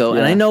care where you go,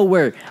 and I know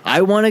where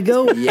I want to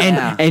go,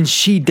 Yeah. and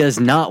she does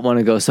not want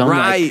to go. So I'm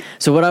Right. like,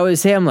 so what I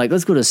always say, I'm like,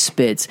 let's go to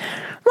Spitz.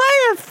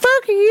 Why the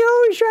fuck are you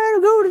always trying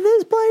to go to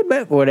this place?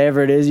 But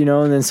whatever it is, you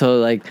know. And then so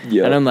like,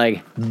 Yeah. and I'm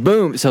like,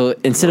 boom. So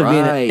instead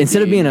Right, of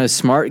being dude. a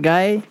smart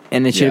guy,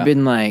 and it should have Yeah.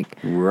 been like,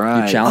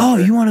 Right. challenge oh,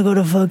 her. you want to go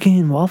to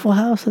fucking Waffle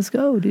House? Let's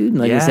go, dude.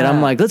 Like I said, I'm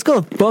Yeah. like, let's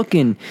go to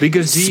fucking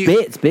Because do you-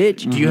 Spitz,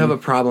 bitch. Do you have a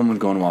problem with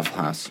going to Waffle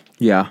House?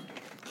 Yeah.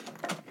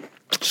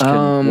 Just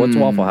kidding. What's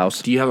Waffle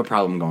House? Do you have a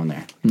problem going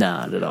there?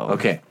 Not at all.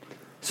 Okay.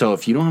 So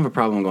if you don't have a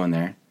problem going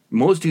there,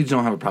 most dudes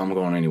don't have a problem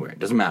going anywhere. It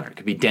doesn't matter. It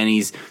could be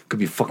Denny's, could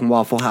be fucking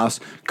Waffle House,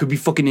 could be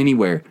fucking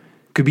anywhere.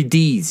 Could be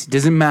D's.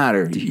 Doesn't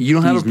matter. You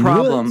don't have a D's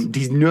problem. nuts.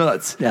 D's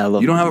nuts. Yeah, I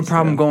love you don't have a D's,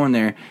 problem yeah. going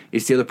there.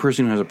 It's the other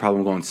person who has a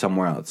problem going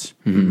somewhere else.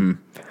 Mm-hmm.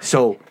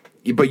 So,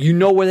 but you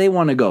know where they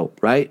want to go,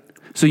 right?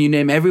 So you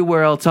name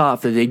everywhere else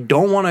off that they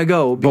don't want to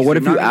go. But what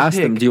if you ask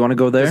them, do you want to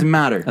go there? Doesn't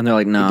matter. And they're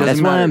like, no. It doesn't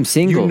That's why matter. I'm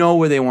single. You know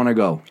where they want to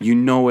go. You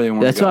know where they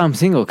want to That's go. why I'm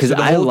single, 'cause So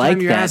the I whole like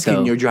time you're that, asking,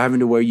 though. you're driving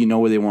to where you know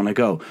where they want to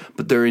go.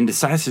 But they're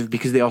indecisive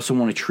because they also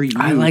want to treat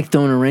you. I like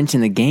throwing a wrench in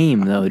the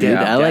game, though, dude.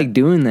 Yeah. I like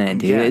doing that,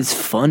 dude. Yeah. It's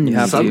fun to me,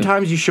 too.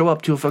 Sometimes you show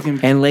up to a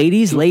fucking And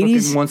ladies, to a fucking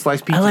ladies, one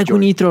slice pizza I like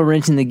when joint. you throw a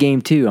wrench in the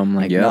game too. I'm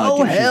like, Yeah. no,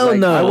 Dude, she's hell like,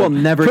 no. I will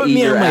never Put eat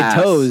me your on my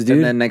ass. toes, dude.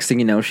 And then next thing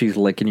you know, she's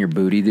licking your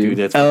booty, dude. Dude,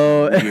 that's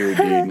Oh. fucking weird,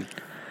 dude.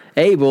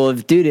 Hey, well,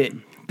 if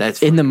dude,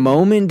 That's in the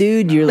moment,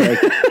 dude, you're like,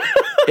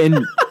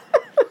 and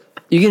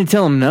you're gonna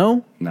tell them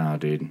no? no,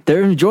 dude.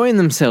 They're enjoying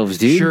themselves,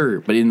 dude.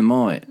 Sure, but in the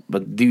moment.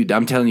 But dude,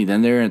 I'm telling you,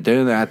 then they're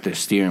at the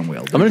steering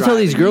wheel. I'm gonna tell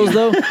these girls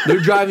though. They're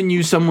driving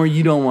you somewhere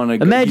you don't want to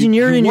go. Imagine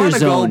you're in your wanna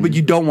zone. go, but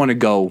you don't want to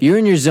go. You're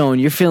in your zone.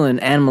 You're feeling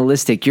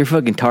animalistic. You're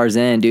fucking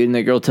Tarzan, dude. And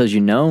that girl tells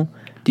you no.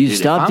 Do you Dude,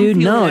 stop, if I'm dude?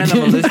 No,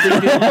 feeling dude.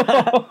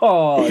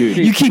 animalistic, dude,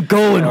 You keep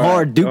going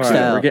hard, Duke All right,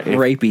 style. we're getting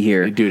rapey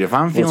here. dude, if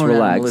I'm Let's feeling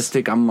relax.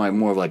 animalistic, I'm like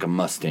more of like a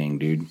Mustang,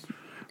 dude.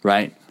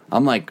 Right?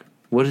 I'm like,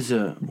 what is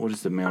the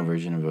male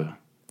version of a?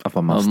 Of a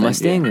A Mustang.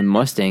 Mustang and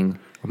Mustang.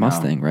 A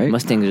Mustang, right?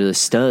 Mustangs are the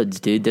studs,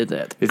 dude. They're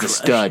the It's a crushing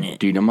stud, it.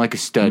 dude. I'm like a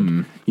stud.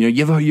 You know,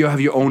 you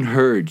have your own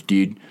herd,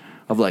 dude,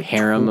 of like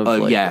Harem of,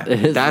 like, yeah.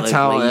 That's like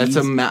how ladies.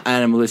 that's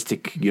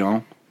animalistic. You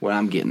know what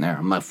I'm getting there.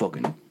 I'm like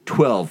fucking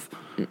 12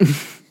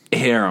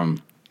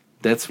 harem.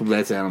 That's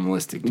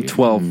animalistic, dude.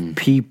 12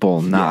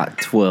 people, not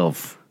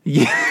 12.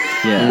 Yeah.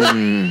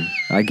 Yeah.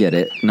 I get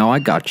it. No, I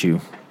got you.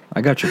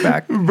 I got your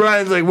back.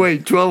 Brian's like,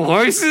 wait, 12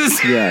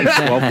 horses? Yeah,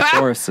 12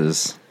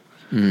 horses.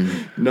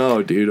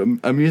 No, dude.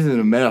 I'm using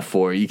a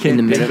metaphor. You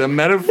can't get a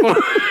metaphor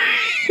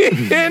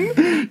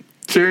in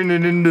turn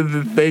it into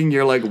the thing.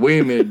 You're like, wait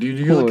a minute, dude.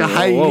 You're like a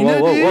hyena,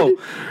 dude.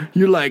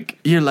 You're like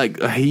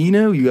a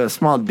hyena. You got a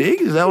small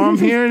dick. Is that what I'm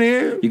hearing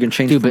here? You can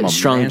change Dude, from but a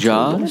strong man to a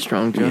jaw, woman.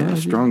 strong jaw. Yeah,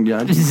 strong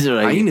jaw. This is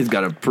like- Hyena's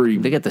got a pretty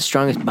They got the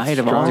strongest bite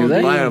of all. strong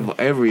they? bite of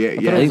every. I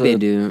Yeah, think they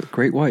do.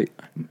 Great white.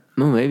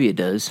 Well, maybe it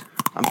does.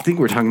 I think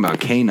we're talking about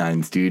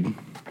canines, dude.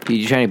 Dude,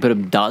 you trying to put a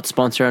Dots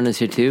sponsor on us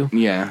here too?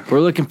 Yeah.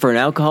 We're looking for an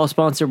alcohol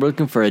sponsor. We're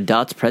looking for a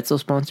Dots pretzel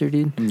sponsor,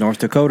 dude. North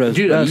Dakota.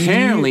 Dude,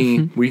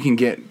 apparently we can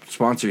get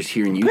sponsors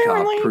here in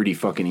Utah pretty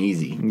fucking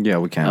easy. Yeah,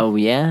 we can. Oh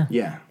yeah.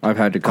 Yeah. I've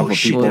had a couple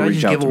shit, people did I reach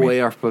just out give to me.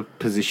 away our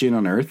position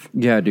on Earth?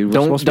 Yeah, dude. We're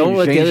Don't supposed to don't be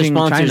let the other Beijing,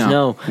 sponsors China.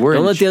 know. We're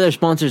Don't in let the other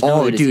sponsors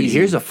know. Oh, that it's dude, easy.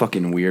 here's a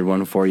fucking weird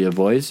one for you,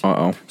 boys.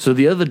 Uh-oh. So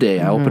the other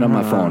day, I opened up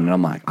my phone and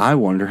I'm like, I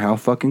wonder how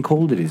fucking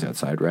cold it is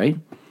outside, right?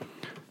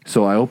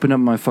 So I open up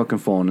my fucking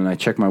phone and I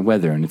check my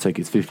weather and it's like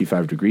it's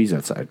 55 degrees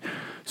outside.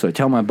 So I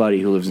tell my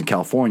buddy who lives in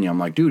California, I'm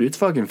like, dude, it's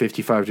fucking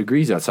 55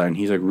 degrees outside. And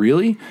he's like,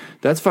 really?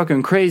 That's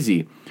fucking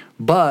crazy.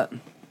 But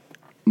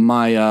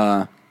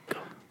my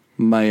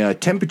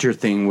temperature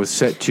thing was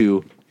set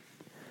to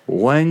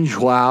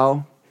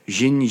Wenzhou,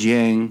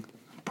 Xinjiang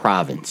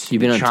province. You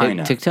been in on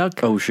China. TikTok?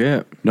 Oh,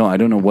 shit. No, I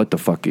don't know what the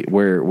fuck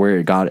where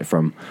it got it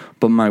from.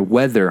 But my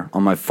weather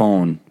on my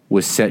phone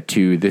was set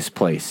to this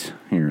place.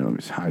 Here, let me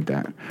just hide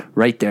that.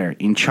 Right there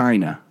in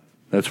China.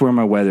 That's where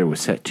my weather was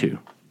set to.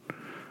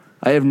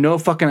 I have no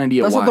fucking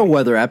idea That's why. not the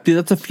weather app, dude.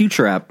 That's a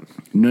future app.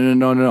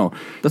 No.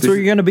 That's where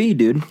you're going to be,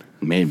 dude.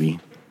 Maybe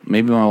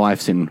my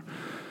wife's in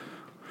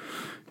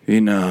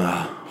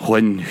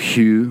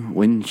Wenhu,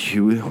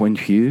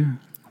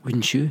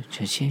 Wouldn't you?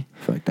 Chachi?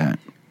 like that.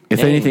 If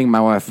Hey. anything, my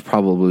wife would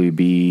probably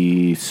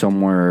be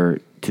somewhere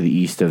to the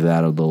east of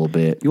that a little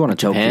bit. You want a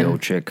Japan? Tokyo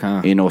chick,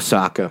 huh? In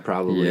Osaka,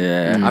 probably.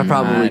 Yeah. I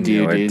probably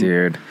do, knew it,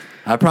 dude. dude.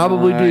 I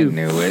probably I do.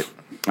 knew it.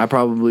 I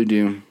probably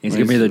do. He's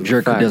going to be the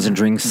jerk who doesn't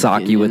drink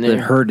sake Getting with in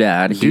there. her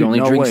dad. He Dude, only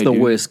no drinks way, the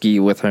dude. whiskey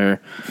with her.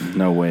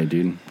 No way,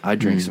 dude. I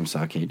drink some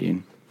sake,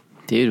 dude.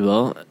 Dude,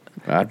 well,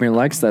 Admir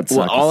likes that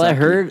sake. all I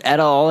heard out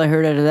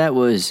of that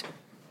was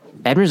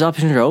Admir's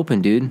options are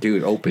open, dude.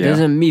 Dude, open. It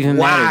doesn't even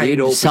matter, Wide dude.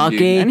 open, Sake,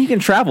 dude. And he can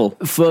travel.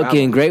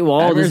 fucking Great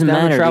Wall Admir's doesn't down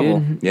to matter, travel.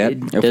 dude. Yep. It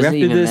If we have doesn't to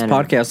do even this matter.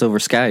 podcast over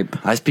Skype,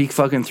 I speak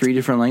fucking 3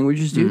 different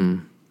languages,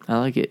 dude. I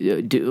like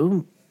it. Dude,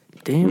 ooh,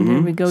 damn,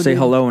 there we go. say dude.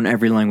 hello in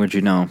every language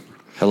you know.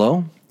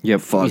 Hello?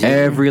 Yep. Fuck.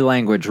 Every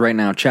language right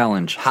now.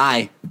 Challenge.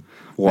 Hi.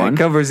 One. That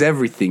covers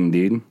everything,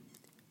 dude.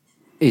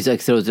 He's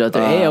like throws it out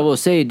there. Hey, I will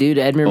say, dude,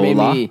 Admir made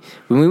hola. me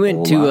when we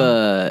went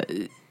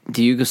to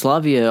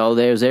Yugoslavia, all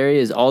those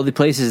areas, all the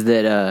places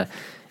that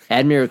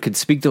Admir could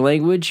speak the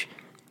language.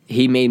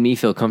 He made me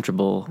feel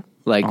comfortable.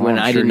 Like when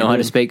I'm I sure didn't know he how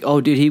to did. speak.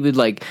 Oh, dude, he would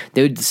like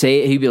they would say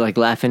it. He'd be like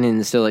laughing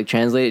and still like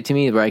translate it to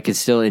me, where I could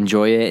still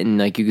enjoy it and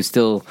like you could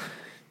still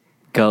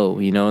go,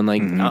 you know, and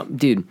like,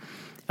 dude.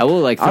 I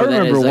will like. I throw that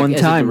remember as, like, one as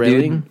a time,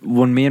 railing. dude,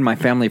 when me and my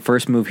family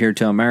first moved here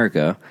to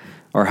America,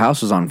 our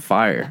house was on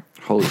fire.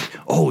 Holy.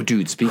 Oh,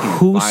 dude, speaking of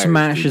Who fires,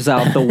 smashes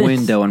out the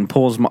window and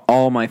pulls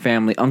all my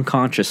family,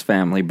 unconscious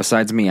family,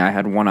 besides me? I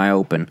had one eye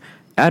open.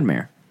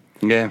 Admir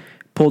dude? Yeah.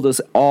 pulled us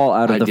all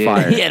out of I the did.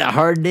 fire. He had a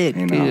hard dick,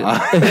 You dude. know.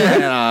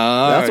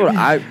 That's what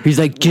I. He's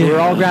like, We were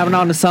all grabbing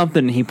onto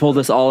something. He pulled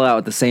us all out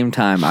at the same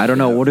time. I don't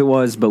know what it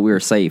was, but we were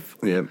safe.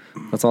 Yep.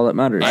 That's all that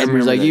matters.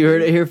 Admir's like, that, you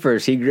heard it here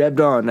first. He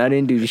grabbed on. I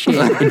didn't do shit.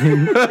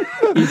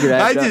 He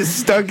grabbed I on. just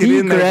stuck it He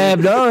in there.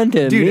 grabbed on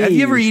to Dude, me. have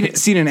you ever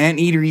seen an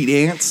anteater eat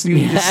ants? Dude,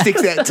 he just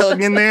sticks that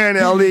tongue in there and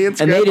all the ants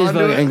And they grab just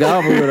onto fucking it.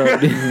 gobble it up.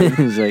 Dude.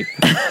 He's like,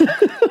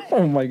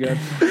 oh my god.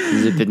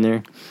 zip in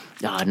there.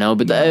 Oh, no,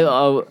 but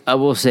I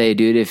will say,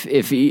 dude,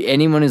 if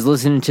anyone is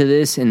listening to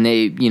this and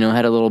they,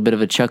 had a little bit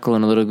of a chuckle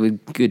and a little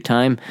good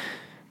time,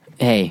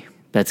 hey,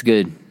 that's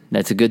good.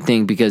 That's a good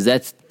thing because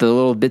that's the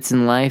little bits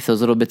in life, those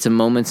little bits of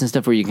moments and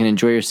stuff where you can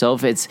enjoy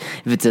yourself. If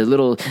it's a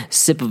little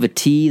sip of a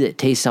tea that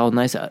tastes all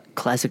nice, a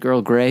classic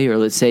Earl Grey, or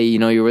let's say,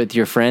 you're with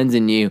your friends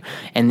and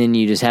then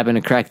you just happen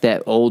to crack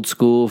that old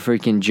school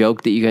freaking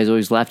joke that you guys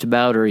always laughed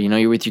about, or,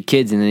 you're with your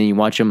kids and then you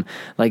watch them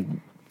like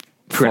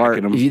fart.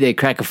 Cracking 'em. They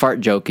crack a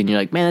fart joke and you're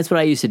like, man, that's what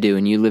I used to do.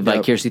 And you live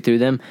vicariously through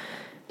them.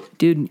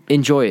 Dude,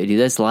 enjoy it, dude.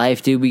 That's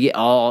life, dude. We get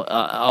all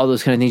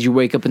those kind of things. You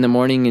wake up in the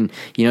morning and,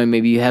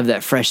 maybe you have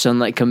that fresh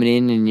sunlight coming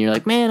in and you're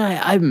like, man,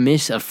 I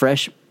miss a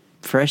fresh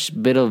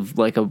bit of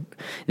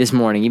this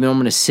morning. Even though I'm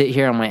going to sit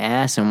here on my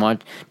ass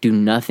and do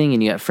nothing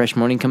and you got fresh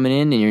morning coming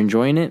in and you're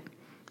enjoying it.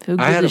 Who I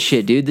gives had a a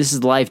shit, dude? This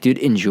is life, dude.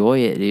 Enjoy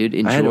it, dude.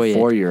 Enjoy I had a it.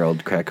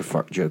 4-year-old crack a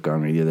fart joke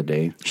on me the other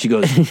day. She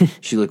goes,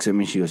 she looks at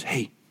me, she goes,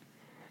 hey,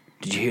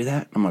 did you hear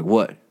that? I'm like,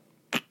 what?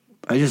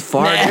 I just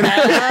farted.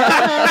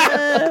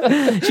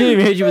 She didn't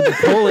even hit you with the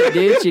pullet,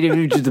 dude. She didn't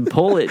even hit you with the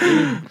pullet,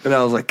 dude. And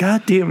I was like,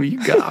 God damn it,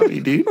 you got me,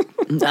 dude.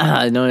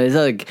 No,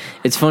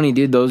 it's funny,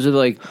 dude. Those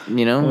are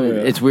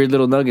it's weird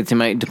little nuggets.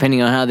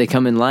 Depending on how they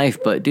come in life,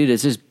 but dude,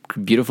 it's just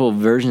beautiful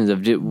versions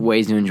of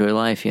ways to enjoy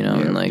life,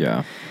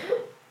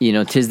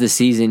 and tis the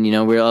season,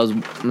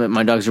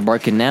 my dogs are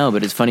barking now,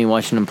 but it's funny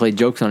watching them play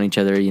jokes on each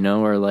other,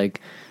 or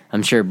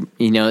I'm sure,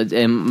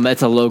 and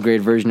that's a low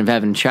grade version of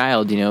having a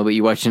child, but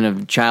you're watching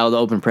a child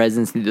open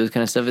presents and do those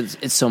kind of stuff.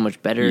 It's so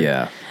much better.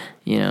 Yeah.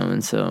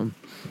 And so,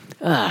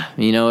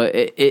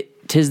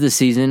 tis the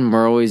season.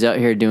 We're always out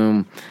here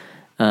doing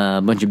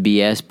a bunch of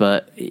BS,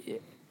 but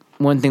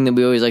one thing that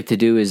we always like to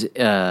do is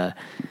at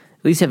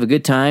least have a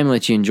good time,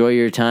 let you enjoy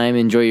your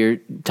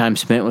time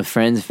spent with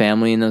friends,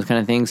 family, and those kind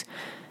of things.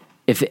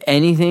 If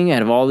anything,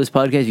 out of all this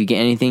podcast, you get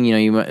anything,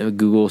 you might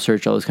Google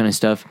search all this kind of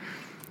stuff.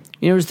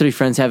 There's 3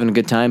 friends having a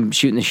good time,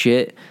 shooting the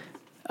shit.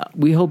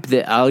 We hope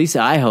that, at least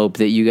I hope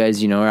that you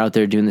guys, are out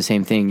there doing the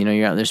same thing.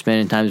 You're out there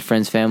spending time with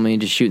friends, family,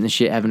 and just shooting the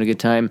shit, having a good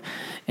time.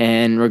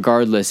 And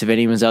regardless if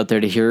anyone's out there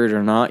to hear it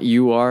or not,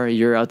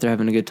 you're out there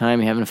having a good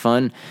time, having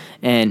fun.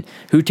 And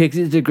who takes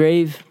it to the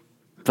grave?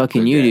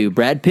 Fucking you do.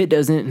 Brad Pitt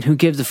doesn't. Who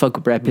gives a fuck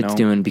what Brad Pitt's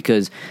doing?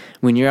 Because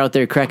when you're out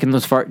there cracking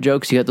those fart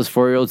jokes, you got those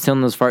 4-year-olds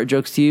telling those fart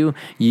jokes to you.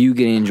 You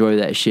get to enjoy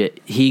that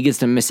shit. He gets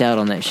to miss out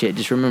on that shit.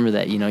 Just remember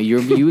that.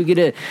 You get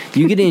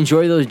to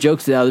enjoy those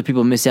jokes that other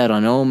people miss out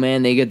on. Oh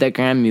man, they get that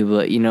Grammy,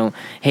 but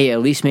hey,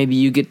 at least maybe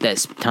you get that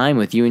time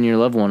with you and your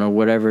loved one or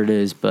whatever it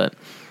is. But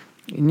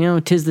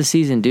 'tis the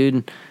season,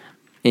 dude.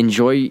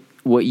 Enjoy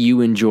what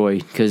you enjoy,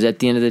 because at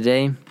the end of the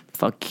day,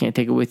 fuck, can't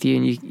take it with you,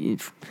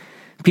 and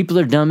people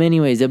are dumb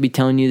anyways. They'll be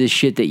telling you the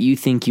shit that you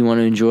think you want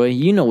to enjoy.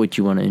 You know what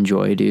you want to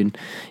enjoy, dude.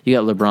 You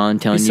got LeBron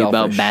telling you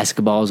about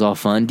basketball is all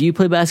fun. Do you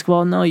play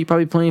basketball? No, you're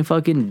probably playing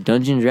fucking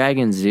Dungeons &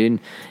 Dragons, dude.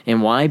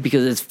 And why?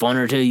 Because it's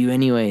funner to you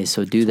anyways.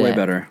 So do that. Way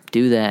better.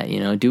 Do that,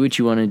 do what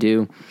you want to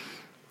do.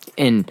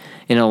 And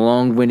in a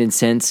long-winded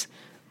sense,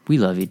 we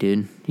love you,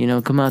 dude.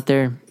 Come out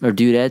there, or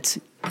dudettes.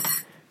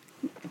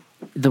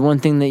 The one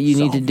thing that you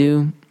need to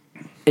do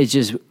is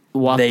just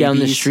walk down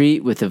the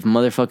street with a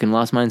motherfucking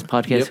Lost Minds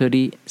podcast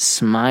hoodie,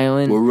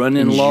 smiling. We're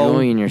running low.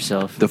 Enjoying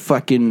yourself. The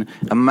fucking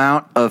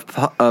amount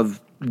of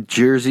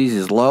jerseys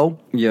is low.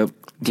 Yep.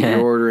 Yeah.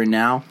 We're ordering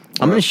now.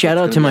 I'm going to shout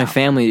out to my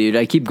family, dude.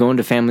 I keep going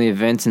to family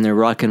events and they're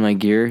rocking my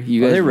gear.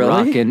 You guys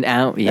rocking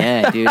out?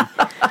 Yeah, dude.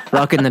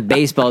 Rocking the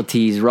baseball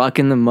tees,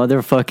 rocking the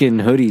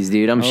motherfucking hoodies,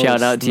 dude.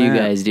 Shout out to you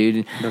guys,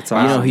 dude. That's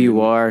awesome. You know who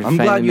you are. I'm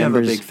glad you have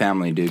a big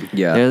family, dude.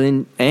 Yeah.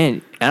 And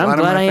I'm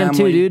glad I am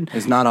too, dude.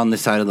 It's not on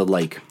this side of the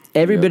lake.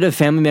 Every bit of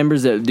family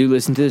members that do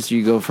listen to this,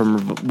 you go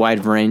from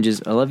wide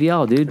ranges. I love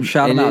y'all, dude.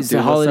 Shout them out, it's dude.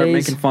 the Let's start holidays.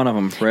 making fun of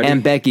them. Ready?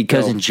 And Becky,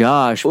 cousin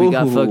Josh. We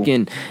got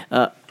fucking.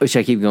 Should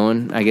I keep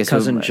going? I guess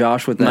cousin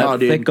Josh with that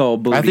thick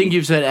old booty. I think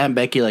you've said Aunt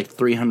Becky like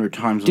 300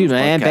 times. Dude, on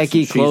my this Aunt podcast, Becky,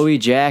 and Chloe,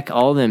 Jack,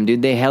 all of them,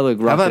 dude. They hella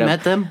rock Have it I up.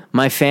 met them?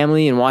 My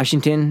family in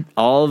Washington,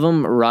 all of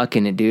them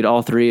rocking it, dude.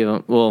 All 3 of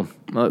them. Well,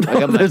 I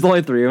got there's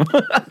only 3 of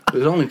them.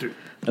 There's only 3.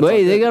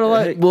 Wait, they got a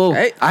lot. Well,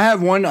 Hey, I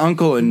have one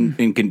uncle in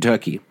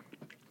Kentucky,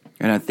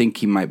 and I think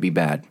he might be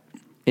bad.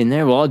 in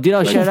there. Well, dude,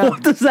 I'll shout out.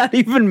 What does that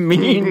even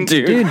mean,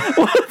 dude?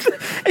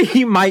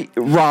 He might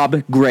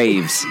rob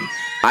graves.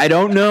 I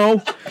don't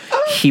know.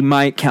 He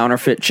might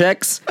counterfeit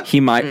checks. He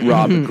might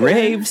rob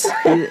graves.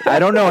 I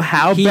don't know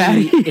how bad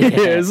he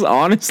is,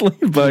 honestly,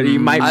 but he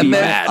might be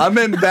bad. I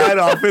meant bad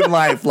off in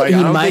life. Like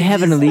He might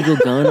have an illegal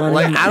gun on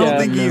him. I don't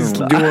think he's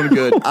doing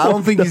good. I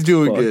don't think he's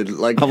doing good.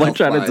 Like I'm like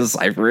trying to health-wise.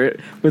 decipher it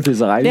with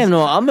his eyes. Damn,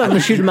 no, I'm gonna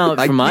shoot him out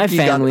I for my think he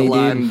got family, the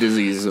Lyme dude.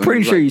 disease.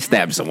 Pretty sure you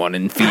stabbed someone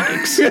in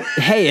Phoenix.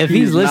 Hey, if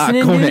he's not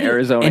listening, going to dude,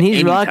 Arizona and he's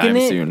anytime rocking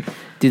it, soon.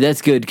 dude,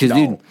 that's good. Because,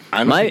 dude, I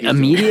don't my think he's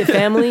immediate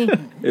family.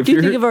 Do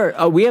you think of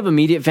our? We have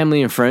immediate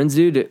family and friends,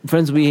 dude.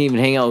 Friends we even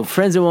hang out with.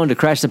 Friends that wanted to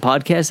crash the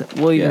podcast.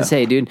 We'll even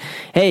say, dude,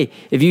 hey,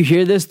 if you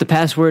hear this, the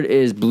password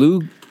is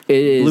Blue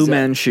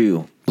Man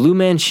Shoe. Blue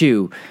Man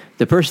Shoe.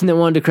 The person that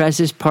wanted to crash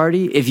this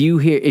party, if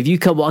you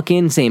come walk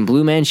in saying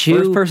Blue Man Shoe,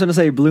 First person to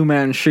say Blue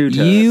Man Shoe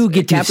to you us. get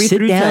It to can't be sit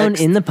through down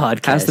text. in the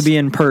podcast. Has to be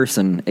in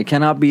person. It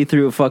cannot be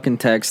through a fucking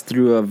text,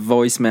 through a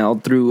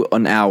voicemail, through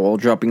an owl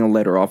dropping a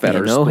letter off at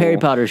our no school. Harry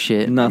Potter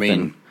shit.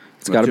 Nothing.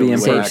 It's got to be in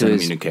Say it person. to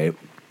us. Communicate.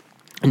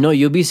 No,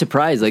 you'll be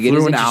surprised. Like, it is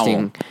Through an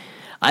interesting.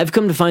 I've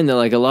come to find that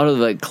like a lot of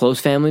like close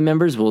family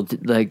members will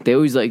like they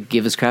always like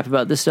give us crap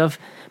about this stuff,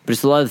 but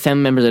it's a lot of the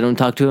family members I don't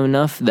talk to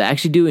enough that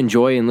actually do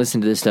enjoy and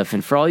listen to this stuff.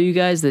 And for all you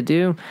guys that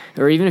do,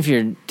 or even if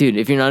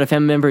you're not a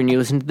family member and you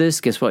listen to this,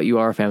 guess what? You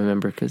are a family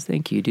member because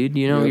thank you, dude.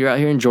 You're out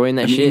here enjoying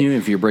that shit. Even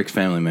if you're Brick's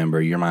family member,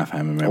 you're my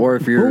family member. Or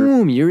if you're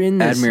Boom, you're in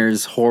this.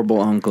 Admir's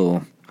horrible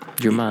uncle.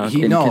 You're my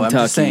uncle. in I'm Kentucky.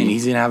 just saying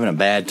he's having a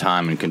bad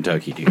time in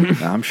Kentucky,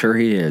 dude. I'm sure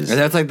he is. And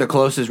that's like the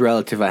closest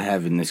relative I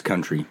have in this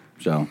country.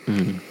 So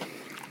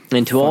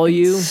And to all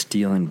you,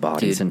 stealing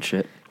bodies Dude. and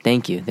shit.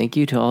 thank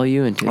you to all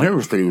you, and to I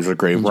never said he was a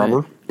grave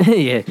robber.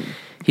 yeah,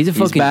 he's a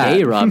fucking bad.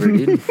 day robber,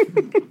 dude.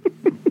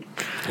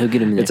 He'll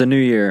get him in there. It's a new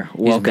year.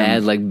 He's Welcome.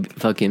 bad like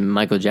fucking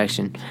Michael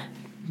Jackson.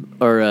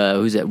 Or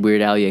who's that?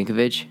 Weird Al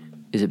Yankovic?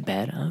 Is it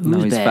bad? Who's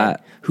No, he's bad?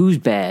 fat. Who's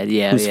bad?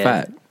 Yeah, Who's yeah.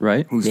 fat,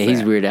 right? Who's Yeah, he's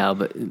fat? Weird Al,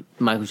 but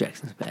Michael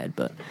Jackson's bad.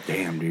 But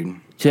Damn, dude.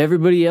 to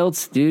everybody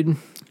else, dude,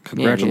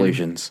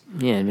 Congratulations.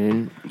 Yeah,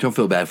 dude. Don't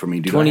feel bad for me,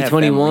 dude. I have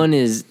 2021 family.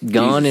 is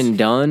gone Jesus. and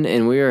done,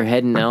 and we are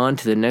heading on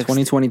to the next.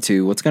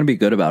 2022. What's going to be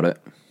good about it?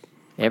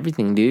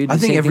 Everything, dude. I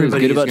think Same thing was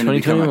everybody good is about going to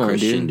become a 2021,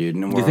 Christian, dude.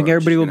 And Do you think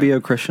everybody will be a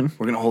Christian?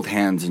 We're going to hold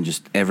hands and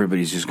just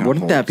everybody's just going to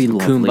Wouldn't that be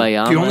lovely?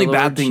 Kumbaya, The only my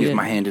bad lord, thing is shit.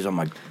 my hand is on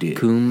my dick.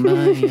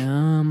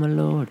 Kumbaya, my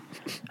lord.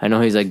 I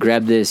know he's like,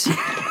 grab this.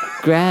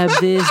 Grab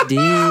this,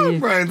 dick.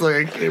 Brian's like,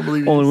 I can't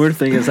believe Only weird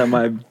thing is that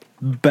my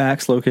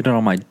back's located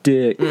on my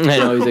dick. I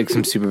know he's like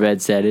some super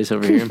bad status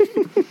over here.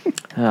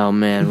 Oh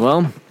man.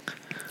 Well,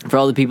 for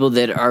all the people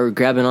that are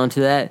grabbing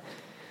onto that,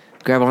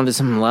 grab onto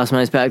some Lost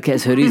Minds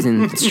podcast hoodies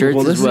and shirts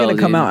Well, this as well. is gonna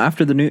come dude. out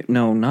after the new.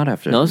 No, not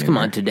after. No, the let's new come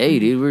year. on today,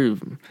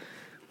 dude.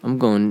 I'm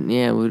going.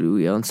 Yeah, what are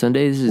we on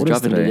Sunday? This is What is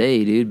dropping today?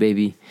 today, dude,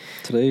 baby.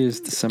 Today is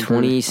December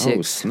 26th.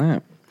 Oh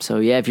snap! So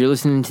yeah, if you're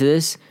listening to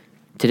this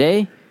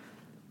today,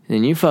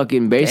 then you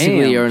fucking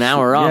basically Damn, are an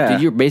hour off, yeah.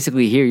 dude. You're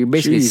basically here. You're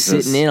basically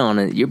Jesus. sitting in on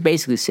it. You're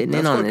basically sitting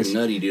That's in on fucking this.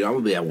 nutty, dude. I'm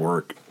going to be at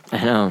work.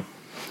 I know.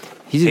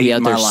 He's gonna be out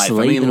Hating there my life. I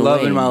slaving mean,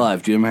 loving away. my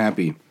life, dude. I'm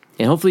happy.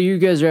 And hopefully you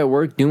guys are at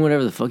work doing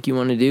whatever the fuck you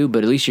want to do,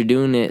 but at least you're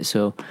doing it.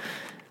 So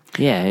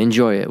yeah,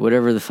 enjoy it.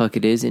 Whatever the fuck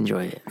it is,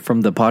 enjoy it.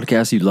 From the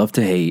podcast you love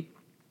to hate.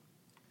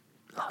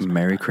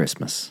 Merry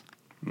Christmas.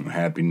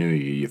 Happy New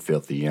Year, you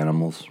filthy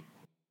animals.